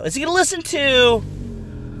listen to? Is he going to listen to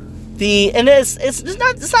and it's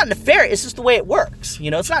not nefarious, it's just the way it works. You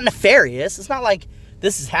know, it's not nefarious. It's not like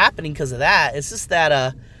this is happening because of that. It's just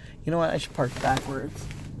that, you know what, I should park backwards.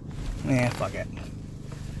 Fuck it.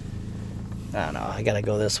 I don't know, I gotta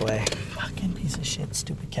go this way. Fucking piece of shit,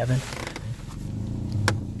 stupid Kevin.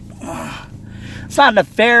 It's not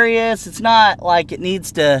nefarious. It's not like it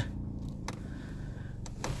needs to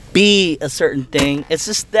be a certain thing. It's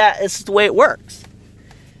just the way it works.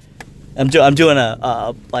 I'm doing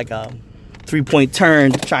a 3-point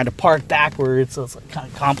turn, trying to park backwards, so it's like kind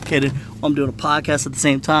of complicated while I'm doing a podcast at the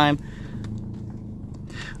same time.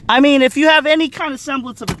 I mean, if you have any kind of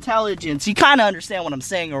semblance of intelligence, you kind of understand what I'm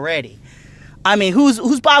saying already. I mean,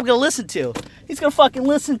 who's Bob gonna listen to? He's gonna fucking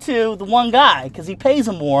listen to the one guy because he pays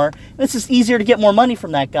him more, and it's just easier to get more money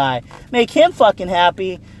from that guy. Make him fucking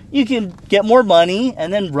happy. You can get more money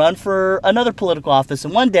and then run for another political office,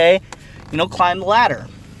 and one day, climb the ladder.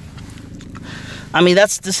 I mean,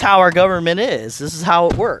 that's just how our government is. This is how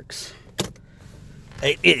it works.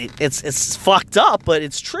 It's fucked up, but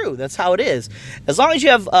it's true. That's how it is. As long as you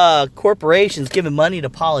have corporations giving money to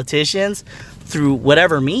politicians through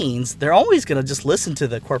whatever means, they're always going to just listen to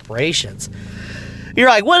the corporations. You're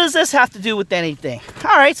like, what does this have to do with anything?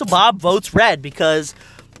 All right, so Bob votes red because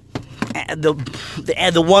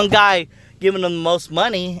the one guy giving them the most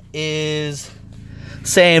money is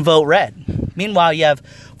saying vote red. Meanwhile, you have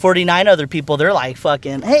 49 other people, they're like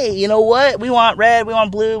fucking, hey, you know what? We want red, we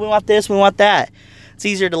want blue, we want this, we want that. It's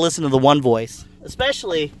easier to listen to the one voice.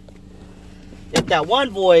 Especially if that one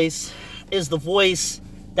voice is the voice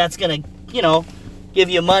that's going to, give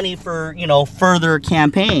you money for, further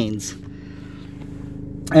campaigns.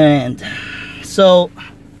 And so,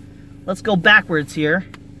 let's go backwards here.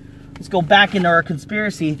 Let's go back into our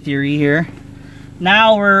conspiracy theory here.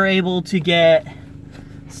 Now we're able to get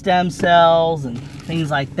stem cells and things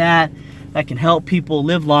like that can help people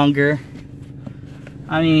live longer.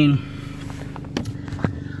 I mean,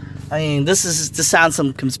 this sounds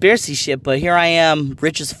some conspiracy shit, but here I am,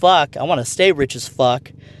 rich as fuck. I want to stay rich as fuck,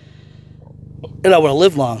 and I want to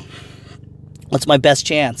live long. What's my best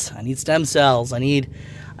chance? I need stem cells. I need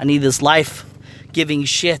this life-giving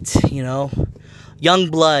shit. Young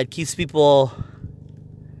blood keeps people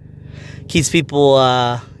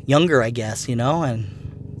younger, I guess. And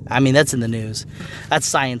I mean, that's in the news. That's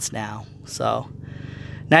science now. So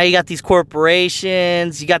now you got these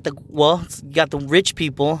corporations. You got the rich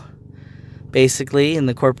people, basically, in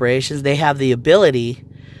the corporations. They have the ability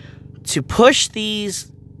to push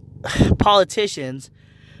these politicians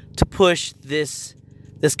to push this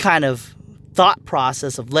kind of thought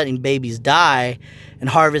process of letting babies die and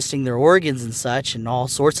harvesting their organs and such and all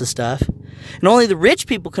sorts of stuff. And only the rich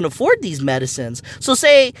people can afford these medicines. So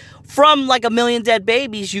say from like 1 million dead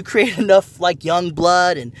babies, you create enough like young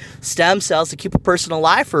blood and stem cells to keep a person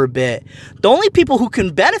alive for a bit. The only people who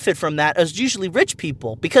can benefit from that is usually rich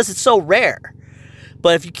people because it's so rare.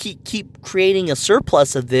 But if you keep creating a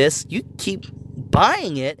surplus of this, you keep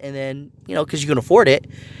buying it, and then, because you can afford it.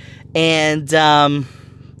 And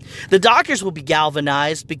the doctors will be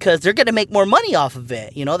galvanized because they're going to make more money off of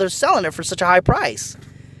it. They're selling it for such a high price.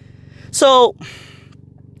 So,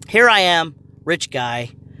 here I am, rich guy,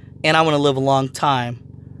 and I want to live a long time.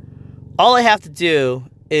 All I have to do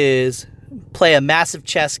is play a massive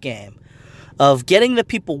chess game of getting the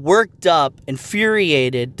people worked up,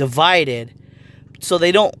 infuriated, divided, so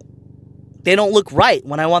they don't look right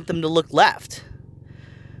when I want them to look left.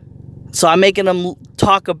 So I'm making them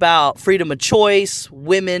talk about freedom of choice,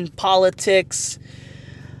 women, politics.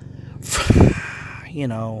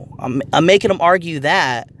 I'm making them argue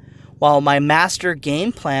that, while my master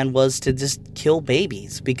game plan was to just kill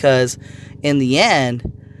babies, because in the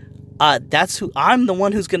end, I'm the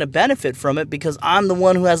one who's going to benefit from it, because I'm the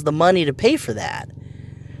one who has the money to pay for that.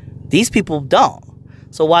 These people don't.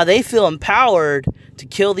 So while they feel empowered to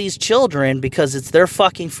kill these children because it's their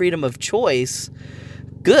fucking freedom of choice,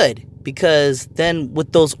 good, because then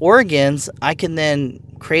with those organs, I can then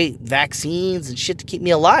create vaccines and shit to keep me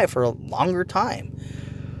alive for a longer time.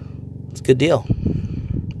 It's a good deal.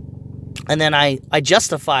 And then I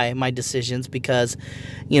justify my decisions because,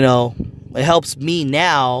 it helps me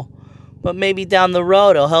now, but maybe down the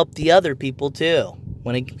road it'll help the other people too.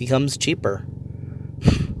 when it becomes cheaper.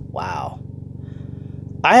 Wow.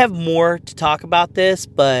 I have more to talk about this,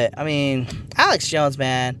 but I mean, Alex Jones,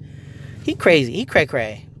 man, he crazy. He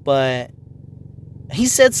cray-cray. But he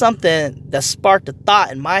said something that sparked a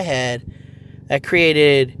thought in my head that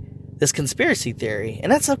created this conspiracy theory.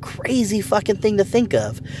 And that's a crazy fucking thing to think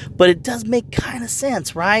of. But it does make kind of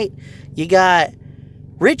sense, right? You got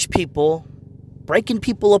rich people breaking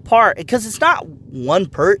people apart. Because it's not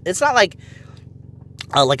it's not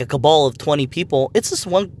like a cabal of 20 people. It's just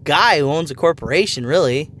one guy who owns a corporation,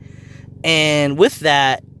 really. And with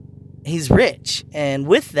that, he's rich. And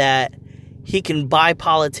with that, he can buy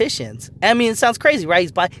politicians. I mean, it sounds crazy, right?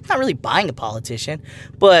 He's not really buying a politician,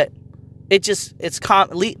 but it's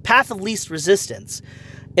path of least resistance.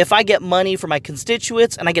 If I get money from my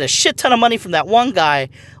constituents and I get a shit ton of money from that one guy,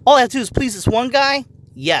 all I have to do is please this one guy.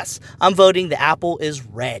 Yes, I'm voting the apple is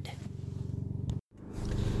red.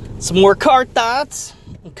 Some more car thoughts.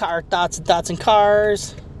 Car thoughts and thoughts and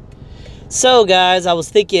cars. So, guys, I was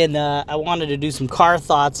thinking I wanted to do some car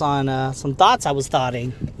thoughts on some thoughts I was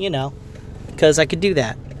thoughting, because I could do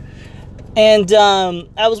that. And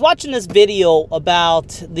I was watching this video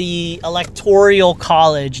about the Electoral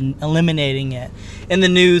College and eliminating it. In the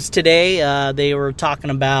news today, they were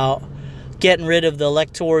talking about getting rid of the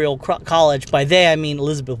Electoral College. By they, I mean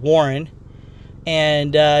Elizabeth Warren.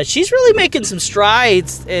 And she's really making some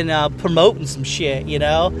strides in promoting some shit,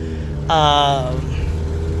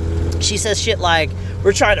 She says shit like,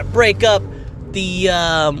 we're trying to break up the,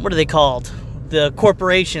 what are they called? The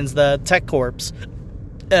corporations, the tech corps,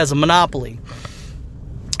 as a monopoly.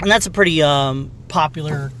 And that's a pretty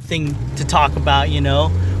popular thing to talk about,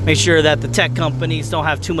 Make sure that the tech companies don't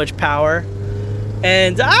have too much power.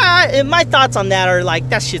 And my thoughts on that are like,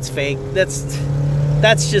 that shit's fake.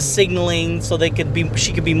 That's just signaling so she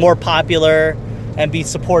could be more popular and be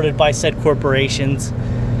supported by said corporations.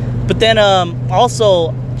 But then also,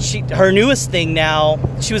 her newest thing now,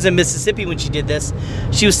 she was in Mississippi when she did this.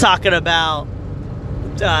 She was talking about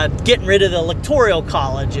getting rid of the electoral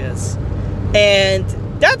colleges. And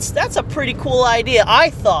that's a pretty cool idea. I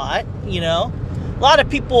thought, a lot of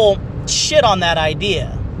people shit on that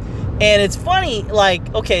idea. And it's funny,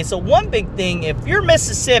 okay, so one big thing, if you're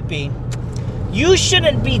Mississippi, you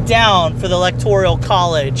shouldn't be down for the Electoral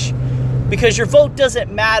College because your vote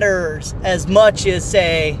doesn't matter as much as,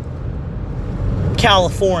 say,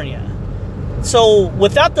 California. So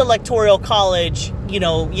without the Electoral College, you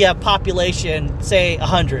have population, say,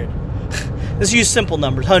 100. Let's use simple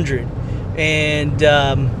numbers, 100. And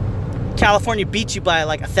California beats you by,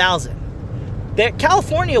 1,000.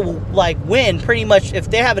 California will, win pretty much. If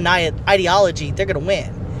they have an ideology, they're going to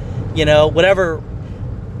win. Whatever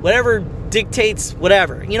dictates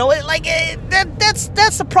whatever,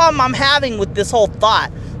 that's the problem I'm having with this whole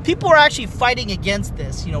thought. People are actually fighting against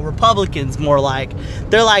this, Republicans more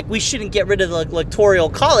they're like, we shouldn't get rid of the electoral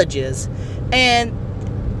colleges. And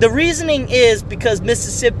the reasoning is because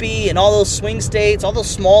Mississippi and all those swing states, all those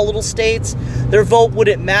small little states, their vote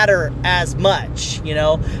wouldn't matter as much,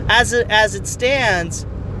 as it stands,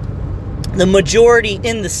 the majority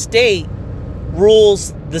in the state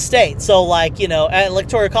rules the state. So at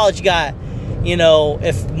Electoral College, you got,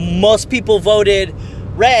 if most people voted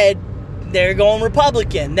red, they're going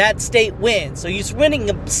Republican. That state wins. So you're winning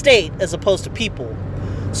a state as opposed to people,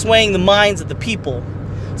 swaying the minds of the people.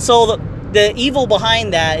 So the evil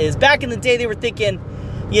behind that is, back in the day, they were thinking,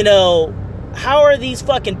 how are these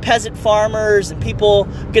fucking peasant farmers and people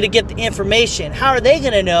going to get the information? How are they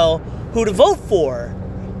going to know who to vote for?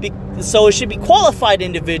 So it should be qualified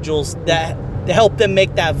individuals that to help them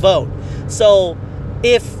make that vote. So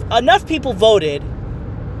if enough people voted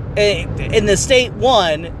and the state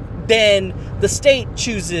won, then the state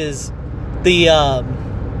chooses the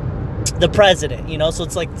president, so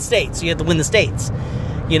it's like the states. So you have to win the states.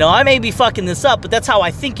 I may be fucking this up, but that's how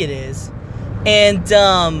I think it is. And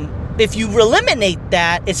if you eliminate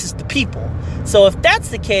that, it's just the people. So if that's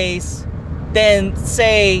the case, then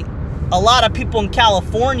say a lot of people in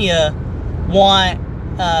California want,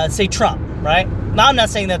 say, Trump, right? Now, I'm not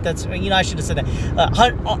saying that's, I should have said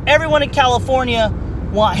that. Everyone in California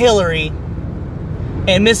want Hillary,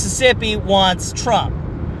 and Mississippi wants Trump.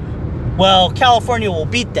 Well, California will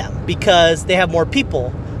beat them because they have more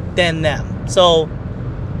people than them. So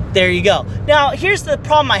there you go. Now, here's the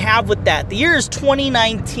problem I have with that. The year is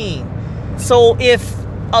 2019. So if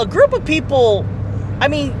a group of people,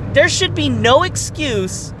 there should be no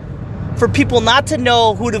excuse for people not to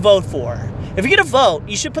know who to vote for. If you're going to vote,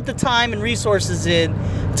 you should put the time and resources in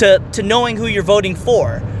to knowing who you're voting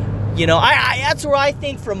for. You know, that's where I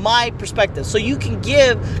think from my perspective. So you can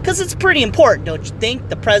give, because it's pretty important, don't you think?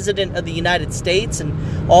 The President of the United States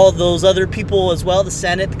and all those other people as well, the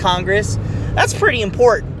Senate, the Congress, that's pretty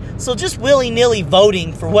important. So just willy-nilly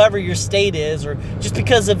voting for whoever your state is, or just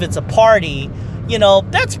because of it's a party, you know,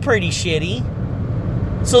 that's pretty shitty.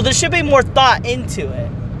 So there should be more thought into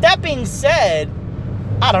it. That being said,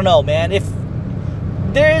 I don't know, man. If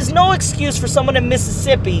there is no excuse for someone in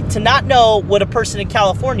Mississippi to not know what a person in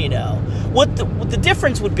California know. What the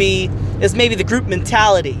difference would be is maybe the group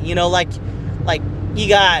mentality. You know, like you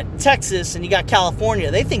got Texas and you got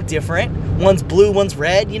California. They think different. One's blue, one's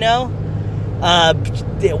red, you know.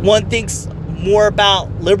 One thinks more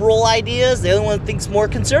about liberal ideas. The other one thinks more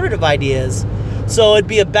conservative ideas. So it'd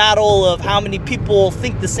be a battle of how many people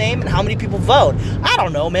think the same and how many people vote. I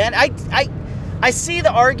don't know, man. I see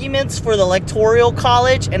the arguments for the Electoral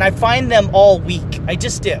College, and I find them all weak. I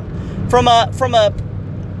just do. From an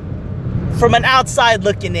outside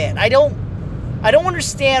looking in, I don't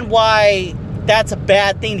understand why that's a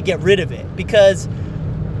bad thing to get rid of it. Because,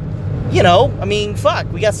 you know, I mean,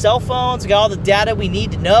 fuck, we got cell phones, we got all the data we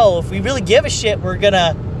need to know. If we really give a shit, we're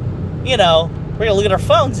gonna look at our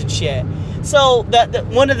phones and shit. So that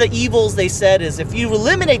one of the evils they said is if you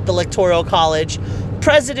eliminate the Electoral College,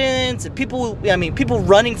 presidents and people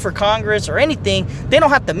running for Congress or anything, they don't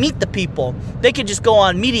have to meet the people. They could just go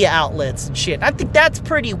on media outlets and shit. I think that's a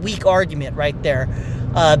pretty weak argument right there.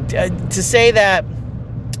 To say that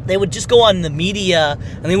they would just go on the media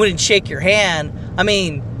and they wouldn't shake your hand. I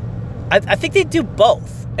mean, I think they do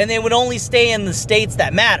both. And they would only stay in the states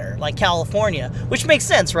that matter, like California, which makes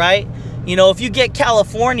sense, right? You know, if you get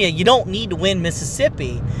California, you don't need to win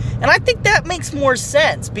Mississippi. And I think that makes more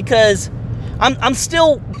sense because I'm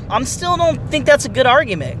still don't think that's a good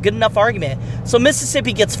enough argument. So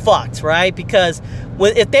Mississippi gets fucked, right? Because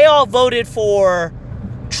if they all voted for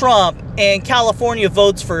Trump and California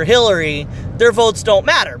votes for Hillary, their votes don't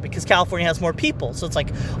matter because California has more people. So it's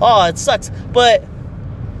like, oh, it sucks. But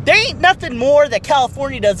there ain't nothing more that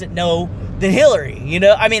California doesn't know than Hillary, you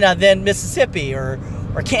know? I mean, than Mississippi or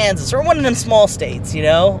Kansas or one of them small states, you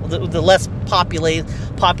know, the less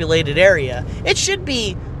populated area.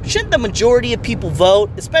 Shouldn't the majority of people vote,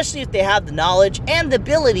 especially if they have the knowledge and the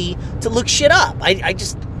ability to look shit up?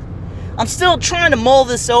 I'm still trying to mull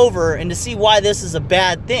this over and to see why this is a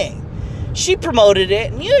bad thing. She promoted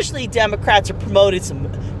it, and usually Democrats are promoting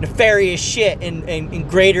some nefarious shit in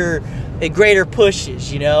greater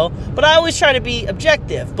pushes, you know? But I always try to be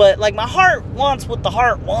objective. But, like, my heart wants what the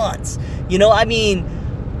heart wants. You know, I mean,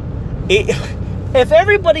 if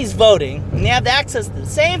everybody's voting and they have access to the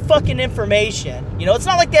same fucking information, you know, it's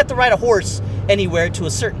not like they have to ride a horse anywhere to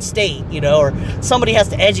a certain state, you know, or somebody has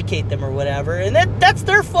to educate them or whatever. And that's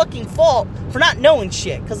their fucking fault for not knowing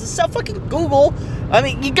shit. Because it's so fucking Google. I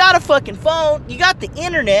mean, you got a fucking phone. You got the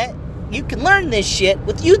internet. You can learn this shit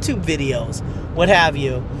with YouTube videos, what have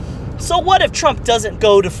you. So what if Trump doesn't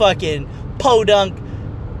go to fucking Podunk,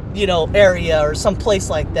 you know, area or some place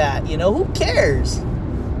like that? You know, who cares?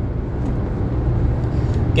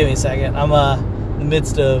 Give me a second. I'm in the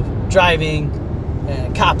midst of driving,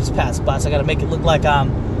 and a cop has passed by, so I got to make it look like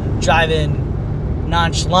I'm driving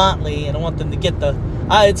nonchalantly, and I want them to get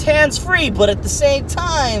it's hands-free, but at the same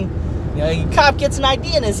time, you know, your cop gets an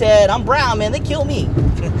ID in his head. I'm brown, man. They kill me.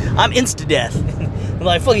 I'm insta-death. I'm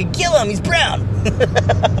like, fucking kill him. He's brown.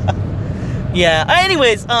 Yeah.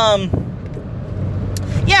 Anyways, yeah,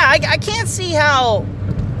 I can't see how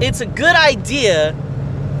it's a good idea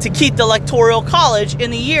to keep the Electoral College in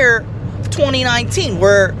the year 2019,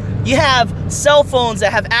 where you have cell phones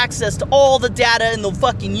that have access to all the data in the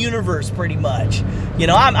fucking universe, pretty much. You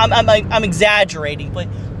know, I'm exaggerating, but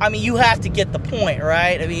I mean, you have to get the point,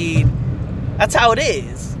 right? I mean, that's how it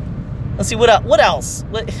is. Let's see what else.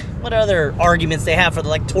 What other arguments they have for the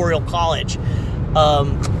Electoral College?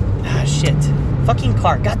 Shit. Fucking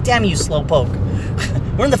car. God damn you, slowpoke.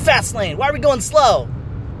 We're in the fast lane. Why are we going slow?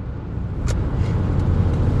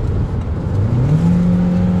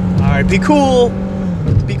 Alright, be cool.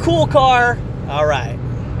 Be cool, car. Alright.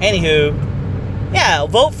 Anywho. Yeah,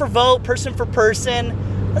 vote for vote, person for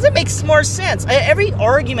person. Does it make more sense? Every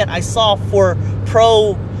argument I saw for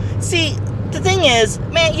pro... See, the thing is,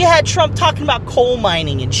 man, you had Trump talking about coal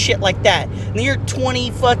mining and shit like that. In the year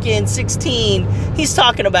 2016, he's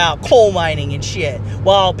talking about coal mining and shit.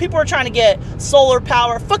 While people are trying to get solar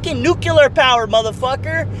power, fucking nuclear power,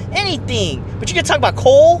 motherfucker. Anything. But you can talk about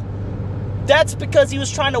coal? That's because he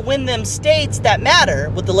was trying to win them states that matter.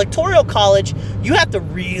 With the Electoral College, you have to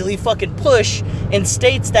really fucking push in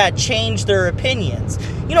states that change their opinions.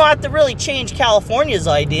 You don't have to really change California's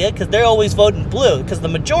idea because they're always voting blue because the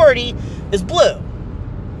majority is blue.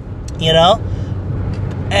 you know?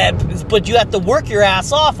 But you have to work your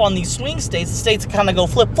ass off on these swing states. The states kind of go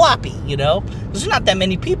flip-floppy, you know? There's not that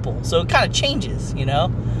many people, so it kind of changes, you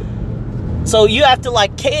know? So you have to,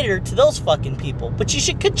 like, cater to those fucking people. But you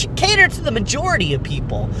should cater to the majority of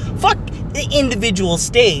people. Fuck the individual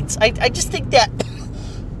states. I just think that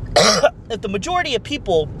if the majority of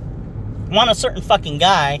people want a certain fucking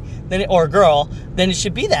guy or girl, then it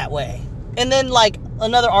should be that way. And then, like,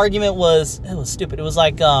 another argument was, it was stupid. It was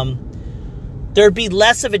like, there'd be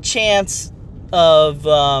less of a chance of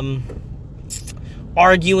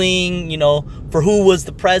arguing, you know, for who was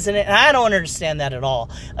the president. And I don't understand that at all.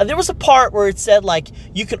 There was a part where it said, like,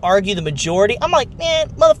 you can argue the majority. I'm like, man,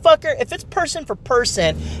 motherfucker, if it's person for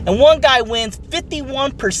person and one guy wins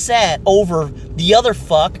 51% over the other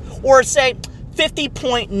fuck, or say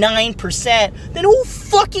 50.9%, then who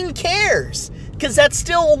fucking cares? Because that's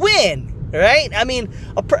still a win, right? I mean,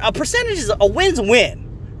 a percentage is a win's a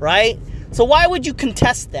win, right? So why would you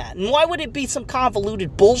contest that? And why would it be some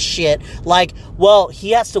convoluted bullshit like, well,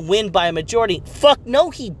 he has to win by a majority? Fuck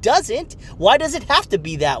no, he doesn't. Why does it have to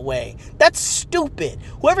be that way? That's stupid.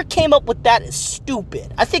 Whoever came up with that is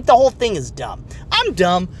stupid. I think the whole thing is dumb. I'm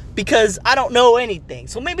dumb because I don't know anything.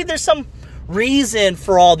 So maybe there's some reason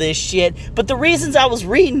for all this shit, but the reasons I was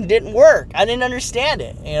reading didn't work. I didn't understand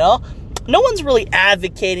it, you know? No one's really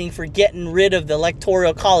advocating for getting rid of the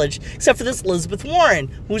Electoral College, except for this Elizabeth Warren,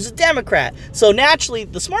 who's a Democrat. So naturally,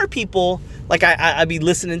 the smart people, like I be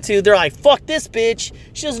listening to, they're like, fuck this bitch.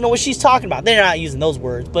 She doesn't know what she's talking about. They're not using those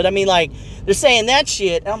words, but I mean, like, they're saying that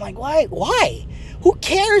shit, and I'm like, why? Who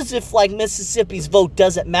cares if, like, Mississippi's vote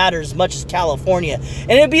doesn't matter as much as California?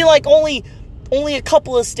 And it'd be like only a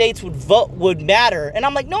couple of states would matter. And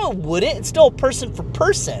I'm like, no, it wouldn't. It's still person for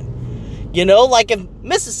person. You know, like if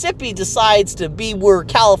Mississippi decides to be where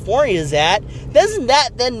California is at, doesn't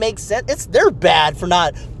that then make sense? They're bad for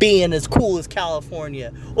not being as cool as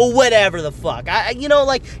California or whatever the fuck. You know,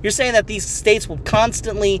 like you're saying that these states will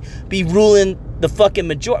constantly be ruling the fucking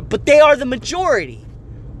majority, but they are the majority.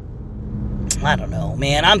 I don't know,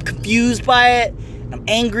 man. I'm confused by it. I'm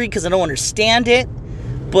angry because I don't understand it.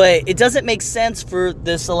 But it doesn't make sense for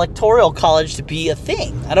this electoral college to be a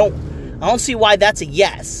thing. I don't see why that's a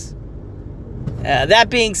yes. That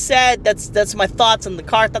being said, that's my thoughts on the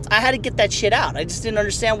car thoughts. I had to get that shit out. I just didn't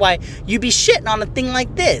understand why you'd be shitting on a thing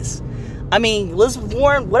like this. I mean, Elizabeth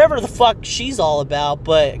Warren, whatever the fuck she's all about,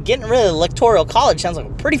 but getting rid of the electoral college sounds like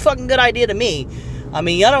a pretty fucking good idea to me. I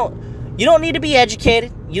mean, you don't need to be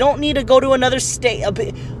educated. You don't need to go to another state.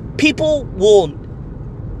 People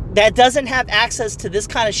that doesn't have access to this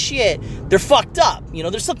kind of shit, they're fucked up. You know,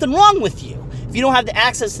 there's something wrong with you if you don't have the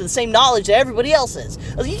access to the same knowledge that everybody else is.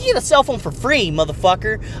 You can get a cell phone for free,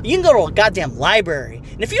 motherfucker. You can go to a goddamn library.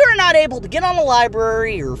 And if you're not able to get on a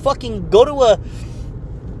library or fucking go to a...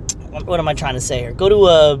 What am I trying to say here? Go to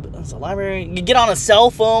a library. You get on a cell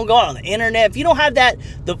phone, go on the internet. If you don't have that,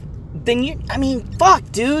 then you... I mean, fuck,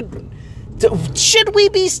 dude. Should we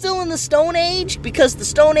be still in the Stone Age? Because the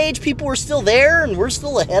Stone Age people were still there and we're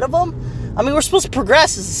still ahead of them? I mean, we're supposed to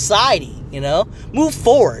progress as a society, you know? Move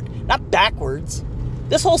forward, not backwards.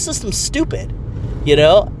 This whole system's stupid, you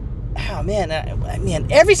know? Oh, man,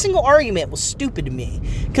 every single argument was stupid to me.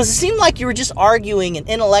 Because it seemed like you were just arguing an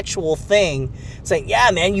intellectual thing, saying, yeah,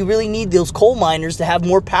 man, you really need those coal miners to have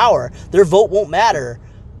more power. Their vote won't matter.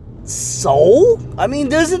 So? I mean,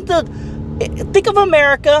 think of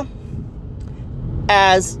America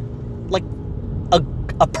as like a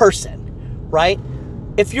person, right?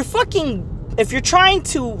 If you're trying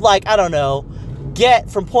to, like, I don't know, get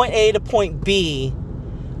from point A to point B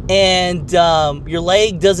and your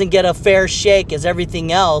leg doesn't get a fair shake as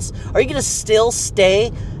everything else, are you gonna still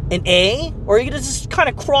stay in A, or are you gonna just kind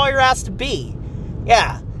of crawl your ass to B?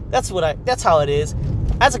 Yeah, that's how it is.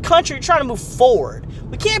 As a country, you're trying to move forward.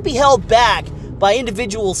 We can't be held back by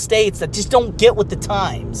individual states that just don't get with the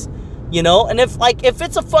times. You know, and if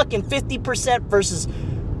it's a fucking 50% versus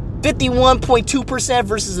 51.2%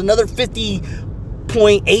 versus another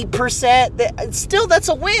 50.8%, still that's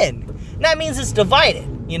a win. And that means it's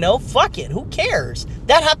divided, you know? Fuck it, who cares?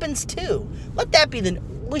 That happens too. Let that be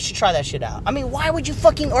we should try that shit out. I mean, why would you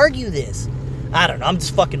fucking argue this? I don't know, I'm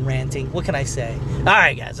just fucking ranting. What can I say?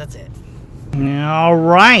 Alright guys, that's it.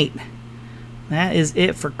 Alright. That is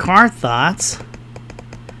it for Car Thoughts.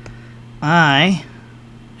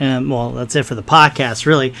 Well, that's it for the podcast,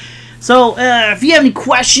 really. So, if you have any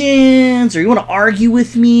questions or you want to argue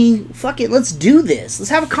with me, fuck it, let's do this. Let's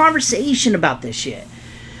have a conversation about this shit.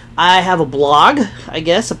 I have a blog, I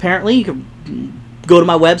guess, apparently. You can go to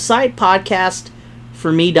my website,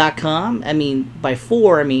 podcastforme.com. I mean, by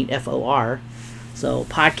for, I mean F-O-R. So,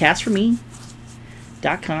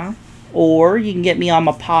 podcastforme.com. or you can get me on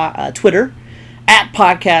my Twitter at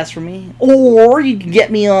Podcast For Me, or you can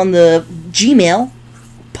get me on the Gmail,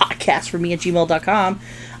 podcastforme@gmail.com.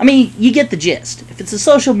 I mean, you get the gist. If it's a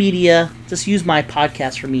social media, just use my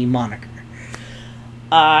Podcast For Me moniker.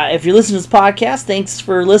 If you're listening to this podcast, thanks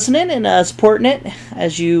for listening and supporting it.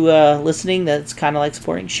 As you listening, that's kind of like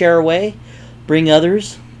supporting. Share away, bring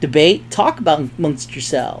others, debate, talk about amongst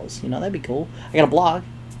yourselves. You know, that'd be cool. I got a blog.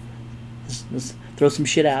 Let's throw some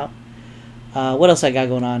shit out. What else I got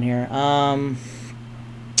going on here? If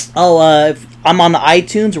I'm on the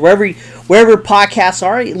iTunes or wherever podcasts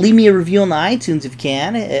are, leave me a review on the iTunes if you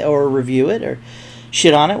can, or review it, or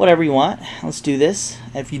shit on it, whatever you want. Let's do this.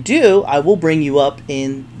 If you do, I will bring you up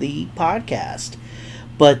in the podcast.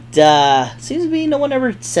 But seems to be no one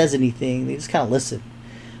ever says anything. They just kind of listen,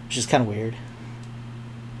 which is kind of weird.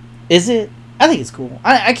 Is it? I think it's cool.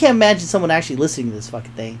 I can't imagine someone actually listening to this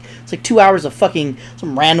fucking thing. It's like 2 hours of fucking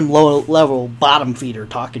some random low-level bottom feeder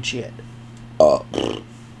talking shit.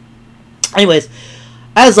 Anyways,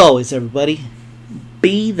 as always, everybody,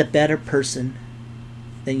 be the better person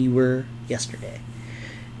than you were yesterday.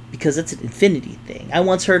 Because it's an infinity thing. I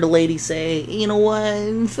once heard a lady say, you know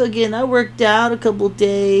what, fucking, I worked out a couple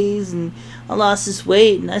days and I lost this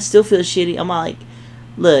weight and I still feel shitty. I'm like,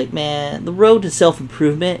 look, man, the road to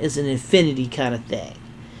self-improvement is an infinity kind of thing.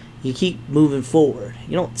 You keep moving forward.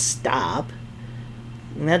 You don't stop.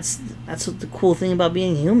 And that's what the cool thing about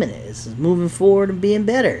being human is moving forward and being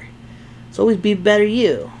better. It's always be better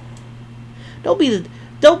you. Don't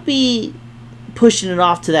be pushing it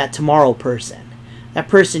off to that tomorrow person. That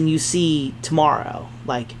person you see tomorrow.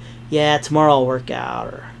 Like, yeah, tomorrow I'll work out,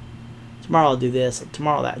 or tomorrow I'll do this, or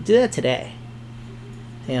tomorrow that. Do that today.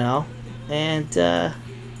 You know? And,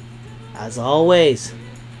 as always,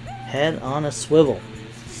 head on a swivel.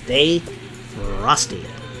 Stay frosty.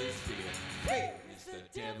 It's the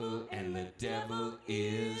devil, and the devil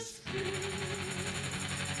is